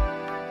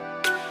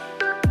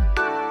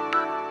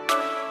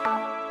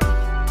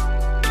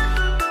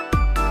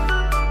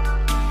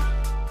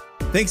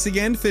 Thanks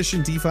again, Fish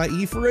and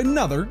DeFi for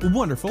another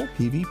wonderful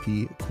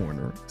PvP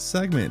Corner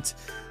segment.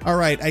 All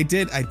right, I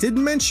did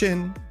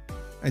mention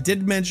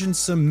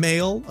some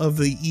mail of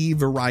the E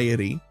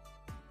variety,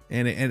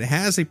 and it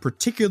has a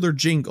particular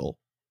jingle.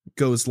 It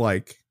goes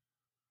like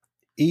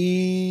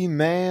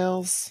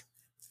emails,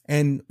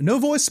 and no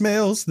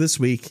voicemails this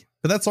week.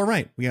 But that's all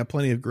right. We got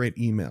plenty of great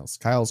emails.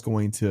 Kyle's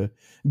going to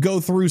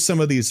go through some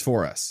of these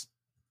for us.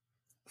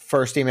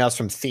 First email's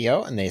from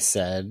Theo, and they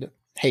said,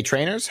 "Hey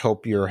trainers,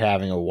 hope you're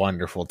having a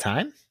wonderful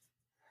time.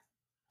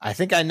 I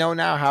think I know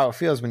now how it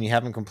feels when you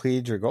haven't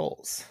completed your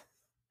goals.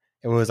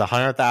 It was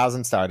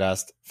 100,000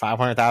 Stardust,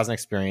 500,000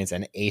 experience,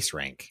 and Ace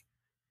rank.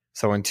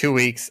 So in 2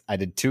 weeks, I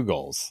did 2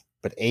 goals.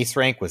 But Ace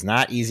rank was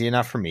not easy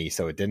enough for me,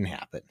 so it didn't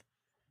happen.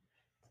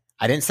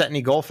 I didn't set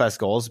any Goal Fest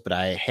goals, but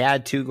I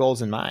had 2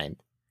 goals in mind.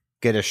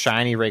 Get a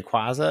shiny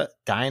Rayquaza,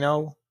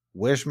 Dino,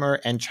 Whismur,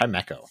 and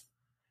Chimecho.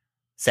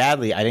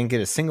 Sadly, I didn't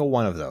get a single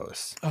one of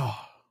those. Oh,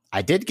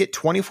 I did get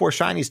 24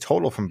 shinies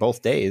total from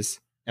both days,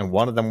 and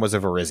one of them was a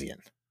Virizion.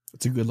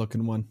 it's a good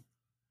looking one.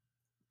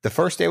 The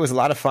first day was a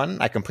lot of fun.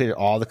 I completed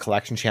all the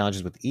collection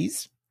challenges with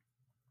ease.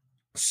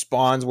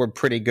 Spawns were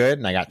pretty good,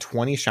 and I got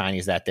 20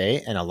 shinies that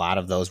day, and a lot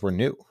of those were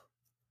new.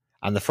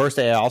 On the first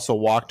day, I also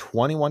walked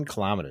 21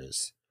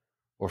 kilometers,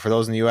 or for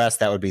those in the U.S.,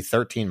 that would be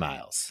 13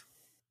 miles.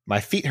 My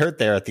feet hurt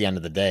there at the end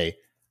of the day,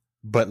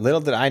 but little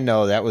did I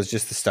know that was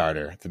just the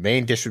starter. The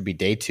main dish would be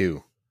day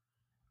 2.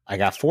 I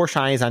got 4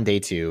 shinies on day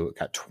 2,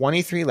 got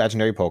 23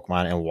 legendary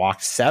Pokemon, and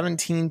walked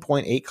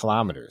 17.8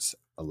 kilometers,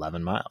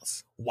 11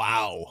 miles.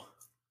 Wow.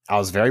 I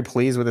was very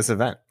pleased with this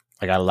event.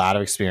 I got a lot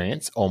of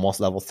experience,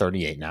 almost level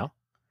 38 now.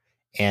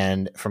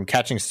 And from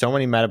catching so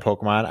many meta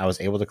Pokemon, I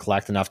was able to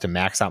collect enough to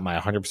max out my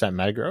 100%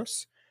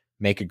 Metagross,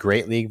 make a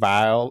Great League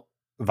viable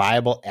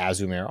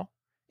Azumarill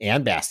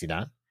and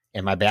Bastiodon.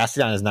 And my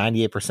Bastiodon is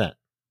 98%.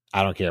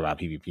 I don't care about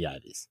PvP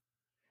IVs.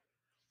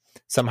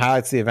 Some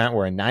highlights of the event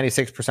were a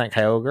 96%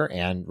 Kyogre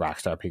and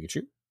Rockstar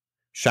Pikachu,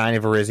 shiny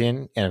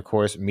Virizion, and of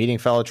course, meeting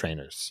fellow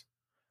trainers.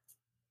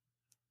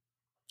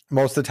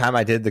 Most of the time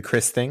I did the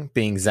Chris thing,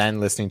 being zen,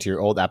 listening to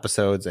your old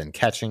episodes, and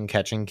catching.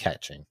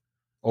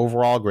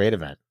 Overall, great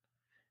event.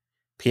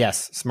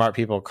 P.S. Smart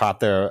people caught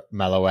their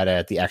Meloetta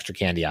at the extra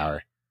candy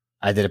hour.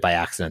 I did it by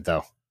accident,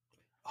 though.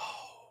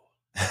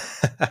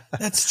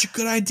 That's such a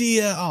good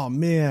idea. Oh,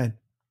 man.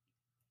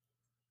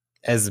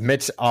 As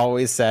Mitch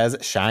always says,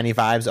 shiny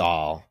vibes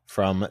all,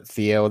 from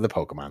Theo the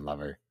Pokemon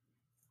lover.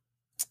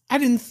 I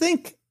didn't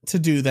think to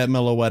do that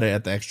Meloetta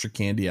at the extra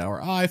candy hour.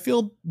 Oh, I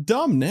feel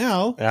dumb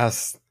now.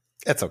 Yes,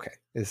 it's okay.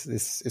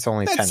 It's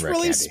only That's 10 rare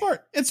really candy.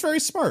 smart. It's very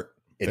smart.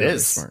 It Very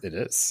is. smart. It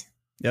is.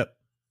 Yep.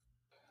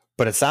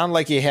 But it sounded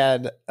like you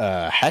had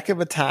a heck of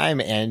a time,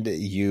 and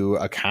you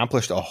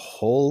accomplished a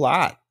whole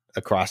lot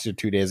across your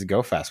 2 days of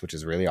Go Fest, which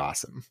is really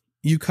awesome.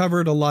 You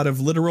covered a lot of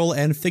literal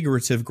and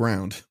figurative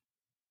ground.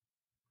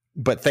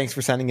 But thanks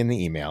for sending in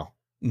the email.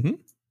 Mm-hmm.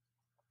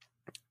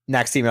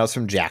 Next email is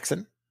from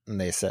Jackson, and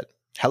they said,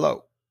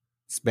 "Hello.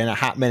 It's been a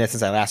hot minute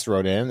since I last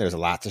wrote in. There's a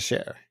lot to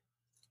share.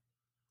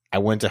 I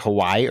went to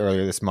Hawaii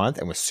earlier this month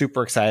and was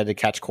super excited to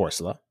catch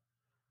Corsola.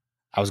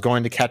 I was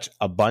going to catch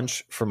a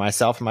bunch for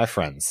myself and my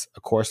friends.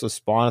 A Corsola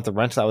spawned at the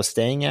rental I was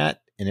staying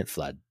at, and it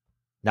fled.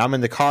 Now I'm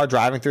in the car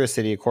driving through a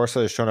city. A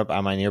Corsola has shown up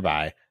on my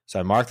nearby, so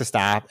I marked the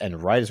stop,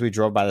 and right as we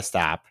drove by the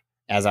stop,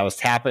 as I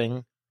was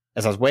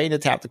waiting to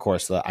tap the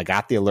Corsola, I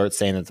got the alert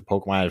saying that the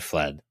Pokemon had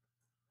fled.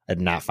 I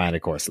did not find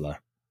a Corsola.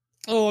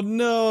 Oh,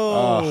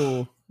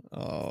 no.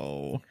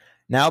 Oh.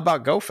 Now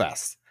about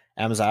GoFest.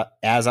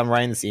 As I'm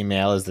writing this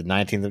email is the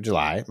 19th of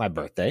July, my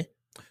birthday.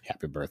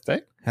 Happy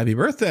birthday. Happy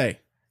birthday.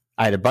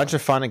 I had a bunch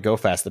of fun at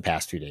GoFest the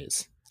past 2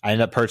 days. I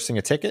ended up purchasing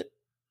a ticket.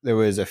 There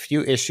was a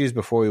few issues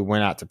before we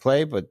went out to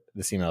play, but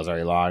this email is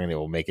already long and it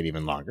will make it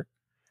even longer.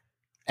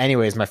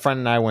 Anyways, my friend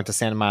and I went to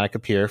Santa Monica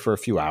Pier for a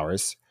few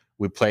hours.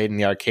 We played in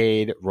the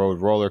arcade,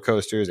 rode roller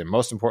coasters, and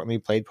most importantly,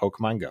 played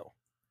Pokemon Go.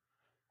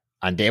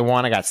 On day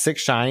 1, I got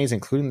 6 shinies,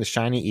 including the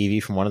shiny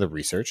Eevee from one of the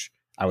research.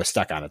 I was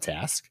stuck on a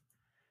task.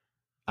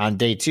 On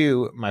day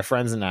 2, my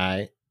friends and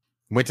I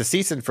went to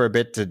Season for a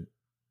bit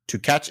to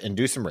catch and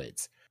do some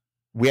raids.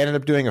 We ended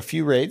up doing a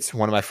few raids.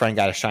 One of my friends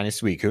got a shiny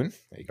Suicune.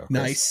 There you go, Chris.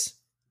 Nice.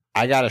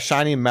 I got a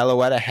shiny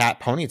Meloetta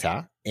hat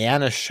Ponyta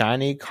and a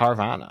shiny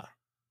Carvana.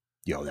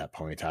 Yo, that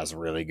Ponyta is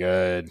really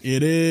good.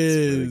 It is.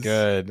 It's really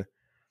good.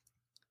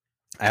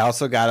 I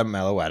also got a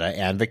Meloetta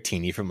and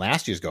Victini from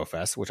last year's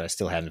GoFest, which I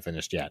still haven't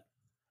finished yet.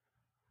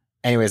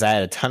 Anyways, I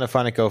had a ton of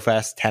fun at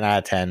GoFest. 10 out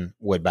of 10.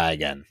 Would buy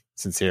again.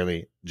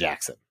 Sincerely,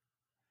 Jackson.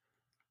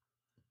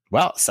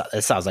 Well,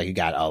 it sounds like you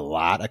got a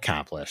lot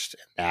accomplished.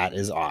 That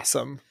is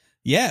awesome.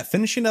 Yeah,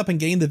 finishing up and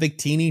getting the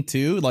Victini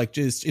too, like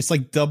just it's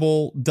like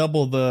double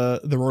the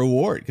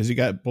reward because you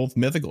got both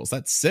mythicals.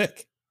 That's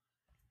sick.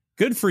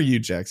 Good for you,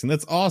 Jackson.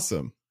 That's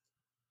awesome.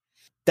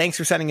 Thanks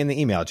for sending in the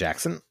email,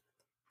 Jackson.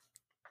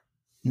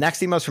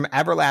 Next email is from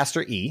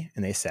Everlaster E,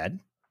 and they said,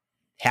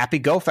 "Happy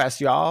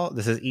GoFest, y'all.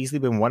 This has easily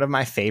been one of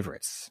my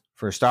favorites.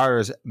 For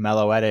starters,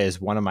 Meloetta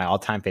is one of my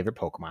all-time favorite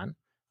Pokemon,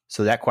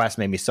 so that quest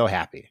made me so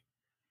happy.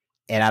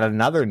 And on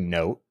another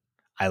note,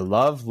 I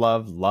loved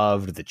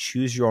the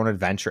choose your own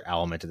adventure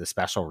element of the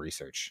special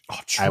research. Oh,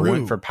 true. I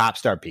went for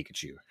Popstar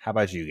Pikachu. How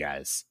about you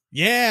guys?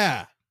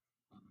 Yeah.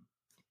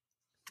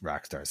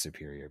 Rockstar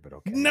superior, but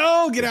okay.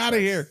 No, get out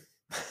of here.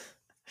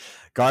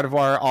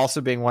 Gardevoir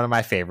also being one of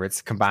my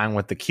favorites, combined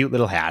with the cute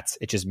little hats.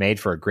 It just made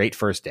for a great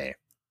first day.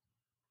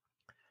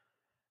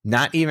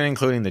 Not even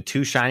including the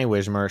 2 shiny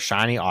Whismur,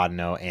 shiny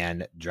Audino,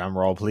 and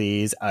drumroll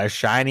please, a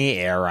shiny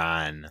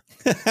Aeron.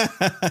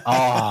 Oh,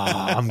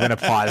 I'm going to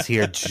pause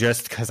here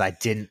just because I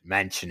didn't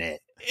mention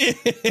it.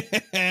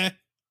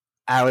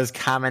 I was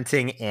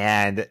commenting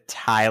and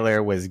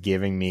Tyler was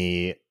giving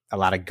me a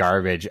lot of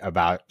garbage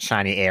about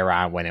shiny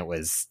Aeron when it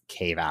was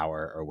cave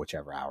hour or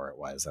whichever hour it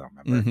was. I don't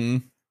remember. Mm-hmm.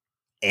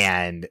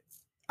 And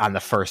on the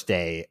first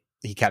day,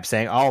 he kept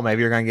saying, oh,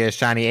 maybe you're going to get a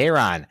shiny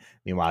Aeron.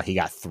 Meanwhile, he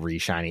got 3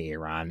 shiny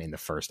Aeron in the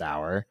first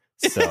hour.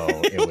 So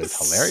it was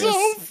hilarious.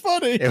 So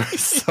funny. It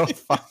was so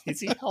funny.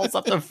 He holds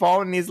up the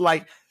phone and he's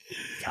like,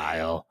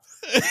 Kyle.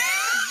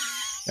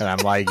 And I'm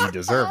like, you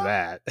deserve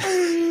that.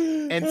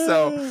 And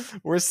so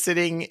we're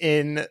sitting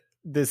in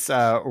this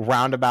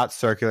roundabout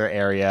circular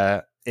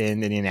area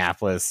in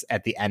Indianapolis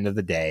at the end of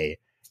the day.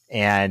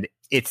 And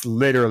it's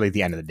literally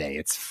the end of the day.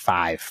 It's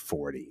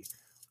 5:40.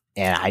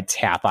 And I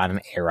tap on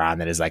an Aeron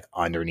that is like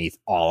underneath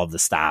all of the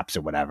stops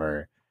or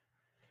whatever.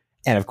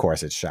 And of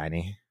course it's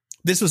shiny.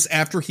 This was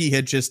after he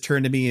had just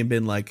turned to me and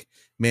been like,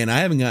 man, I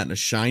haven't gotten a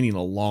shiny in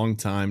a long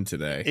time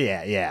today.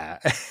 Yeah.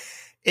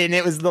 And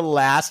it was the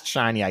last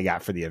shiny I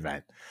got for the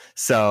event.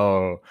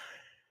 So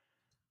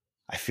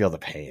I feel the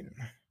pain.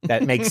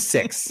 That makes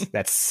 6.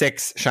 That's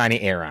 6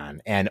 shiny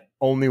Aeron. And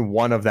only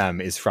one of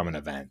them is from an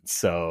event.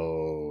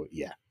 So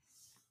yeah.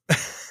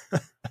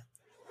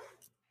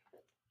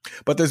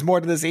 But there's more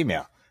to this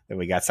email that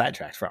we got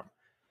sidetracked from.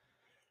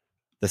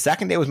 The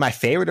second day was my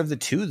favorite of the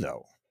 2,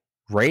 though.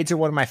 Raids are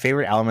one of my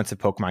favorite elements of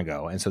Pokemon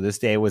Go, and so this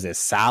day was as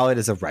solid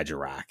as a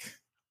Regirock.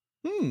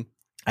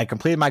 I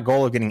completed my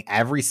goal of getting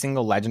every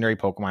single legendary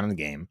Pokemon in the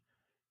game,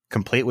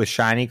 complete with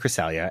shiny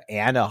Cresselia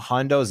and a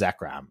Hundo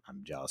Zekrom.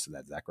 I'm jealous of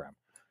that Zekrom.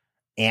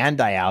 And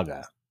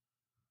Dialga.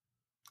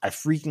 I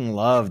freaking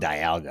love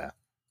Dialga.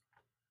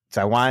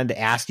 So I wanted to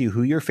ask you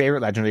who your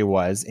favorite legendary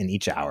was in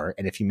each hour,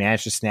 and if you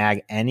managed to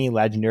snag any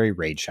legendary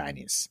raid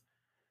shinies.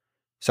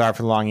 Sorry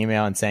for the long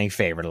email and saying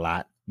favorite a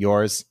lot.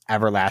 Yours,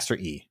 Everlaster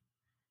E.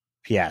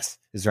 P.S.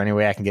 Is there any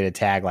way I can get a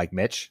tag like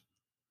Mitch?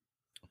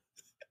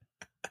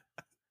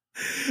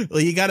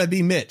 Well, you got to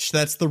be Mitch.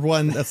 That's the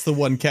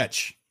one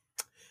catch.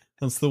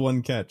 That's the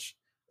one catch.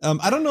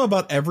 I don't know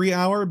about every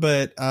hour,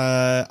 but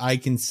I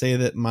can say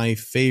that my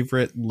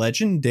favorite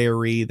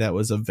legendary that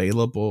was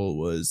available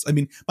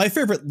my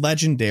favorite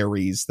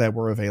legendaries that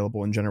were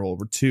available in general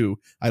were 2.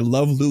 I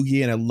love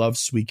Lugia and I love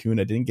Suicune.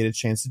 I didn't get a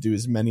chance to do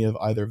as many of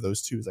either of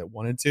those 2 as I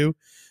wanted to,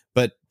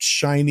 but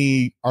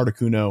shiny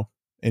Articuno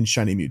and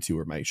shiny Mewtwo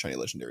were my shiny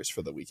legendaries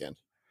for the weekend.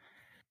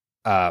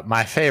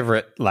 My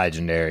favorite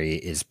legendary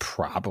is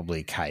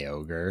probably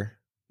Kyogre.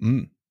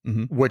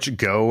 Mm-hmm. Which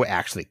Go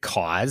actually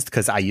caused,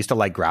 because I used to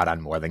like Groudon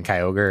more than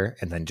Kyogre,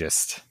 and then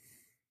just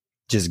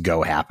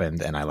Go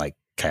happened, and I like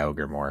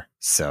Kyogre more.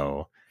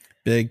 So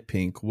Big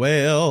pink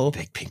whale.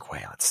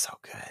 It's so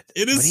good.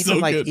 It is but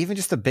even so good. Even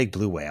just the big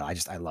blue whale,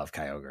 I love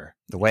Kyogre.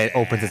 The way it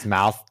opens its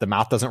mouth, the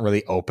mouth doesn't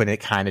really open. It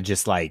kind of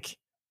just like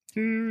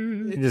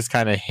it just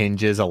kind of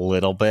hinges a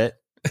little bit.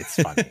 It's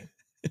funny.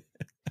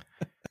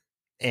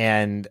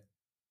 And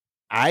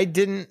I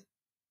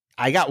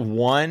got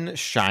 1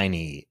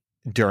 shiny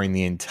during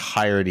the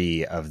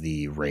entirety of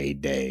the raid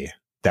day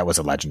that was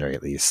a legendary,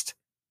 at least,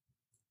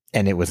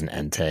 and it was an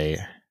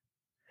Entei,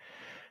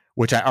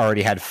 which I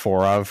already had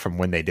 4 of from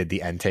when they did the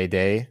Entei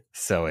day.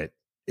 So it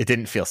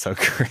didn't feel so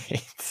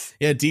great.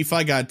 Yeah,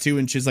 DeFi got 2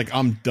 and she's like,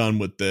 I'm done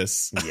with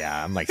this.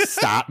 Yeah, I'm like,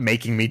 stop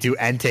making me do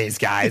Enteis,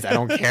 guys. I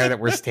don't care that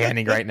we're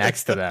standing right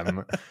next to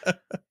them.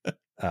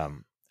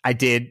 I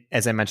did,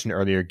 as I mentioned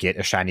earlier, get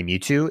a shiny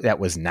Mewtwo that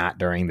was not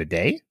during the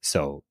day.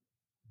 So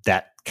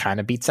that kind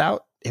of beats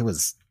out. It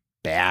was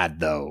bad,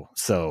 though.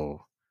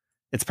 So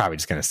it's probably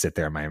just going to sit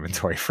there in my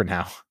inventory for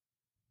now.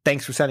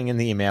 Thanks for sending in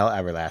the email,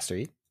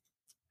 Everlastery.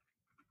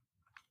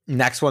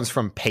 Next one's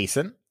from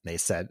Payson. They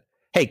said,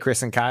 hey,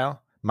 Chris and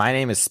Kyle, my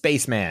name is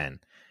Spaceman,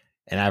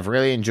 and I've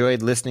really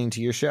enjoyed listening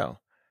to your show.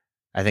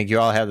 I think you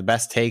all have the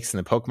best takes in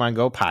the Pokemon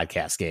Go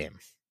podcast game.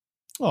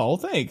 Oh,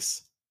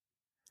 thanks.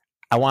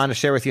 I wanted to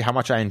share with you how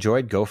much I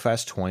enjoyed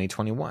GoFest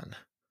 2021.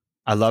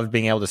 I loved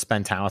being able to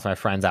spend time with my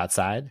friends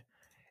outside,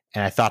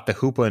 and I thought the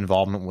Hoopa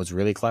involvement was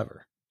really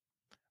clever.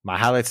 My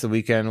highlights of the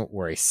weekend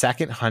were a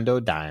second Hundo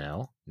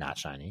Dino, not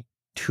shiny,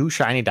 2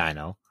 shiny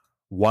Dino,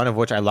 one of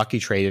which I lucky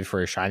traded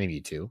for a shiny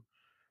Mewtwo,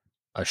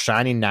 a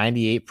shiny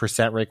 98%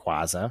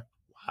 Rayquaza.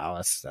 Wow,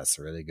 that's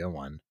a really good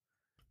one.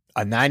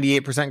 A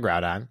 98%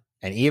 Groudon,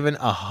 and even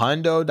a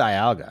Hundo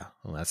Dialga.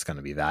 Well, that's going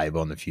to be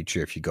valuable in the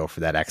future if you go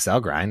for that XL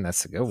grind.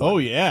 That's a good one. Oh,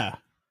 yeah.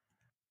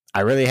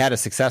 I really had a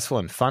successful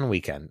and fun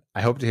weekend.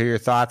 I hope to hear your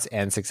thoughts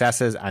and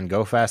successes on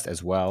GoFest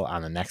as well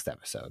on the next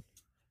episode.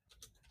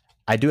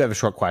 I do have a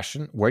short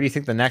question. Where do you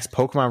think the next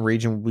Pokemon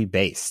region will be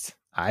based?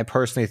 I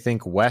personally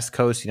think West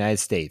Coast United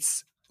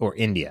States or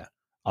India,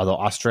 although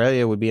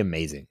Australia would be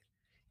amazing.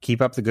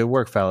 Keep up the good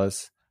work,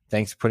 fellas.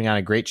 Thanks for putting on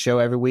a great show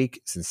every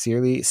week.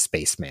 Sincerely,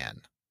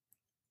 Spaceman.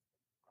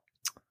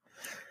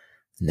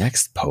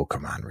 Next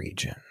Pokemon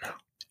region.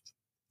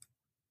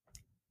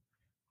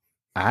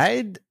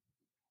 I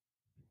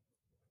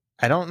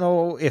don't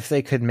know if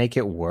they could make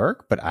it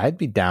work, but I'd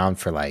be down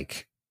for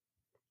like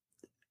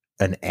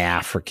an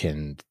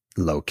African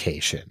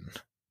location,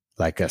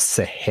 like a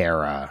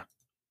Sahara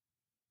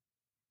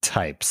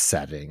type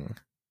setting.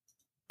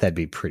 That'd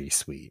be pretty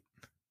sweet.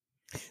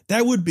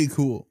 That would be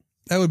cool.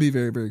 That would be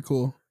very, very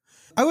cool.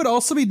 I would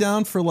also be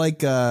down for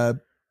like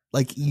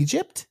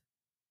Egypt.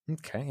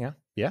 Okay, yeah.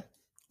 Yeah.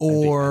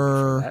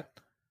 Or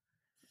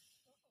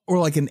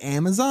like an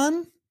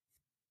Amazon.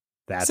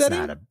 That's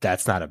setting?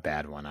 that's not a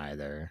bad one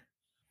either.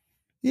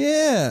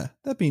 Yeah,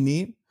 that'd be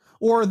neat.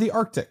 Or the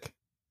Arctic.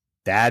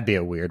 That'd be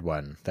a weird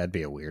one.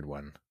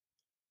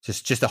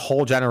 Just a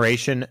whole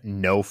generation,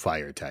 no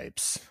fire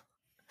types.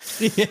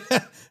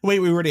 Yeah. Wait,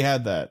 we already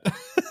had that.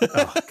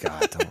 Oh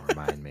God, don't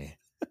remind me.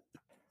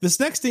 This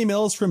next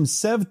email is from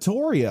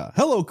Sevtoria.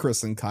 Hello,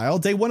 Chris and Kyle.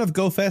 Day 1 of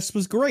GoFest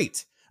was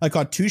great. I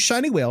caught 2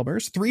 shiny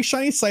Wailmers, 3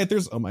 shiny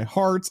Scythers. Oh, my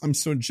hearts. I'm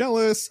so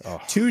jealous. Oh.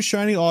 2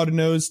 shiny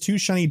Audinoes, 2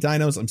 shiny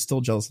Dinos. I'm still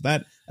jealous of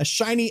that. A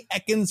shiny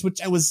Ekans,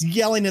 which I was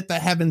yelling at the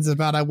heavens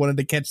about. I wanted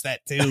to catch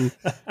that too.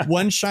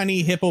 1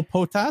 shiny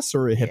Hippopotas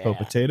or a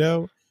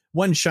Hippopotato.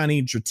 1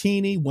 shiny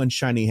Dratini, 1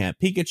 shiny Hat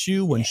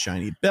Pikachu, 1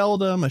 shiny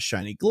Beldum, a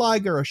shiny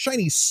Gligar, a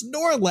shiny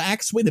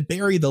Snorlax. Way to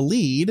bury the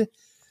lead.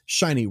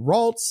 Shiny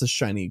Ralts, a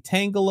shiny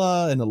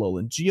Tangela, and a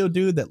Alolan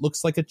Geodude that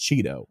looks like a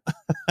Cheeto.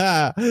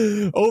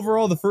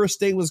 Overall, the first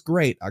day was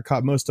great. I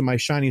caught most of my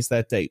shinies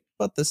that day.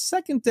 But the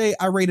second day,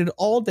 I raided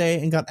all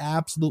day and got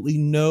absolutely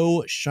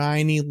no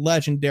shiny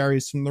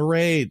legendaries from the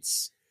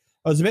raids.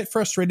 I was a bit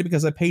frustrated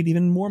because I paid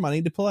even more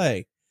money to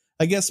play.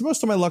 I guess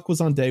most of my luck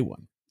was on day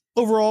 1.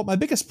 Overall, my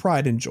biggest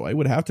pride and joy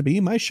would have to be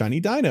my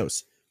shiny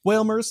Dinos,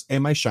 Wailmers,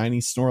 and my shiny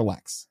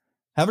Snorlax.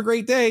 Have a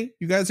great day.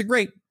 You guys are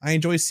great. I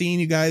enjoy seeing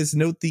you guys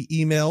note the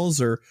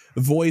emails or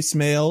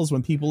voicemails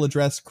when people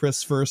address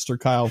Chris first or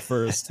Kyle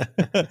first.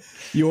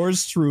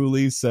 Yours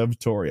truly,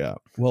 Sevtoria.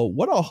 Well,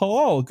 what a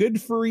haul.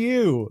 Good for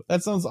you.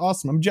 That sounds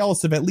awesome. I'm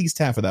jealous of at least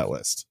half of that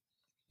list.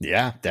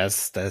 Yeah,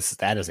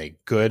 that is a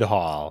good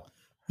haul.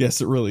 Yes,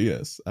 it really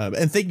is.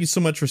 And thank you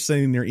so much for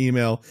sending your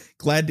email.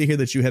 Glad to hear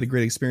that you had a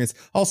great experience.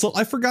 Also,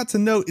 I forgot to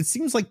note, it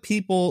seems like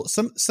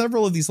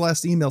several of these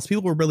last emails,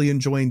 people were really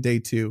enjoying day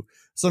 2.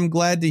 So I'm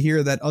glad to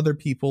hear that other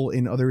people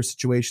in other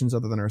situations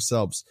other than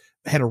ourselves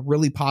had a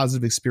really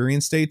positive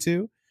experience day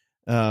 2,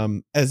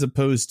 as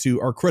opposed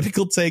to our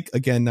critical take.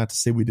 Again, not to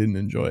say we didn't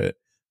enjoy it,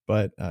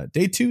 but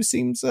day 2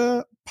 seems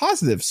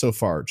positive so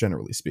far,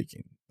 generally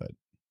speaking. But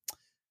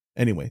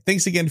anyway,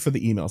 thanks again for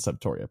the email,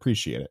 Sevtoria.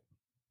 Appreciate it.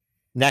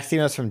 Next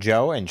email is from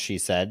Joe, and she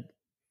said,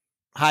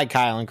 hi,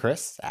 Kyle and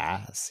Chris.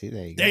 See,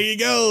 there you go. There you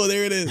go.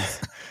 There it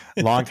is.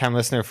 Long-time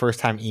listener,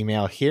 first-time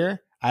email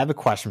here. I have a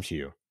question for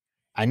you.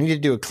 I need to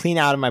do a clean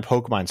out of my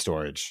Pokemon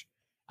storage.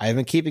 I have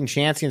been keeping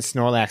Chansey and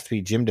Snorlax to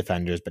be gym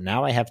defenders, but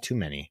now I have too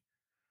many.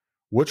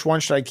 Which one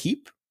should I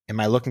keep? Am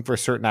I looking for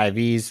certain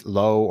IVs,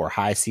 low or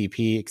high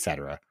CP,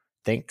 etc.?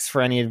 Thanks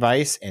for any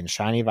advice and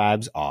shiny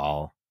vibes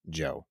all,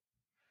 Joe.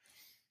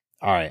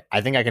 All right, I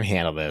think I can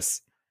handle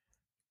this.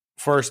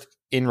 First,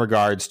 in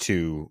regards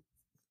to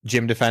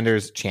gym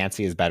defenders,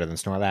 Chansey is better than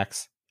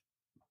Snorlax.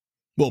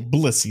 Well,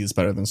 Blissey is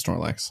better than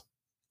Snorlax.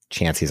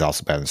 Chansey is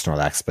also better than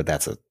Snorlax, but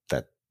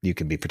that you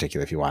can be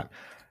particular if you want.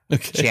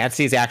 Okay.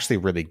 Chansey is actually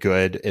really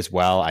good as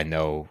well. I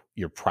know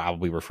you're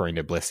probably referring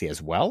to Blissey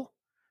as well,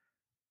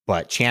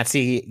 but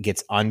Chansey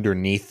gets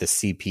underneath the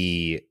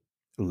CP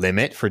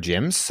limit for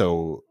gyms,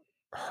 so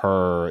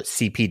her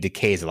CP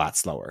decays a lot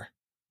slower.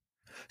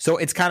 So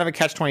it's kind of a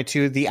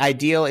catch-22. The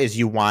ideal is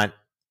you want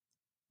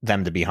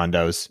them to be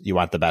hundos. You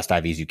want the best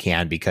IVs you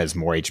can because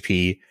more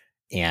HP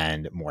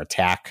and more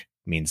attack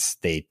means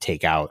they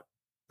take out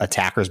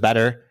attackers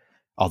better,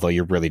 although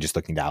you're really just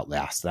looking to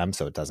outlast them,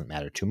 so it doesn't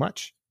matter too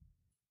much.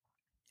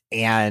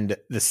 And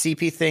the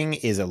CP thing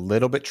is a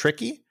little bit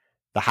tricky.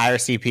 The higher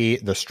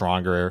CP, the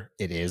stronger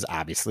it is,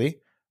 obviously.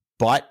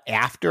 But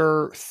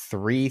after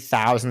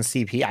 3,000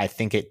 CP, I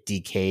think it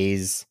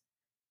decays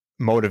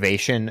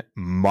motivation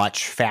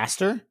much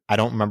faster. I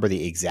don't remember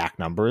the exact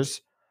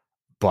numbers,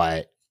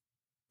 but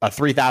a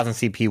 3,000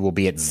 CP will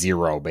be at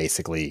 0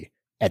 basically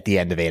at the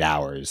end of 8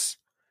 hours.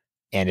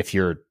 And if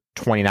you're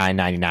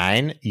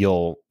 29.99,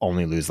 you'll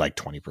only lose like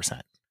 20%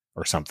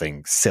 or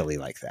something silly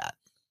like that.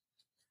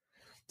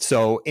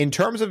 So in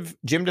terms of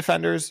gym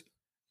defenders,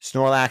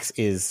 Snorlax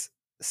is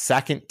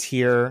second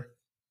tier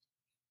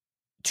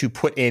to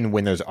put in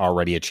when there's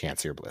already a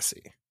Chansey or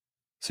Blissey.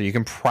 So you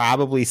can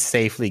probably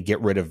safely get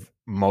rid of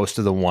most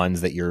of the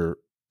ones that you're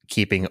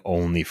keeping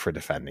only for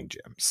defending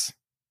gyms.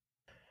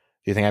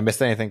 Do you think I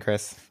missed anything,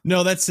 Chris?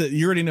 No, that's it.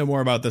 You already know more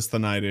about this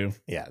than I do.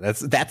 Yeah,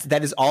 that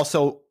is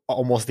also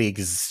almost the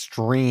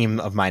extreme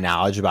of my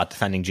knowledge about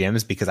defending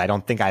gyms because I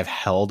don't think I've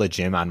held a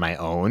gym on my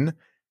own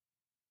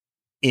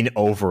in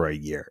over a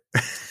year.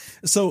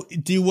 So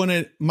do you want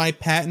to, my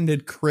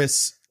patented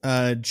Chris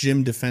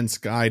gym defense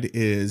guide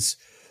is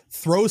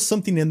throw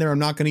something in there I'm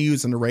not going to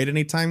use in the raid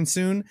anytime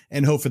soon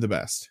and hope for the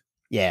best.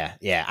 Yeah.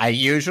 I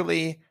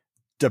usually,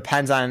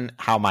 depends on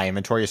how my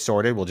inventory is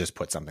sorted, we'll just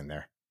put something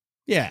there.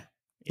 Yeah.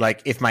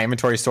 Like if my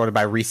inventory is sorted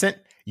by recent,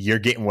 you're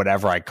getting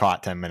whatever I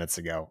caught 10 minutes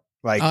ago.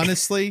 Like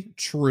honestly,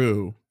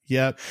 true.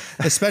 Yep.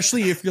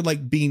 Especially if you're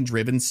like being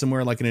driven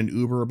somewhere like in an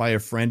Uber by a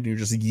friend and you're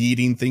just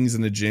yeeting things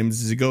in the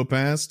gyms as you go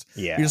past.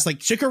 Yeah. You're just like,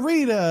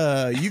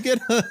 Chikorita, you get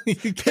a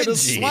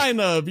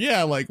Swinub.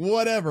 Yeah, like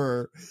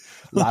whatever.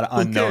 A lot of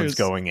unknowns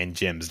going in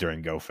gyms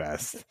during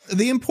GoFest.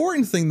 The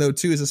important thing though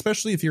too is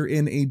especially if you're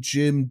in a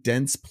gym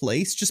dense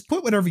place, just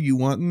put whatever you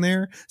want in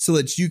there so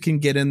that you can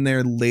get in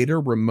there later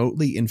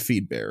remotely and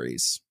feed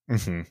berries.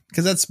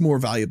 Because that's more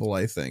valuable,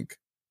 I think.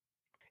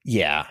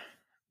 Yeah.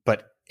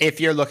 But if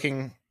you're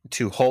looking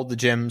to hold the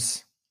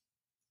gyms,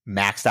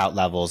 maxed out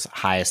levels,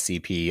 highest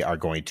CP are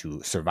going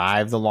to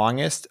survive the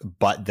longest,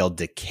 but they'll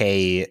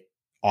decay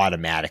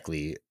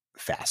automatically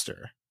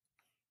faster.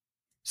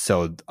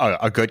 So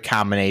a good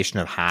combination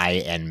of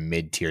high and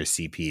mid tier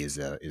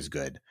CP is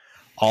good.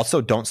 Also,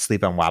 don't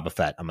sleep on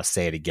Wobbuffet. I'm gonna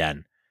say it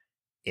again.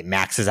 It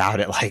maxes out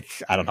at like,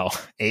 I don't know,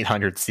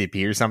 800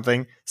 CP or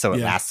something. So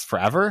it lasts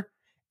forever.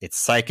 It's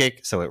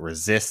psychic, so it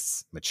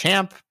resists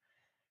Machamp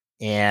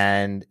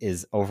and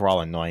is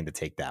overall annoying to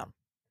take down.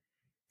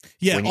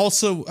 Yeah,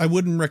 also, I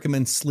wouldn't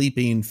recommend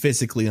sleeping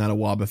physically on a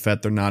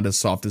Wobbuffet. They're not as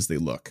soft as they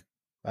look.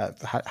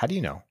 How do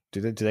you know?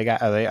 Do they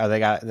got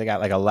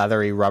like a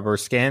leathery rubber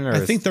skin? Or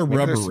I think they're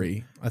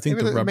rubbery.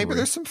 Maybe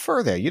there's some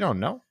fur there. You don't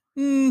know.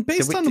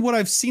 Based on what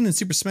I've seen in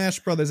Super Smash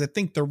Brothers, I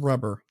think they're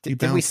rubber.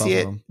 Did we see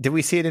it? Did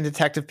we see it in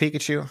Detective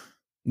Pikachu?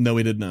 No,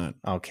 we did not.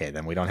 Okay,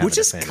 then we don't have. Which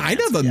is kind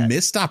of a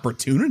missed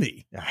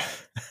opportunity.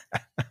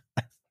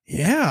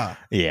 Yeah.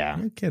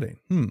 No kidding.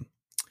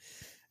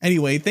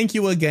 Anyway, thank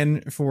you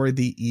again for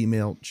the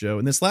email, Joe.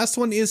 And this last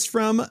one is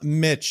from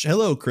Mitch.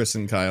 Hello, Chris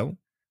and Kyle.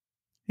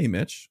 Hey,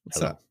 Mitch.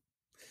 What's up?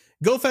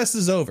 GoFest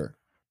is over.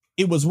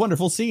 It was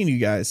wonderful seeing you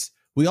guys.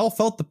 We all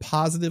felt the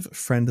positive,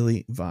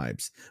 friendly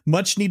vibes.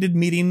 Much needed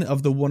meeting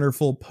of the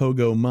wonderful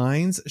Pogo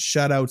minds.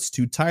 Shout outs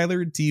to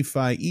Tyler,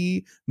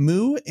 DeFi,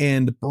 Moo,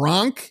 and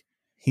Bronk.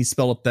 He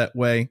spelled it that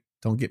way.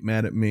 Don't get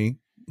mad at me.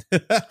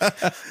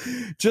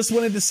 Just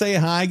wanted to say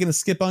hi. Gonna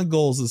skip on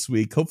goals this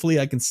week. Hopefully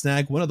I can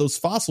snag one of those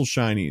fossil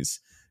shinies.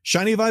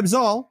 Shiny vibes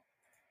all.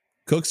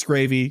 Cook's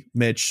Gravy,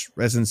 Mitch,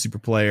 Resident Super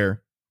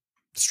Player,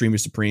 Streamer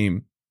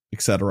Supreme,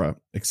 etc.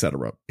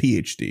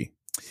 PhD.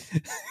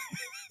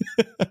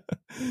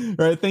 All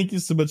right, thank you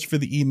so much for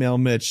the email,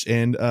 Mitch.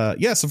 And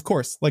yes, of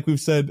course, like we've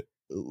said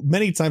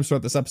many times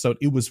throughout this episode,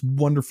 it was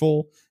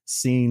wonderful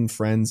seeing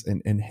friends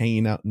and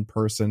hanging out in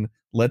person.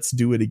 Let's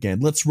do it again.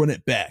 Let's run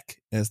it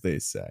back, as they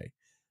say.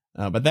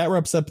 But that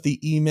wraps up the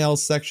email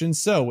section.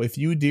 So if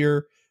you,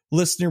 dear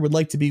listener, would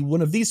like to be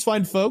one of these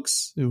fine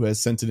folks who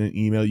has sent in an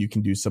email, you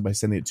can do so by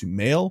sending it to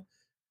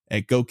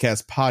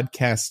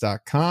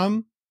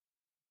mail@gocastpodcast.com.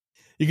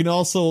 You can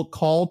also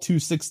call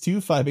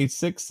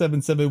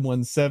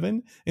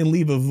 262-586-7717 and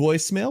leave a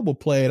voicemail. We'll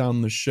play it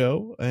on the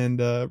show and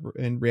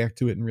react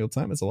to it in real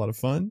time. It's a lot of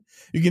fun.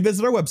 You can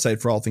visit our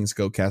website for all things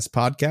GoCast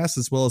Podcast,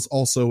 as well as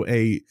also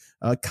a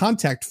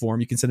contact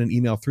form. You can send an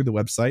email through the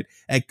website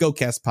at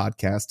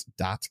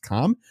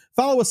gocastpodcast.com.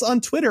 Follow us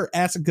on Twitter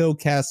at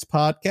GoCast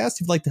Podcast.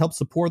 If you'd like to help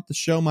support the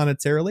show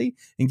monetarily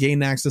and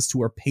gain access to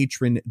our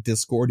patron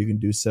Discord, you can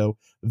do so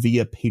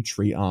via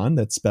Patreon.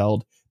 That's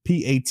spelled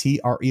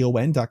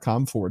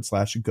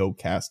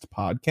patreon.com/GoCast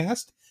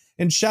Podcast.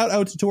 And shout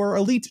out to our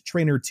elite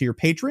trainer tier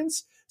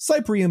patrons: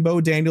 Cyprian,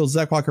 Bo, Daniel,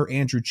 Zach Walker,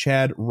 Andrew,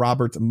 Chad,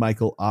 Robert,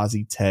 Michael,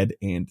 Ozzy, Ted,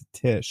 and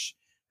Tish.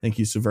 Thank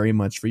you so very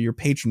much for your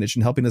patronage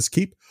and helping us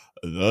keep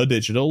the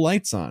digital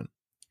lights on.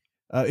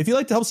 If you'd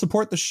like to help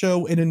support the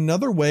show in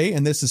another way,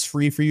 and this is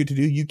free for you to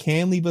do, you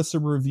can leave us a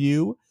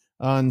review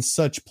on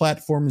such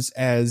platforms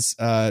as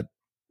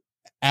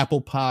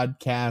Apple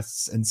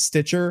Podcasts and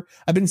Stitcher.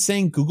 I've been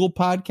saying Google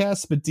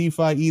Podcasts, but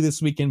DeFi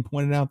this weekend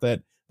pointed out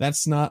that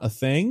that's not a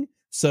thing.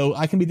 So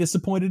I can be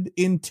disappointed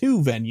in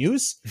two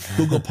venues,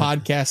 Google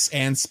Podcasts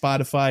and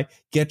Spotify.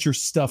 Get your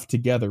stuff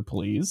together,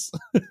 please.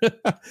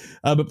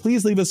 But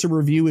please leave us a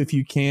review if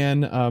you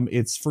can.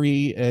 It's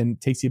free and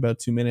takes you about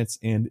 2 minutes,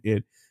 and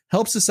it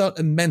helps us out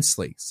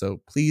immensely. So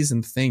please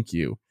and thank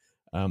you.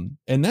 And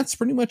that's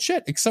pretty much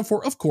it, except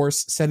for, of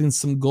course, setting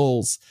some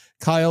goals.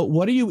 Kyle,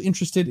 what are you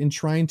interested in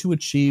trying to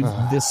achieve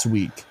this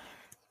week?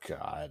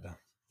 God,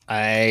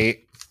 I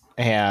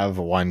have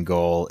one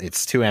goal.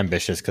 It's too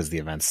ambitious because the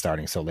event's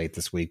starting so late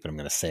this week, but I'm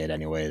going to say it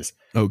anyways.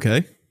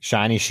 Okay.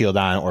 Shiny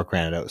Shieldon or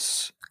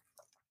Granados.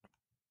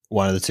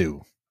 One of the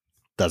two.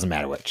 Doesn't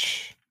matter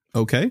which.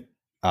 Okay.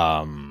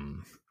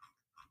 I'm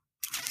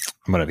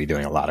going to be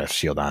doing a lot of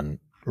Shieldon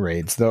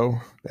raids,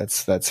 though.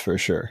 That's for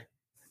sure.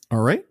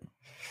 All right.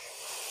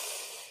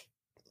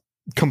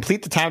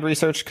 Complete the timed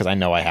research, because I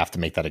know I have to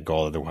make that a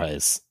goal.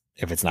 Otherwise,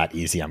 if it's not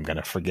easy, I'm going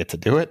to forget to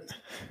do it.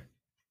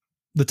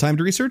 The timed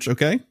research?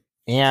 Okay.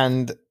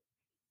 And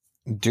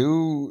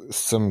do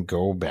some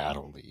Go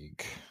Battle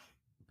League.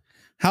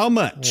 How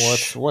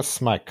much?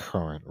 What's my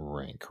current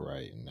rank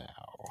right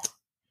now?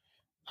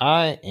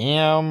 I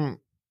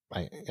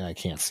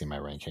can't see my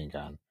rank. Hang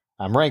on.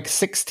 I'm rank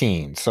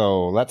 16.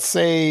 So let's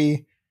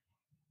say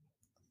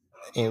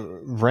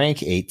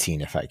rank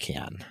 18 if I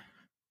can.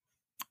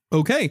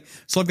 Okay,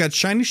 so I've got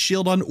Shiny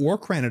Shieldon or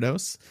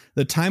Granados,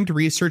 the timed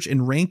research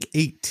in rank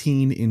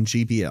 18 in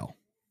GBL.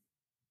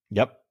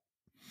 Yep.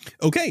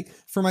 Okay,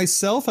 for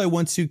myself, I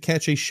want to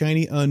catch a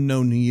shiny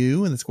unknown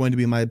U, and it's going to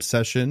be my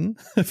obsession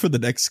for the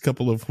next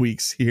couple of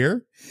weeks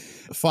here.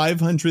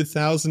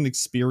 500,000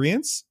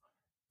 experience,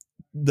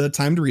 the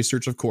timed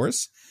research, of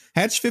course,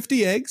 hatch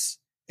 50 eggs,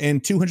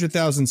 and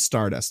 200,000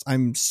 Stardust.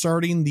 I'm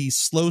starting the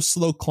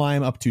slow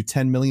climb up to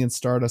 10 million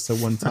Stardust at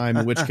one time,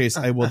 in which case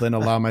I will then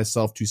allow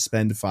myself to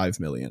spend 5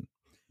 million.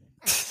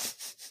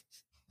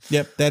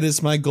 Yep, that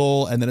is my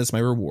goal, and that is my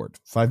reward.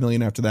 5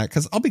 million after that,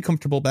 because I'll be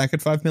comfortable back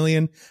at 5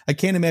 million. I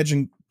can't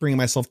imagine bringing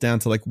myself down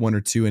to like 1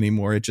 or 2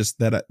 anymore. It just,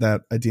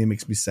 that idea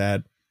makes me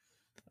sad,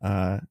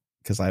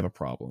 because I have a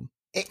problem.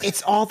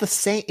 It's all the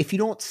same. If you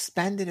don't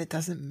spend it, it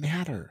doesn't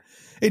matter.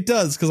 It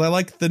does, because I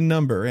like the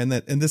number, and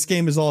this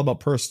game is all about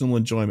personal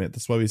enjoyment.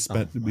 That's why we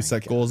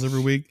set goals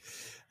every week.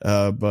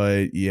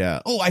 But yeah.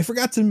 Oh, I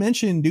forgot to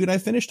mention, dude, I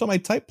finished all my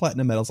type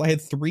platinum medals. I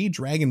had 3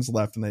 dragons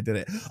left and I did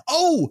it.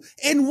 Oh,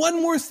 and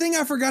one more thing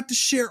I forgot to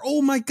share.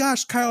 Oh my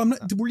gosh, Kyle,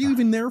 were you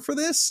even there for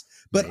this?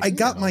 But maybe, I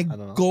got my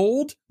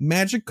gold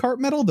Magikarp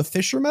medal, the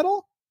Fisher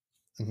medal.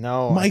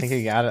 No, I think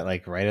I got it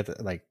like right at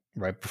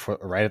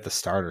the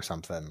start or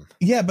something.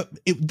 Yeah, but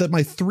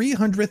my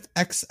 300th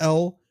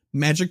XL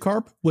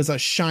Magikarp was a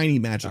shiny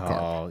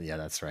Magikarp. Oh, yeah,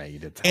 that's right. You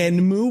did tell and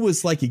me. Moo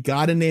was like, you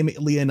got to name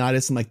it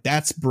Leonidas. I'm like,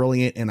 that's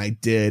brilliant. And I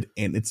did.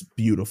 And it's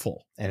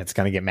beautiful. And it's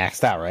going to get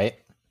maxed out, right?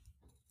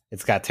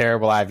 It's got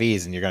terrible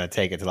IVs and you're going to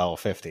take it to level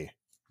 50.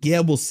 Yeah,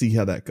 we'll see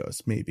how that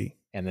goes. Maybe.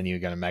 And then you're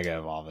going to mega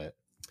evolve it.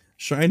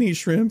 Shiny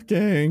Shrimp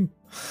Gang.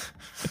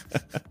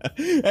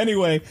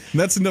 Anyway,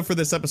 that's enough for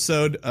this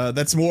episode.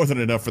 That's more than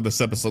enough for this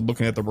episode,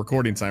 looking at the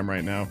recording time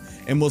right now.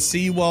 And we'll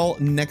see you all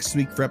next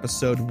week for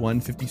episode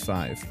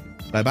 155.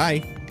 Bye-bye.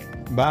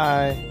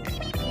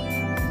 Bye.